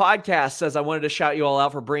Wrestling Podcast says, I wanted to shout you all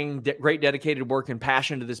out for bringing great dedicated work and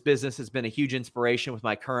passion to this business. It's been a huge inspiration with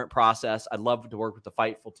my current process. I'd love to work with the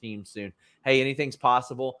Fightful team soon. Hey, anything's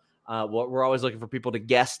possible. We're always looking for people to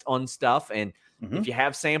guest on stuff. And if you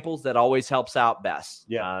have samples, that always helps out best.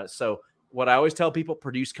 Yeah. So what I always tell people,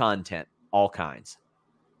 produce content, all kinds.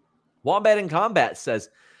 Wombat in Combat says,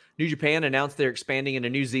 New Japan announced they're expanding into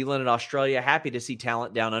New Zealand and Australia. Happy to see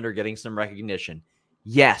talent down under getting some recognition.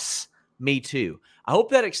 Yes, me too. I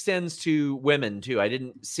hope that extends to women too. I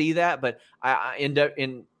didn't see that, but I end up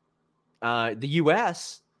in the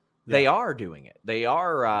U.S., they are doing it. They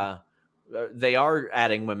are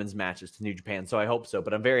adding women's matches to New Japan, so I hope so.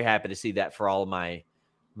 But I'm very happy to see that for all of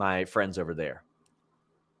my friends over there.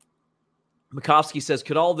 Makovsky says,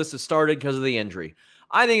 could all this have started because of the injury?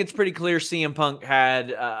 I think it's pretty clear CM Punk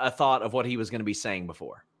had a thought of what he was going to be saying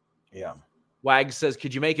before. Yeah. Wags says,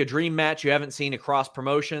 could you make a dream match you haven't seen across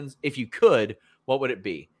promotions? If you could, what would it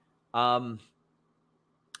be?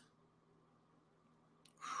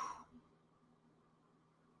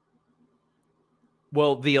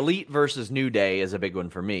 Well, the Elite versus New Day is a big one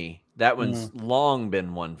for me. That one's long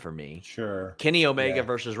been one for me. Sure. Kenny Omega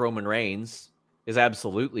versus Roman Reigns is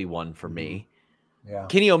absolutely one for me. Yeah.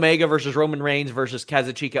 Kenny Omega versus Roman Reigns versus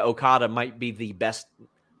Kazuchika Okada might be the best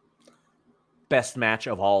match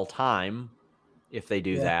of all time if they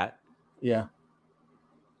do that. Yeah.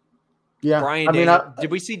 Yeah. Brian,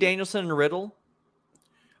 did we see Danielson and Riddle?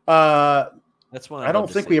 That's one I don't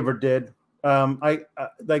think we ever did.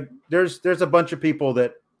 There's a bunch of people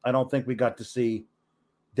that I don't think we got to see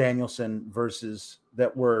Danielson versus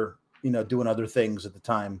that were, doing other things at the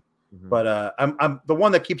time. Mm-hmm. But I'm the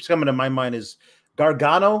one that keeps coming to my mind is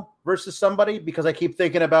Gargano versus somebody, because I keep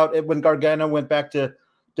thinking about it when Gargano went back to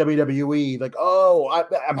WWE. Like,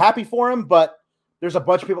 I'm happy for him, but there's a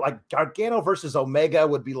bunch of people like Gargano versus Omega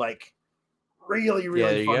would be like really,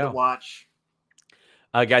 really fun to watch.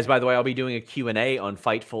 Guys, by the way, I'll be doing a Q&A on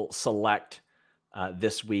Fightful Select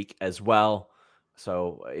this week as well.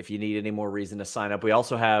 So if you need any more reason to sign up, we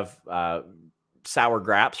also have Sour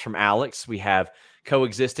Graps from Alex. We have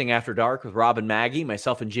Coexisting After Dark with Rob and Maggie.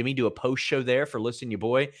 Myself and Jimmy do a post show there for Listen Your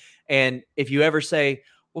Boy. And if you ever say,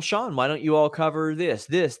 well, Sean, why don't you all cover this?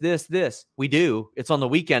 We do. It's on the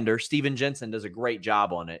Weekender. Steven Jensen does a great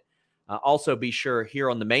job on it. Also, be sure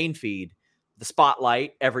here on the main feed, the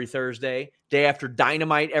Spotlight every Thursday, Day After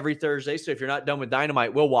Dynamite every Thursday. So if you're not done with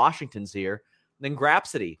Dynamite, Will Washington's here. And then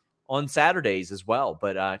Grapsody on Saturdays as well.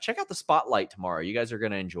 But check out the Spotlight tomorrow. You guys are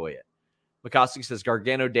going to enjoy it. Makoski says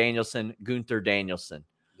Gargano Danielson, Gunther Danielson.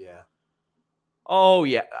 Yeah. Oh,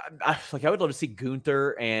 yeah. I would love to see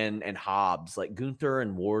Gunther and Hobbs, like Gunther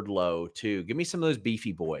and Wardlow, too. Give me some of those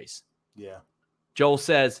beefy boys. Yeah. Joel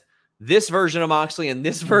says this version of Moxley and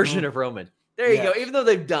this version of Roman. There you go. Even though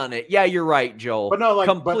they've done it. Yeah, you're right, Joel. But no,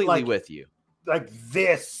 completely with you. Like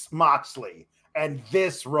this Moxley and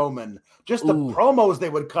this Roman. Just the promos they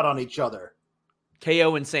would cut on each other.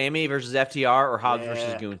 KO and Sammy versus FTR or Hobbs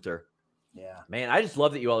versus Gunther. Yeah. Man, I just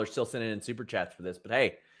love that you all are still sending in super chats for this. But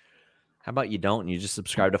hey, how about you don't and you just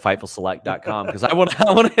subscribe to FightfulSelect.com, because I want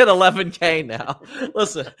to hit 11K now.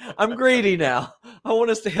 Listen, I'm greedy now. I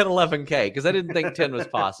want us to hit 11K because I didn't think 10 was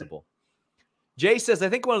possible. Jay says, I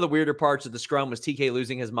think one of the weirder parts of the scrum was TK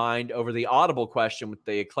losing his mind over the audible question with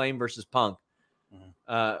the Acclaim versus Punk.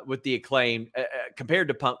 With the Acclaim compared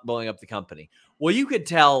to Punk blowing up the company. Well, you could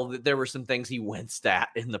tell that there were some things he winced at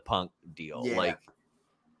in the Punk deal. Yeah. Like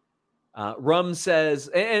Rum says,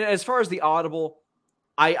 and as far as the audible,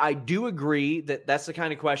 I do agree that that's the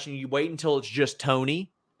kind of question you wait until it's just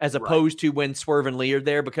Tony as opposed to when Swerve and Lee are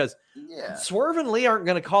there, because Swerve and Lee aren't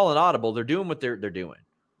going to call an audible. They're doing what they're doing.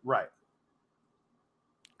 Right.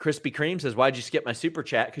 Krispy Kreme says, why'd you skip my super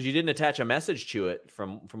chat? Because you didn't attach a message to it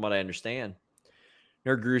from what I understand.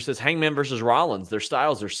 Nerd Guru says, Hangman versus Rollins. Their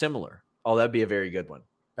styles are similar. Oh, that'd be a very good one.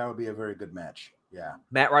 That would be a very good match. Yeah.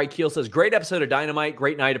 Matt Wright Keel says, great episode of Dynamite.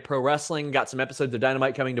 Great night of pro wrestling. Got some episodes of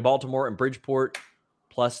Dynamite coming to Baltimore and Bridgeport,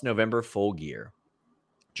 plus November Full Gear.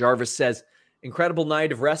 Jarvis says, incredible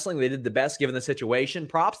night of wrestling. They did the best given the situation.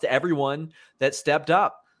 Props to everyone that stepped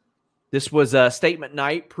up. This was a statement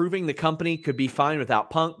night proving the company could be fine without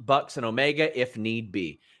Punk, Bucks, and Omega if need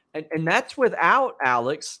be. And that's without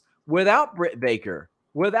Alex, without Britt Baker,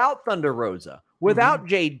 without Thunder Rosa, without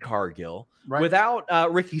Jade Cargill, without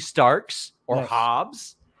Ricky Starks or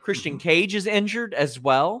Hobbs. Christian Cage is injured as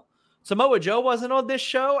well. Samoa Joe wasn't on this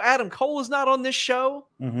show. Adam Cole is not on this show.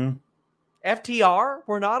 FTR,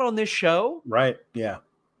 we're not on this show. Right. Yeah.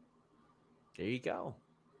 There you go.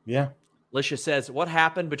 Yeah. Lisha says, what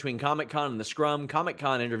happened between Comic-Con and the Scrum?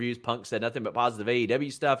 Comic-Con interviews, Punk said nothing but positive AEW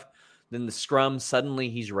stuff. Then the Scrum, suddenly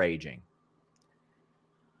he's raging.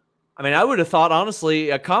 I mean, I would have thought,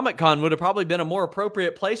 honestly, a Comic-Con would have probably been a more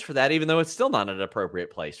appropriate place for that, even though it's still not an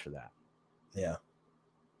appropriate place for that. Yeah.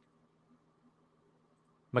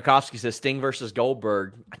 Makovsky says Sting versus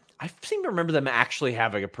Goldberg. I seem to remember them actually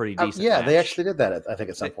having a pretty decent match. They actually did that, I think,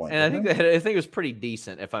 at some point. And I think it was pretty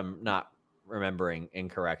decent, if I'm not remembering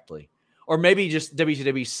incorrectly. Or maybe just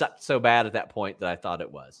WCW sucked so bad at that point that I thought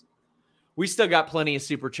it was. We still got plenty of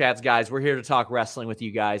super chats, guys. We're here to talk wrestling with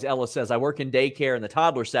you guys. Ella says, I work in daycare in the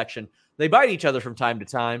toddler section. They bite each other from time to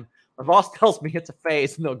time. My boss tells me it's a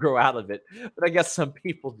phase and they'll grow out of it. But I guess some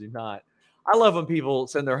people do not. I love when people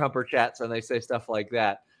send their humper chats and they say stuff like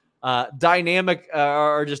that. Dynamic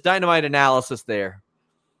or just dynamite analysis there.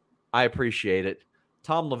 I appreciate it.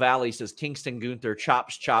 Tom LaValle says Kingston Gunther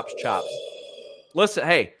chops. Listen,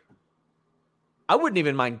 hey, I wouldn't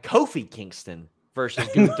even mind Kofi Kingston versus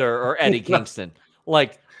Gunther or Eddie Kingston.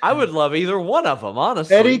 Like, I would love either one of them,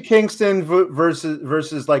 honestly. Eddie Kingston versus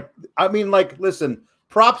listen,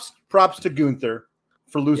 props to Gunther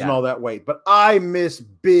for losing all that weight, but I miss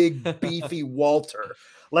big beefy Walter.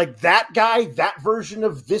 Like that guy, that version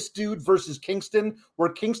of this dude versus Kingston, where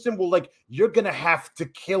Kingston will you're gonna have to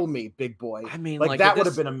kill me, big boy. I mean, that would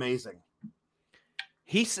have been amazing.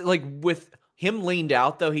 He's with him leaned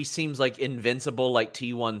out though, he seems like invincible, like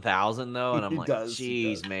T1000 though, and I'm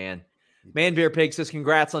geez, man. Man Beer Pig says,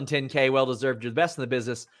 congrats on 10K, well deserved. You're the best in the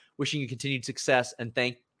business. Wishing you continued success and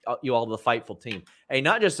thank you all, the Fightful team. Hey,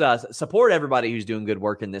 not just us, support everybody who's doing good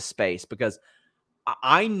work in this space, because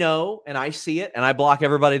I know and I see it and I block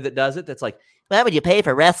everybody that does it. That's like, why would you pay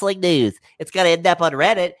for wrestling news? It's going to end up on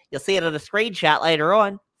Reddit. You'll see it on a screenshot later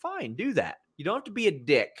on. Fine, do that. You don't have to be a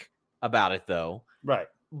dick about it though. Right.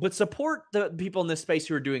 But support the people in this space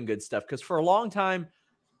who are doing good stuff, because for a long time,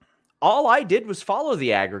 all I did was follow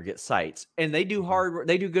the aggregate sites, and they do hard work.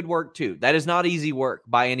 They do good work too. That is not easy work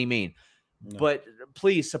by any means. No. But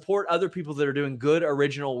please support other people that are doing good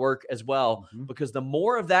original work as well, because the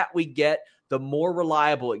more of that we get, the more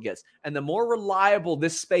reliable it gets. And the more reliable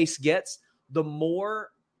this space gets, the more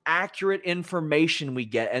accurate information we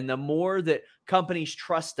get, and the more that companies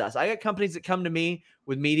trust us. I got companies that come to me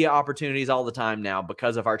with media opportunities all the time now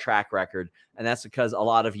because of our track record, and that's because a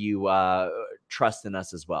lot of you trust in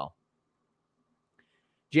us as well.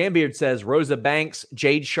 Jambeard says Rosa Banks,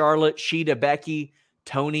 Jade Charlotte, Sheeta Becky,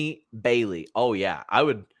 Tony Bailey. Oh yeah, I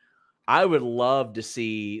would love to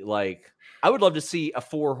see a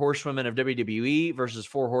 4 horsewomen of WWE versus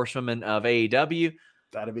 4 horsewomen of AEW.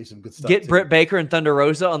 That'd be some good stuff. Get Britt Baker and Thunder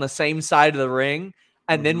Rosa on the same side of the ring,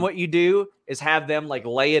 and then what you do is have them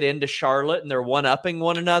lay it into Charlotte, and they're one-upping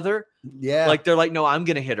one another. Yeah, they're like, no, I'm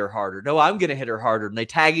gonna hit her harder. No, I'm gonna hit her harder, and they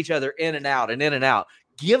tag each other in and out and in and out.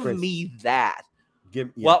 Give me that.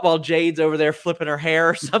 While Jade's over there flipping her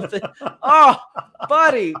hair or something. Oh,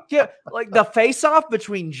 buddy. The face-off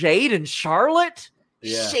between Jade and Charlotte?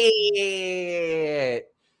 Yeah. Shit.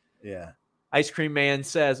 Yeah. Ice Cream Man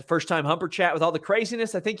says, first time humper chat with all the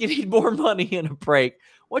craziness. I think you need more money and a break.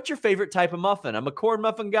 What's your favorite type of muffin? I'm a corn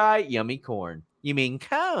muffin guy. Yummy corn. You mean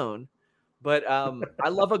cone? But I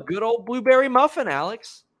love a good old blueberry muffin,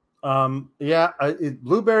 Alex.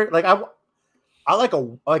 Blueberry, I like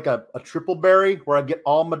a triple berry where I get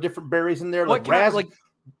all my different berries in there.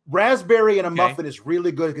 Raspberry in a muffin is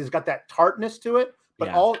really good because it's got that tartness to it, but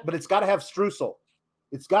it's got to have streusel.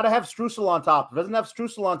 It's got to have streusel on top. If it doesn't have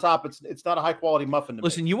streusel on top, it's not a high quality muffin.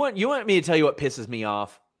 Listen, you want me to tell you what pisses me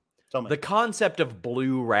off? Tell me. The concept of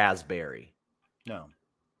blue raspberry. No,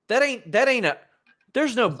 that ain't a.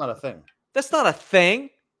 There's no. That's not a thing. That's not a thing.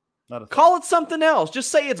 Not a thing. Call it something else.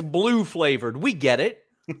 Just say it's blue flavored. We get it.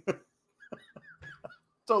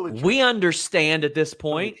 Totally true. We understand at this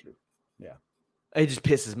point. Totally yeah. It just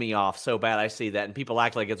pisses me off so bad. I see that, and people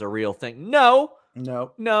act like it's a real thing. No.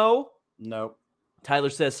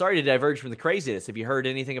 Tyler says, sorry to diverge from the craziness. Have you heard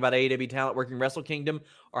anything about AEW talent working Wrestle Kingdom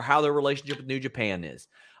or how their relationship with New Japan is?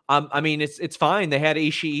 I mean, it's fine. They had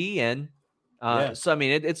Ishii in. So, I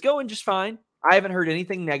mean, it's going just fine. I haven't heard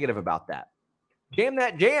anything negative about that. Jam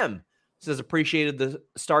That Jam says, appreciated the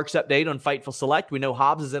Starks update on Fightful Select. We know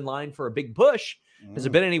Hobbs is in line for a big push. Has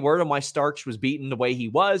there been any word on why Starks was beaten the way he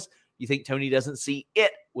was? You think Tony doesn't see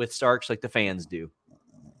it with Starks like the fans do?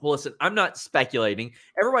 Well, listen, I'm not speculating.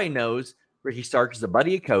 Everybody knows Ricky Starks is a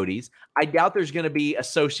buddy of Cody's. I doubt there's going to be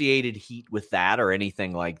associated heat with that or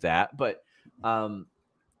anything like that. But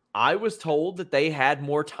I was told that they had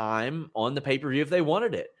more time on the pay-per-view if they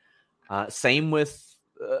wanted it. Same with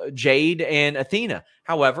Jade and Athena.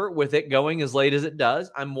 However, with it going as late as it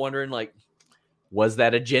does, I'm wondering, was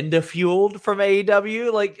that agenda fueled from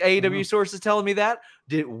AEW? AEW sources telling me that?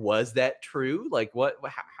 Was that true?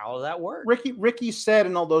 How did that work? Ricky said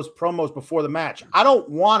in all those promos before the match, I don't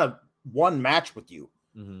want one match with you.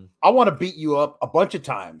 I want to beat you up a bunch of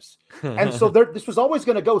times. And so this was always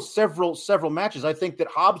going to go several matches. I think that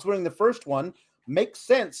Hobbs winning the first one makes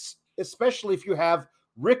sense, especially if you have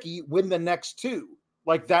Ricky win the next two.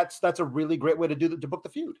 Like that's a really great way to to book the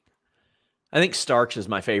feud. I think Starks is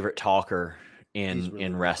my favorite talker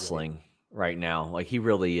in wrestling right now. Like he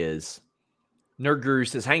really is. Nerd Guru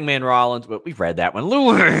says Hangman Rollins, but we've read that one.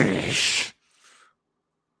 Lewis.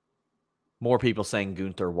 More people saying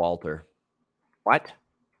Gunther Walter. What?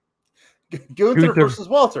 Gunther versus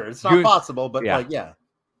Walter. It's not possible, but yeah.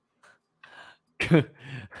 The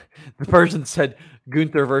person said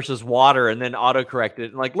Gunther versus water and then autocorrected.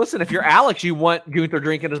 And like, listen, if you're Alex, you want Gunther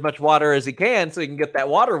drinking as much water as he can so he can get that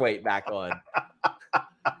water weight back on.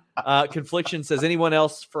 Confliction says, anyone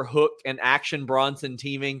else for Hook and Action Bronson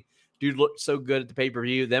teaming? Dude looked so good at the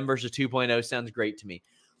pay-per-view. Them versus 2.0 sounds great to me.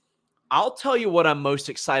 I'll tell you what I'm most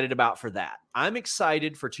excited about for that. I'm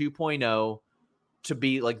excited for 2.0 to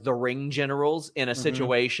be like the ring generals in a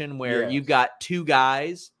situation where you've got two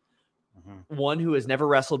guys, one who has never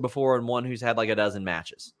wrestled before and one who's had like a dozen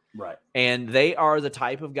matches. Right. And they are the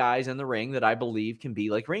type of guys in the ring that I believe can be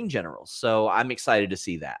like ring generals. So I'm excited to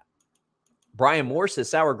see that. Brian Moore says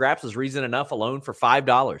Sour Graps is reason enough alone for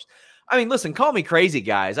 $5. I mean, listen, call me crazy,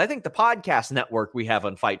 guys. I think the podcast network we have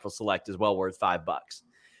on Fightful Select is well worth $5.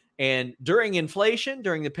 And during inflation,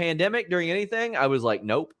 during the pandemic, during anything, I was like,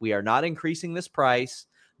 nope, we are not increasing this price.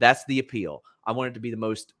 That's the appeal. I want it to be the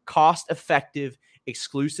most cost-effective,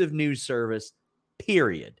 exclusive news service,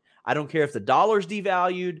 period. I don't care if the dollar's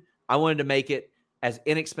devalued. I wanted to make it as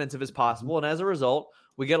inexpensive as possible. And as a result,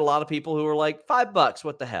 we get a lot of people who are like, $5,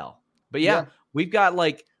 what the hell? But yeah. we've got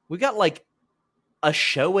like a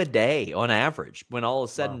show a day on average when all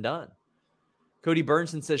is said and done. Cody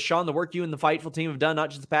Burnson says, Sean, the work you and the Fightful team have done, not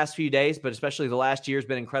just the past few days, but especially the last year, has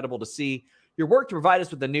been incredible to see. Your work to provide us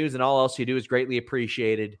with the news and all else you do is greatly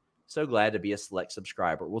appreciated. So glad to be a select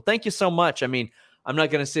subscriber. Well, thank you so much. I mean, I'm not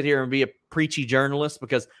going to sit here and be a preachy journalist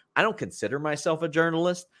because I don't consider myself a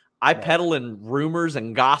journalist. I peddle in rumors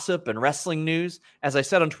and gossip and wrestling news. As I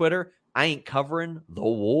said on Twitter, I ain't covering the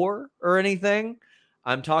war or anything.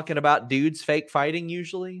 I'm talking about dudes fake fighting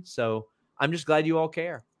usually. So I'm just glad you all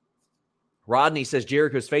care. Rodney says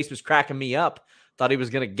Jericho's face was cracking me up. Thought he was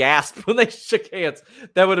going to gasp when they shook hands.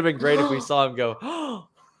 That would have been great if we saw him go, oh.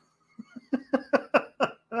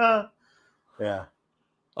 Yeah.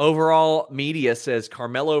 Overall media says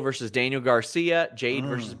Carmelo versus Daniel Garcia, Jade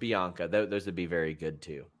versus Bianca. Those would be very good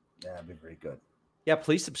too. Yeah, that'd be very good. Yeah,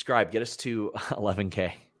 please subscribe. Get us to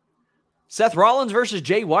 11K. Seth Rollins versus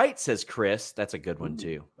Jay White, says Chris. That's a good one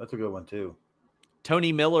too. That's a good one too.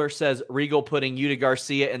 Tony Miller says Regal putting Yuta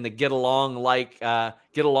Garcia in the get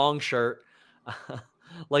along shirt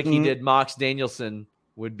like he did Mox Danielson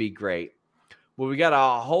would be great. Well, we got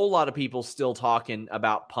a whole lot of people still talking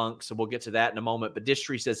about Punk, so we'll get to that in a moment. But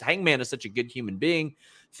Distry says Hangman is such a good human being.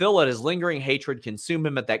 Phil let his lingering hatred consume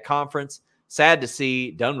him at that conference. Sad to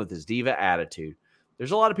see, done with his diva attitude.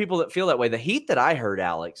 There's a lot of people that feel that way. The heat that I heard,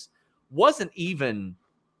 Alex, wasn't even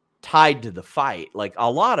tied to the fight. Like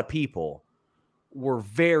a lot of people were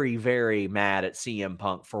very, very mad at CM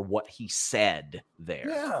Punk for what he said there.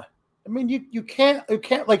 Yeah. I mean, you can't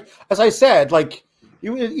like, as I said, like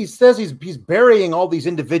he says he's burying all these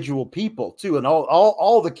individual people too. And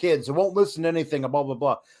all the kids who won't listen to anything, blah, blah,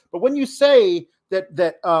 blah. But when you say that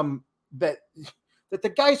the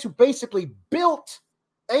guys who basically built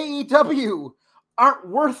AEW aren't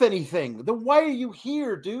worth anything, then why are you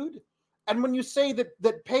here, dude? And when you say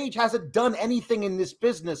that Page hasn't done anything in this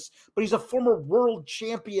business, but he's a former world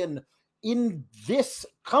champion in this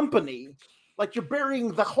company, like you're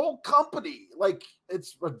burying the whole company. Like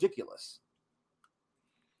it's ridiculous.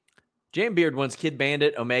 Jam Beard wants Kid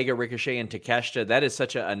Bandit, Omega, Ricochet, and Takeshita. That is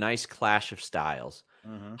such a nice clash of styles.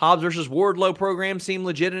 Hobbs versus Wardlow program seemed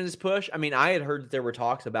legit in his push. I mean, I had heard that there were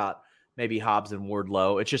talks about maybe Hobbs and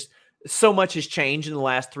Wardlow. It's just so much has changed in the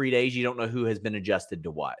last 3 days. You don't know who has been adjusted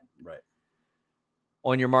to what. Right.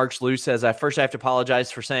 On Your Marks, Lou says, I have to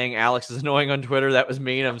apologize for saying Alex is annoying on Twitter. That was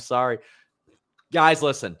mean. I'm sorry. Guys,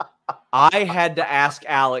 listen. I had to ask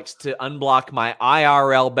Alex to unblock my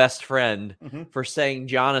IRL best friend for saying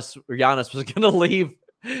Giannis was going to leave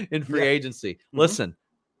in free agency. Listen,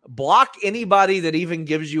 block anybody that even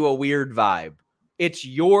gives you a weird vibe. It's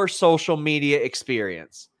your social media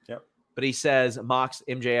experience. Yep. But he says, Mox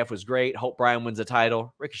MJF was great. Hope Bryan wins a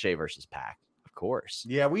title. Ricochet versus Pac. Of course.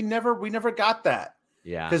 Yeah, we never got that.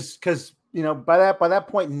 Yeah. Because you know, by that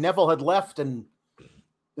point, Neville had left and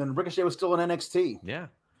Ricochet was still in NXT. Yeah.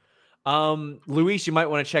 Luis, you might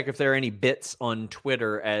want to check if there are any bits on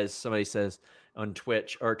Twitter, as somebody says on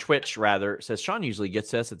Twitch rather, says Sean usually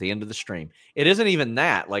gets us at the end of the stream. It isn't even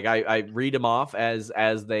that. Like I read them off as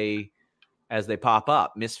they pop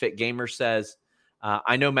up. Misfit Gamer says,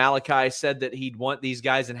 I know Malachi said that he'd want these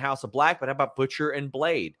guys in House of Black, but how about Butcher and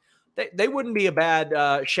Blade? They wouldn't be a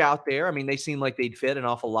bad shout there. I mean, they seem like they'd fit an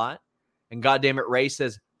awful lot. And goddammit, Ray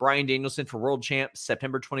says Bryan Danielson for World Champ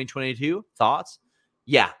September 2022. Thoughts?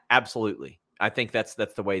 Yeah, absolutely. I think that's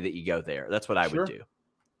the way that you go there. That's what I would do.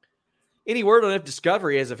 Any word on if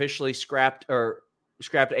Discovery has officially scrapped AEW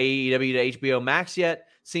to HBO Max yet?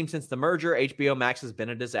 Seems since the merger, HBO Max has been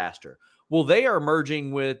a disaster. Well, they are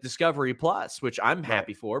merging with Discovery Plus, which I'm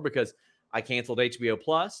happy for because I canceled HBO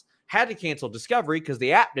Plus, had to cancel Discovery because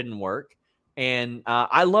the app didn't work, and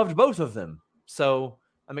I loved both of them. So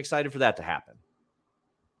I'm excited for that to happen.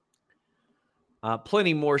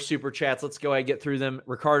 Plenty more super chats. Let's go ahead and get through them.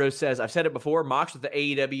 Ricardo says, I've said it before, Mox with the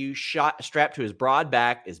AEW shot strapped to his broad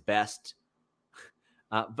back is best.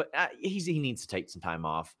 But he needs to take some time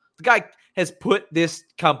off. The guy has put this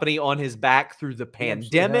company on his back through the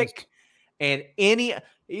pandemic. And he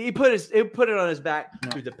put it on his back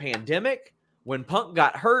through the pandemic, when Punk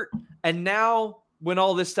got hurt, and now when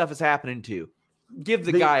all this stuff is happening too. Give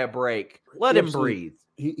the guy a break. Let him breathe.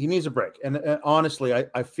 He needs a break. And honestly,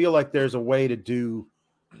 I feel like there's a way to do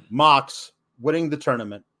Mox winning the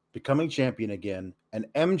tournament, becoming champion again, and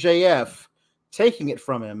MJF taking it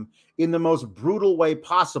from him in the most brutal way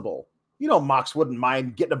possible. You know, Mox wouldn't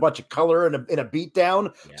mind getting a bunch of color in a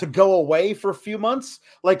beatdown to go away for a few months.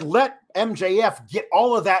 Like, let MJF get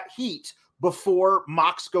all of that heat before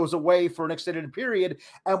Mox goes away for an extended period.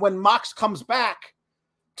 And when Mox comes back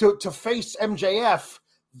to face MJF,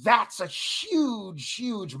 that's a huge,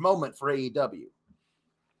 huge moment for AEW.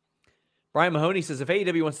 Brian Mahoney says, if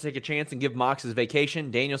AEW wants to take a chance and give Mox his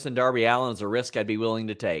vacation, Danielson, Darby Allin is a risk I'd be willing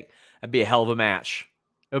to take. That'd be a hell of a match.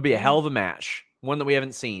 It would be a hell of a match. One that we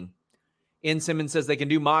haven't seen. N. Simmons says they can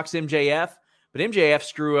do Mox MJF, but MJF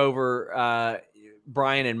screw over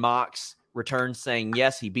Brian and Mox returns saying,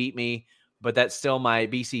 yes, he beat me, but that's still my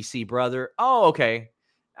BCC brother. Oh, okay.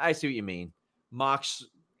 I see what you mean. Mox,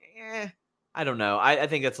 I don't know. I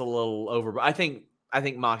think that's a little over. I think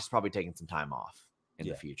Mox is probably taking some time off in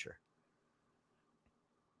the future.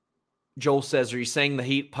 Joel says, are you saying the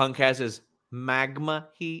heat Punk has is magma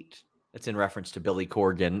heat? That's in reference to Billy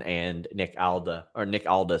Corgan and Nick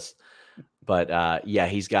Aldis. But yeah,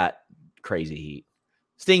 he's got crazy heat.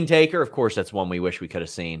 Sting Taker, of course, that's one we wish we could have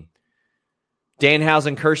seen.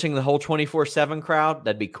 Danhausen cursing the whole 24/7 crowd.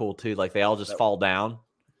 That'd be cool too. Like they all just fall down.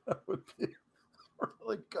 That would be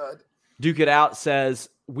really good. Duke It Out says,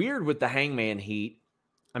 weird with the Hangman heat.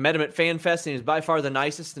 I met him at FanFest and he's by far the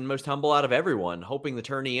nicest and most humble out of everyone, hoping the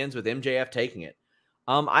tourney ends with MJF taking it.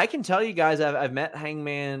 I can tell you guys, I've met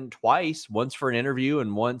Hangman twice, once for an interview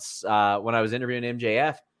and once when I was interviewing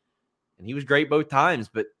MJF. And he was great both times,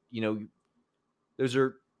 but, you know, those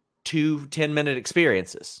are 2 10-minute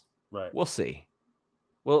experiences. Right. We'll see.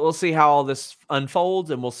 We'll see how all this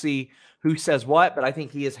unfolds, and we'll see who says what, but I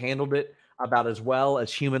think he has handled it about as well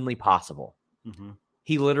as humanly possible. Mm-hmm.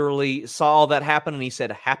 He literally saw all that happen, and he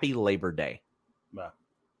said, Happy Labor Day. Wow.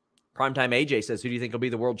 Primetime AJ says, who do you think will be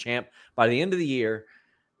the world champ by the end of the year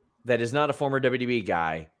that is not a former WWE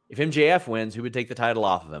guy? If MJF wins, who would take the title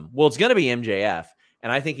off of him? Well, it's going to be MJF.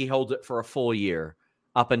 And I think he holds it for a full year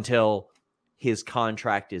up until his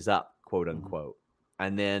contract is up, quote unquote. Mm-hmm.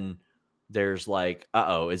 And then there's like,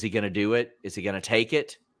 is he going to do it? Is he going to take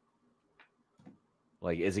it?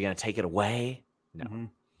 Like, is he going to take it away? No. Mm-hmm.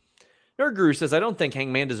 Nerd Guru says, I don't think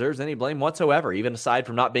Hangman deserves any blame whatsoever, even aside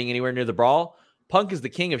from not being anywhere near the brawl. Punk is the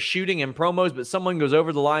king of shooting and promos, but someone goes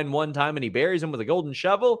over the line one time and he buries him with a golden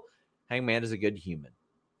shovel. Hangman is a good human.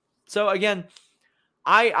 So again,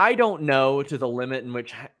 I don't know to the limit in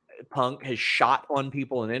which Punk has shot on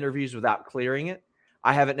people in interviews without clearing it.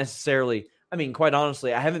 I haven't necessarily, quite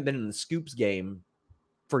honestly, I haven't been in the Scoops game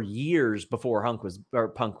for years before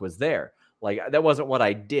Punk was there. Like, that wasn't what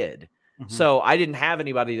I did. Mm-hmm. So I didn't have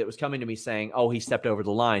anybody that was coming to me saying, oh, he stepped over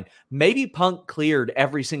the line. Maybe Punk cleared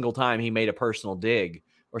every single time he made a personal dig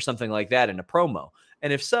or something like that in a promo.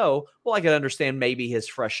 And if so, well, I could understand maybe his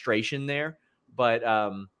frustration there. But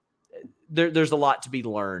there's a lot to be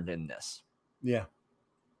learned in this. Yeah.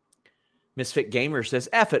 Misfit Gamer says,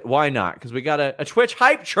 F it, why not? Because we got a Twitch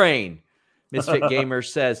hype train. Misfit Gamer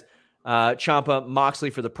says, Ciampa, Moxley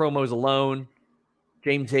for the promos alone.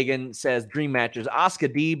 James Higgin says, dream matches,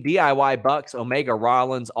 Asuka Deeb, DIY Bucks, Omega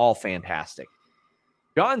Rollins, all fantastic.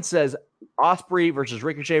 John says, Ospreay versus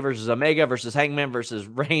Ricochet versus Omega versus Hangman versus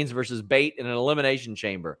Reigns versus Bate in an elimination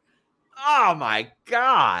chamber. Oh, my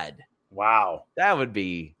God. Wow. That would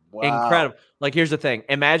be incredible. Like, here's the thing.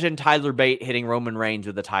 Imagine Tyler Bate hitting Roman Reigns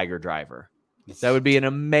with a Tiger Driver. That would be an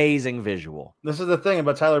amazing visual. This is the thing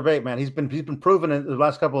about Tyler Bate, man. He's been proven in the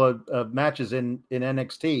last couple of matches in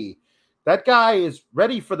NXT that guy is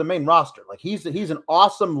ready for the main roster. Like he's an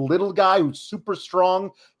awesome little guy who's super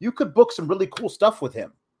strong. You could book some really cool stuff with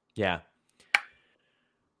him. Yeah.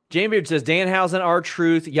 Jamebeard says, Danhausen,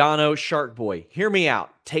 R-Truth, Yano, Shark Boy. Hear me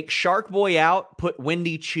out. Take Shark Boy out, put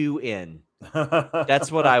Wendy Choo in.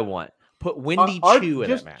 That's what I want. Put Wendy Choo in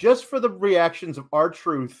that match. Just for the reactions of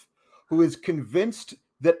R-Truth, who is convinced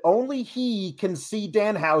that only he can see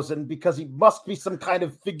Danhausen because he must be some kind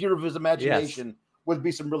of figure of his imagination, would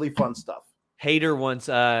be some really fun stuff. Hayter wants,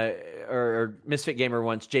 or Misfit Gamer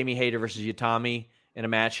wants Jamie Hayter versus Utami in a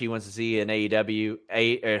match he wants to see in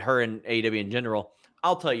AEW, her in AEW in general.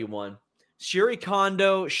 I'll tell you one. Shuri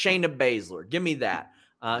Kondo, Shayna Baszler. Give me that.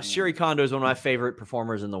 Shuri Kondo is one of my favorite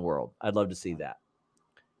performers in the world. I'd love to see that.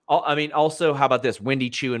 I mean, also, how about this? Wendy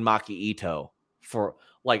Choo and Maki Ito for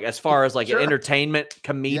like as far as like an entertainment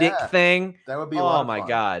comedic thing. That would be a lot of fun.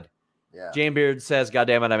 God. Yeah. Jamebeard says, God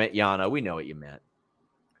damn it, I meant Yano. We know what you meant.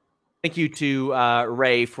 Thank you to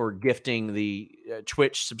Ray for gifting the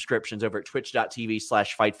Twitch subscriptions over at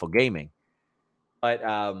twitch.tv/FightfulGaming. But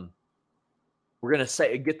we're going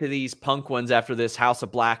to get to these Punk ones after this House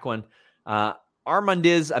of Black one.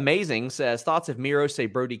 Armandiz Amazing says, thoughts if Miro say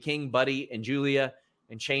Brody King, Buddy, and Julia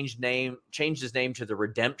and changed his name to the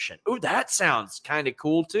Redemption. Ooh, that sounds kind of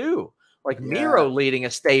cool too. Like Miro leading a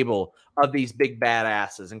stable of these big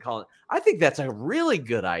badasses and calling. I think that's a really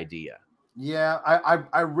good idea. Yeah,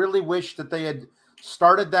 I really wish that they had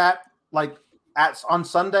started that like on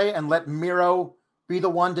Sunday and let Miro be the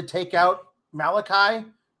one to take out Malachi,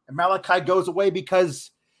 and Malachi goes away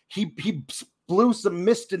because he blew some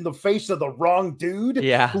mist in the face of the wrong dude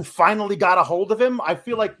who finally got a hold of him. I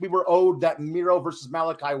feel like we were owed that Miro versus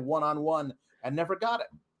Malachi one-on-one and never got it.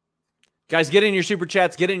 Guys, get in your super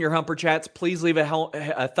chats, get in your humper chats. Please leave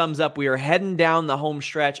a thumbs up. We are heading down the home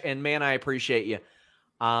stretch, and man, I appreciate you.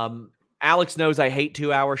 Alex knows I hate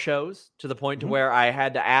 2-hour shows to the point to where I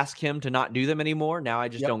had to ask him to not do them anymore. Now I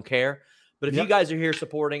just don't care. But if you guys are here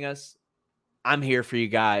supporting us, I'm here for you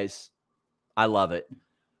guys. I love it.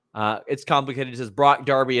 It's complicated. It says, Brock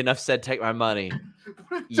Darby, enough said, take my money.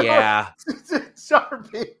 Yeah.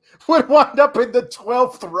 Darby would wind up in the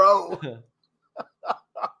 12th row.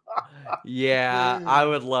 Yeah, I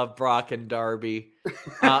would love Brock and Darby.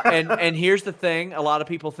 And here's the thing. A lot of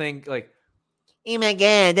people think like, oh my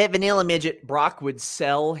God, that vanilla midget. Brock would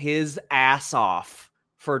sell his ass off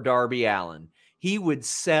for Darby Allin. He would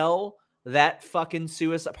sell that fucking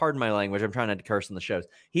suicide. Pardon my language. I'm trying not to curse on the shows.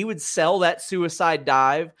 He would sell that suicide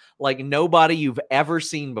dive like nobody you've ever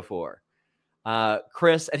seen before.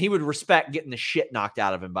 Chris, and he would respect getting the shit knocked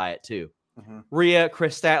out of him by it too. Rhea,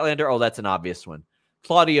 Chris Statlander. Oh, that's an obvious one.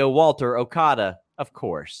 Claudio, Walter, Okada. Of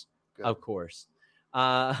course. Good. Of course.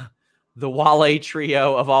 The Wale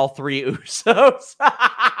trio of all three Usos.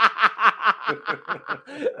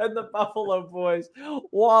 And the Buffalo Boys.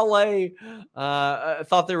 Wale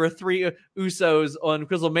thought there were 3 Usos on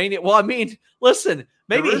Quizlemania. Well, I mean, listen,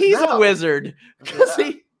 maybe he's a wizard because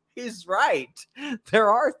he's right. There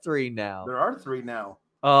are 3 now. There are 3 now.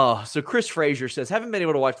 Oh, so Chris Frazier says, haven't been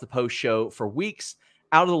able to watch the post show for weeks,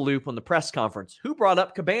 out of the loop on the press conference. Who brought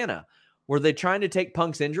up Cabana? Were they trying to take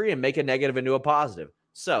Punk's injury and make a negative into a positive?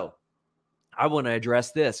 So I want to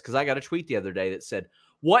address this because I got a tweet the other day that said,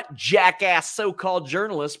 what jackass so-called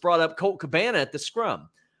journalist brought up Colt Cabana at the scrum?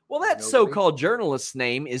 Well, that so-called journalist's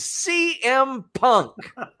name is CM Punk.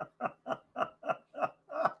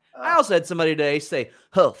 I also had somebody today say,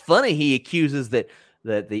 funny he accuses that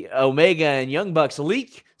the Omega and Young Bucks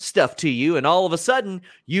leak stuff to you, and all of a sudden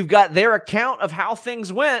you've got their account of how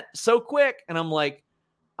things went so quick. And I'm like,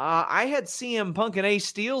 I had CM Punk and Ace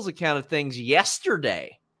Steel's account of things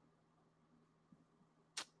yesterday.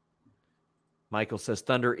 Michael says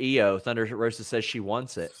Thunder EO. Thunder Rosa says she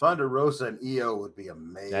wants it. Thunder Rosa and EO would be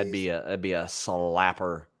amazing. That'd be a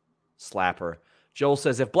slapper. Joel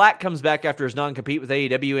says, if Black comes back after his non-compete with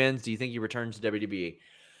AEW ends, do you think he returns to WWE?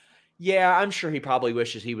 Yeah, I'm sure he probably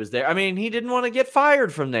wishes he was there. I mean, he didn't want to get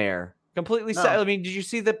fired from there. Completely. No. I mean, did you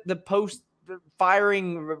see the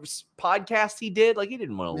post-firing podcast he did? Like, he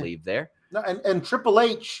didn't want to leave there. No, and Triple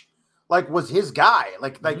H, like, was his guy.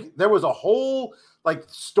 Like there was a whole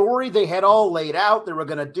story they had all laid out they were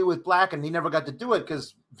going to do with Black, and he never got to do it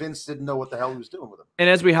because Vince didn't know what the hell he was doing with him. And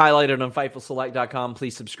as we highlighted on FightfulSelect.com,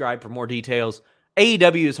 please subscribe for more details.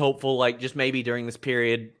 AEW is hopeful, like, just maybe during this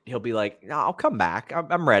period, he'll be like, no, I'll come back.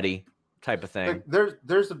 I'm ready, type of thing.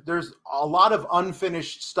 There's a lot of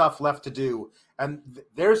unfinished stuff left to do. And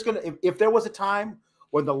there's going to, if there was a time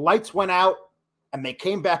when the lights went out and they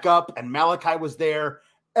came back up and Malachi was there,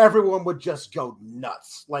 everyone would just go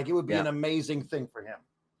nuts. Like, it would be an amazing thing for him.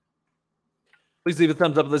 Please leave a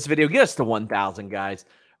thumbs up on this video. Get us to 1,000, guys.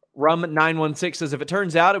 Rum916 says, if it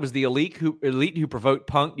turns out it was the elite who provoked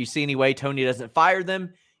Punk, do you see any way Tony doesn't fire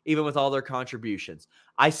them, even with all their contributions?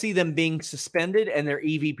 I see them being suspended and their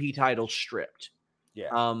EVP titles stripped.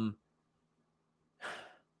 Yeah.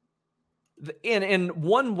 In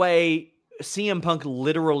one way, CM Punk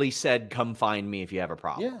literally said, come find me if you have a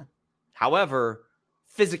problem. Yeah. However,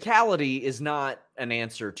 physicality is not an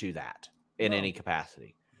answer to that in any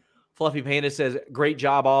capacity. Fluffy Panda says, great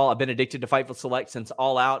job, all. I've been addicted to Fightful Select since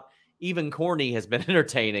All Out. Even Corny has been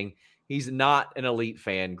entertaining. He's not an elite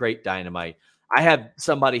fan. Great Dynamite. I have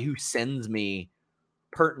somebody who sends me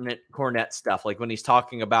pertinent Cornette stuff, like when he's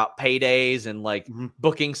talking about paydays and like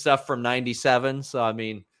booking stuff from 97. So, I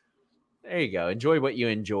mean, there you go. Enjoy what you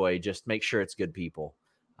enjoy. Just make sure it's good people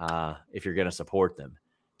if you're going to support them.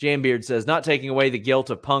 Jambeard says, not taking away the guilt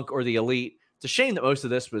of Punk or the elite. It's a shame that most of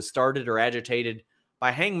this was started or agitated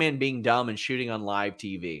by Hangman being dumb and shooting on live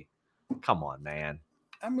TV. Come on, man.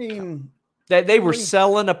 I mean, they were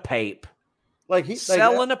selling a pape. Like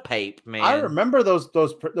selling a pape, man. I remember those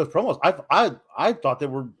promos. I thought they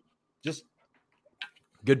were just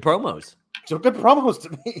good promos. So good promos to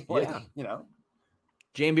me. Like, yeah, you know.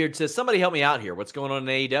 Jamebeard says, somebody help me out here. What's going on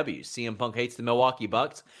in AEW? CM Punk hates the Milwaukee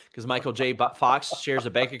Bucks because Michael J. Fox shares a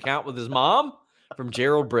bank account with his mom from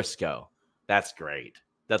Gerald Briscoe. That's great.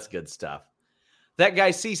 That's good stuff. That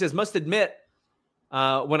guy C says, must admit,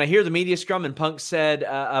 when I hear the media scrum and Punk said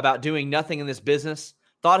about doing nothing in this business,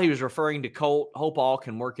 thought he was referring to Colt. Hope all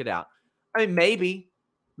can work it out. I mean,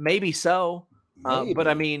 maybe so. But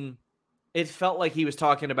I mean, it felt like he was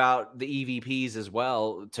talking about the EVPs as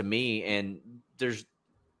well to me. And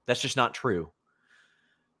that's just not true.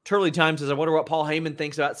 Turley Time says, I wonder what Paul Heyman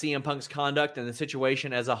thinks about CM Punk's conduct and the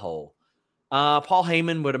situation as a whole. Paul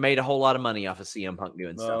Heyman would have made a whole lot of money off of CM Punk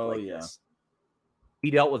doing stuff this. He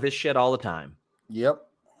dealt with this shit all the time. Yep.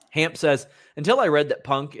 Hamp says, until I read that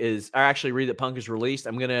Punk is released,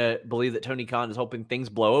 I'm going to believe that Tony Khan is hoping things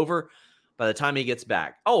blow over by the time he gets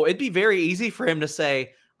back. Oh, it'd be very easy for him to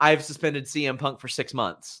say, I've suspended CM Punk for 6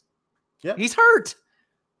 months. Yeah. He's hurt.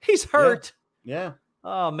 Yeah.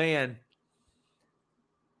 Oh, man.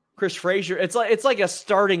 Chris Frazier, it's like a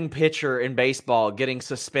starting pitcher in baseball getting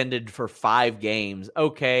suspended for 5 games.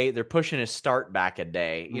 Okay, they're pushing his start back a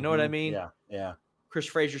day. You know what I mean? Yeah. Chris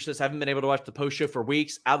Frazier says, I haven't been able to watch the post show for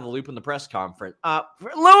weeks. Out of the loop in the press conference.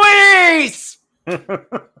 Luis!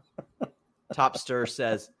 Top Stir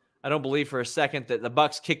says, I don't believe for a second that the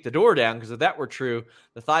Bucks kicked the door down, because if that were true,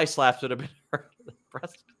 the thigh slaps would have been heard at the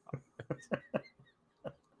press conference.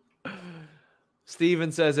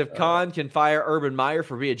 Steven says, if Khan can fire Urban Meyer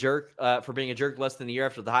for being a jerk less than a year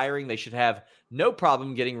after the hiring, they should have no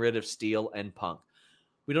problem getting rid of Steele and Punk.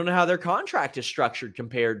 We don't know how their contract is structured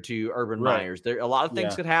compared to Urban Meyer's. There a lot of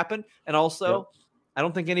things could happen. And also, I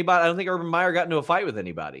don't think Urban Meyer got into a fight with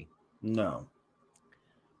anybody. No.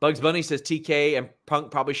 Bugs Bunny says TK and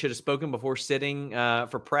Punk probably should have spoken before sitting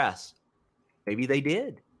for press. Maybe they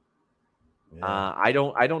did. Yeah. I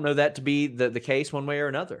don't know that to be the case one way or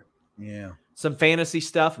another. Yeah. Some fantasy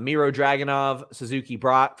stuff. Miro Dragunov, Suzuki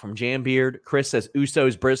Brock from Jambeard. Chris says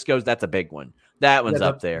Usos, Briscoes. That's a big one. That one's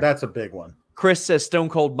up there. That's a big one. Chris says Stone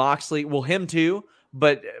Cold Moxley. Well, him too,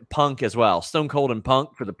 but Punk as well. Stone Cold and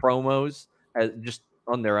Punk for the promos just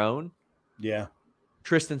on their own. Yeah.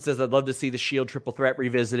 Tristan says, I'd love to see the Shield triple threat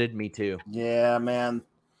revisited. Me too. Yeah, man.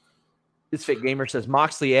 This Fit Gamer says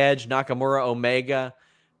Moxley, Edge, Nakamura, Omega,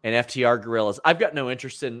 and FTR Gorillas. I've got no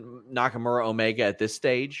interest in Nakamura, Omega at this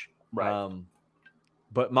stage. Right.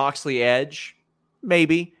 But Moxley, Edge,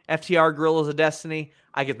 maybe. FTR Gorillas of Destiny.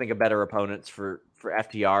 I could think of better opponents for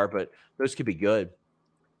FTR, but those could be good.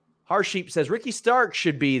 Harsheep says Ricky Stark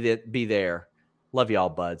should be there. Love y'all,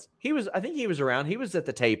 buds. I think he was around. He was at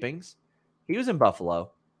the tapings. He was in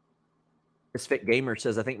Buffalo. This Fit Gamer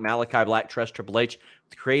says, I think Malachi Black trusts Triple H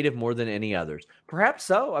with creative more than any others. Perhaps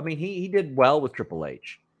so. I mean, he did well with Triple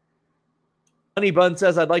H. Honey Bun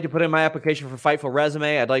says, I'd like to put in my application for Fightful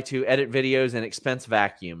Resume. I'd like to edit videos and expense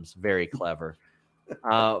vacuums. Very clever.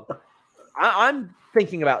 I'm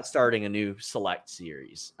thinking about starting a new select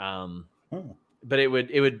series. But it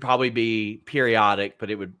would probably be periodic, but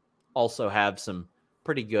it would also have some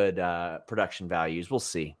pretty good production values. We'll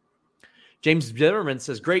see. James Zimmerman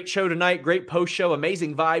says, great show tonight. Great post show.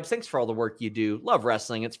 Amazing vibes. Thanks for all the work you do. Love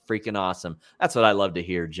wrestling. It's freaking awesome. That's what I love to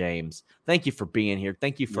hear, James. Thank you for being here.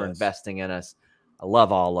 Thank you for investing in us. I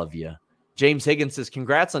love all of you. James Higgins says,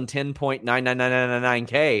 congrats on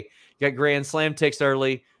 10.99999K. You got Grand Slam ticks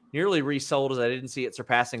early. Nearly resold as I didn't see it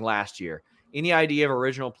surpassing last year. Any idea of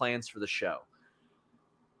original plans for the show?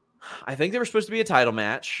 I think there was supposed to be a title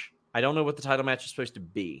match. I don't know what the title match is supposed to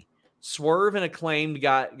be. Swerve and Acclaimed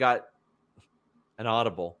got an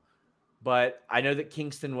audible. But I know that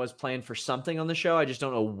Kingston was planned for something on the show. I just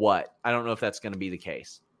don't know what. I don't know if that's going to be the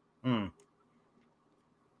case.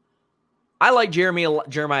 I like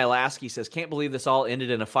Jeremiah Lasky says, can't believe this all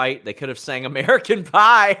ended in a fight. They could have sang American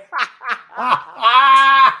Pie.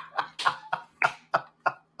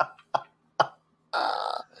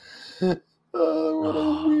 What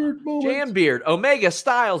a weird moment. Jambeard, Omega,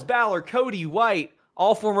 Styles, Balor, Cody, White,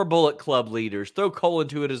 all former Bullet Club leaders. Throw Cole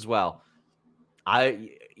into it as well.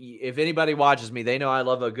 If anybody watches me, they know I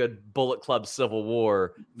love a good Bullet Club Civil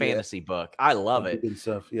War fantasy book. I love it. Good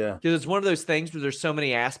stuff, yeah. Because it's one of those things where there's so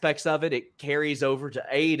many aspects of it. It carries over to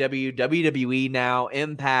AEW, WWE now,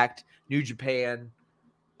 Impact, New Japan,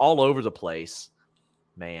 all over the place.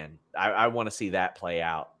 Man, I want to see that play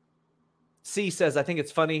out. C says, I think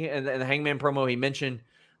it's funny in the Hangman promo he mentioned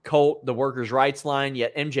Colt, the workers' rights line,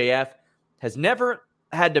 yet MJF has never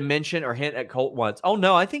had to mention or hint at Colt once. Oh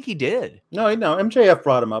no, I think he did. No, MJF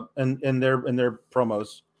brought him up in their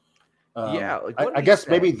promos. I guess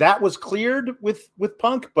maybe that was cleared with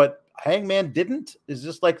Punk, but Hangman didn't. Is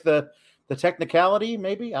this like the technicality?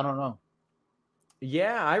 Maybe, I don't know.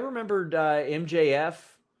 Yeah, I remembered MJF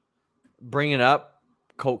bringing up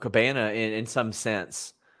Colt Cabana in some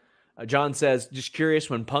sense. John says, just curious,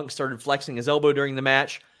 when Punk started flexing his elbow during the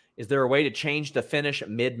match, is there a way to change the finish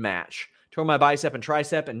mid-match? Tore my bicep and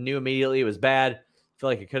tricep and knew immediately it was bad. I feel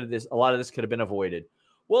like a lot of this could have been avoided.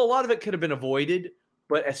 Well, a lot of it could have been avoided,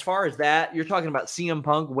 but as far as that, you're talking about CM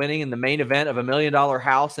Punk winning in the main event of $1 million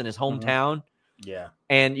house in his hometown. Mm-hmm. Yeah.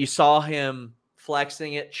 And you saw him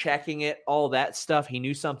flexing it, checking it, all that stuff. He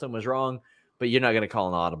knew something was wrong, but you're not going to call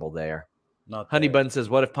an audible there. Honey Bun says,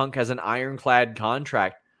 what if Punk has an ironclad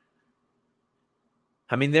contract?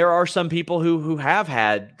 I mean, there are some people who have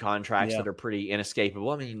had contracts that are pretty inescapable.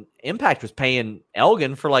 I mean, Impact was paying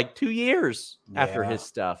Elgin for like 2 years after his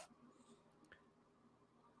stuff.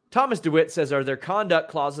 Thomas DeWitt says, are there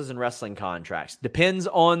conduct clauses in wrestling contracts? Depends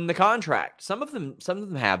on the contract. Some of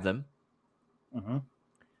them have them. Mm-hmm.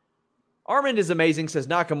 Armand is amazing, says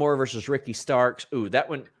Nakamura versus Ricky Starks. Ooh, that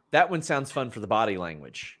one sounds fun for the body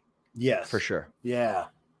language. Yes. For sure. Yeah.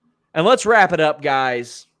 And let's wrap it up,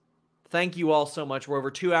 guys. Thank you all so much. We're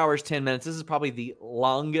over 2 hours, 10 minutes. This is probably the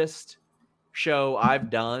longest show I've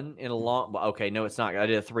done in a long... Okay, no, it's not. I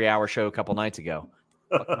did a 3-hour show a couple nights ago.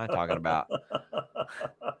 What am I talking about?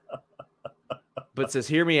 But it says,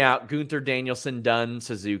 hear me out. Gunther Danielson, Dunn,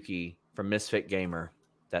 Suzuki from Misfit Gamer.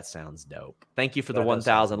 That sounds dope. Thank you for the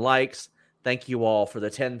 1,000 likes. Thank you all for the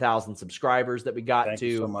 10,000 subscribers that we got to. Thank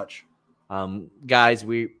you so much. Guys,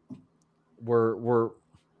 we're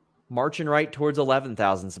marching right towards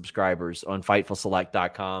 11,000 subscribers on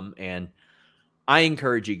FightfulSelect.com. And I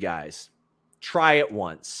encourage you guys, try it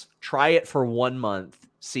once. Try it for 1 month.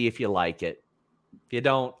 See if you like it. If you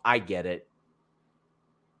don't, I get it.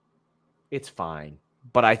 It's fine.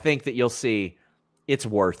 But I think that you'll see it's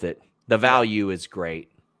worth it. The value is great.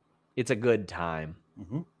 It's a good time.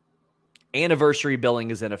 Mm-hmm. Anniversary billing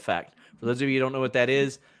is in effect. For those of you who don't know what that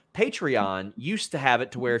is, Patreon used to have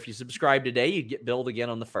it to where if you subscribe today, you'd get billed again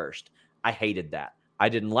on the 1st. I hated that. I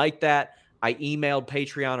didn't like that. I emailed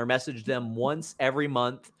Patreon or messaged them once every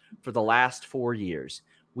month for the last 4 years.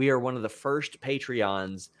 We are one of the first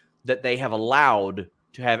Patreons that they have allowed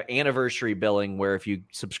to have anniversary billing where if you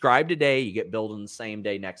subscribe today, you get billed on the same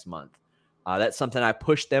day next month. That's something I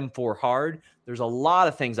push them for hard. There's a lot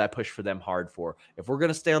of things I push for them hard for. If we're going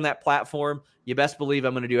to stay on that platform, you best believe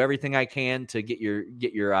I'm going to do everything I can to get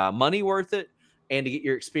your money worth it and to get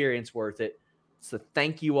your experience worth it. So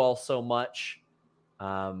thank you all so much.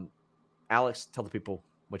 Alex, tell the people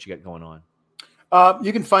what you got going on.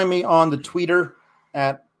 You can find me on the Twitter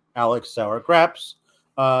at Alex Sour Graps.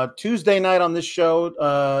 Tuesday night on this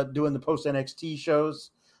show, doing the post NXT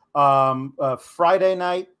shows. Friday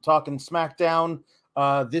night talking SmackDown.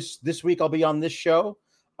 This week I'll be on this show,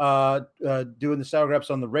 doing the Sour Graps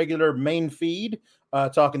on the regular main feed,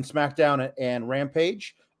 talking SmackDown and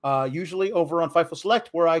Rampage. Usually over on Fightful Select,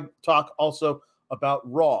 where I talk also about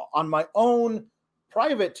Raw on my own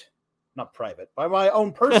by my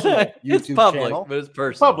own personal YouTube it's public, channel. But it's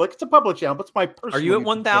personal. Public. It's a public channel, but it's my personal. Are you at YouTube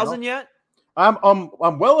 1,000 channel. yet?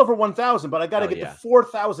 I'm well over 1,000, but I got to get to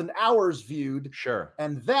 4,000 hours viewed. Sure.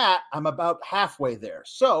 And that I'm about halfway there.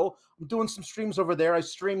 So I'm doing some streams over there. I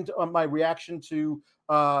streamed my reaction to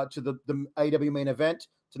the AEW main event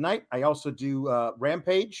tonight. I also do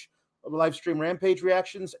Rampage, live stream Rampage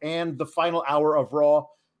reactions, and the final hour of Raw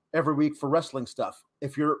every week for wrestling stuff.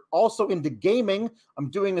 If you're also into gaming, I'm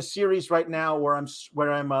doing a series right now where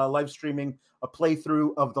I'm live streaming a playthrough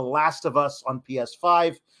of The Last of Us on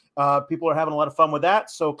PS5. People are having a lot of fun with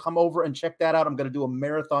that, so come over and check that out. I'm going to do a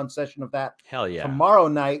marathon session of that Hell yeah. tomorrow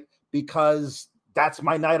night. because that's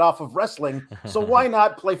my night off of wrestling. So why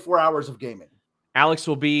not play 4 hours of gaming? Alex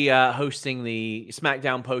will be hosting the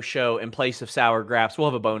SmackDown post show in place of Sour Graps. We'll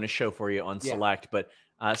have a bonus show for you on Select, but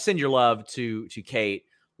send your love to Kate.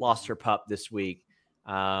 Lost her pup this week.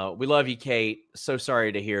 We love you, Kate. So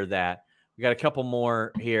sorry to hear that. We got a couple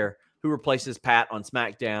more here. Who replaces Pat on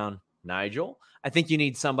SmackDown? Nigel. I think you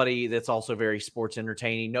need somebody that's also very sports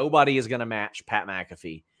entertaining. Nobody is going to match Pat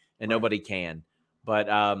McAfee, and nobody can. But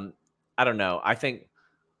I don't know. I think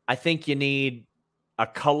you need a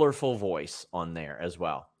colorful voice on there as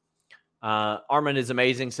well. Armand is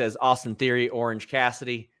amazing, says Austin Theory, Orange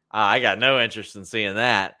Cassidy. I got no interest in seeing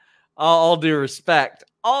that. All due respect.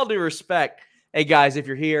 Hey, guys, if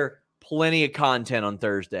you're here, plenty of content on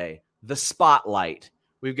Thursday. The Spotlight.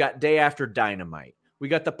 We've got Day After Dynamite. We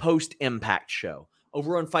got the Post-Impact show.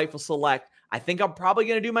 Over on Fightful Select, I think I'm probably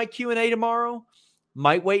going to do my Q&A tomorrow.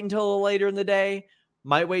 Might wait until a little later in the day.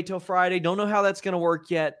 Might wait till Friday. Don't know how that's going to work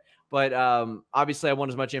yet. But obviously, I want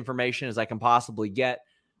as much information as I can possibly get.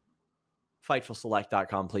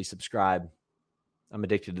 FightfulSelect.com. Please subscribe. I'm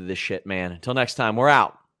addicted to this shit, man. Until next time, we're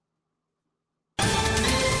out.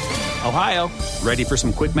 Ohio, ready for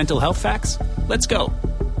some quick mental health facts? Let's go.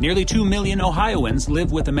 Nearly 2 million Ohioans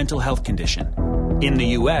live with a mental health condition. In the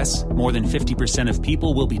U.S., more than 50% of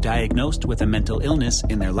people will be diagnosed with a mental illness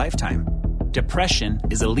in their lifetime. Depression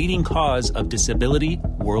is a leading cause of disability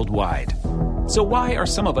worldwide. So why are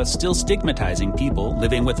some of us still stigmatizing people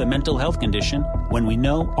living with a mental health condition when we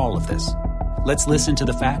know all of this? Let's listen to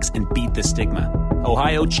the facts and beat the stigma.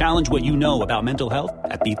 Ohio, challenge what you know about mental health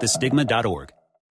at beatthestigma.org.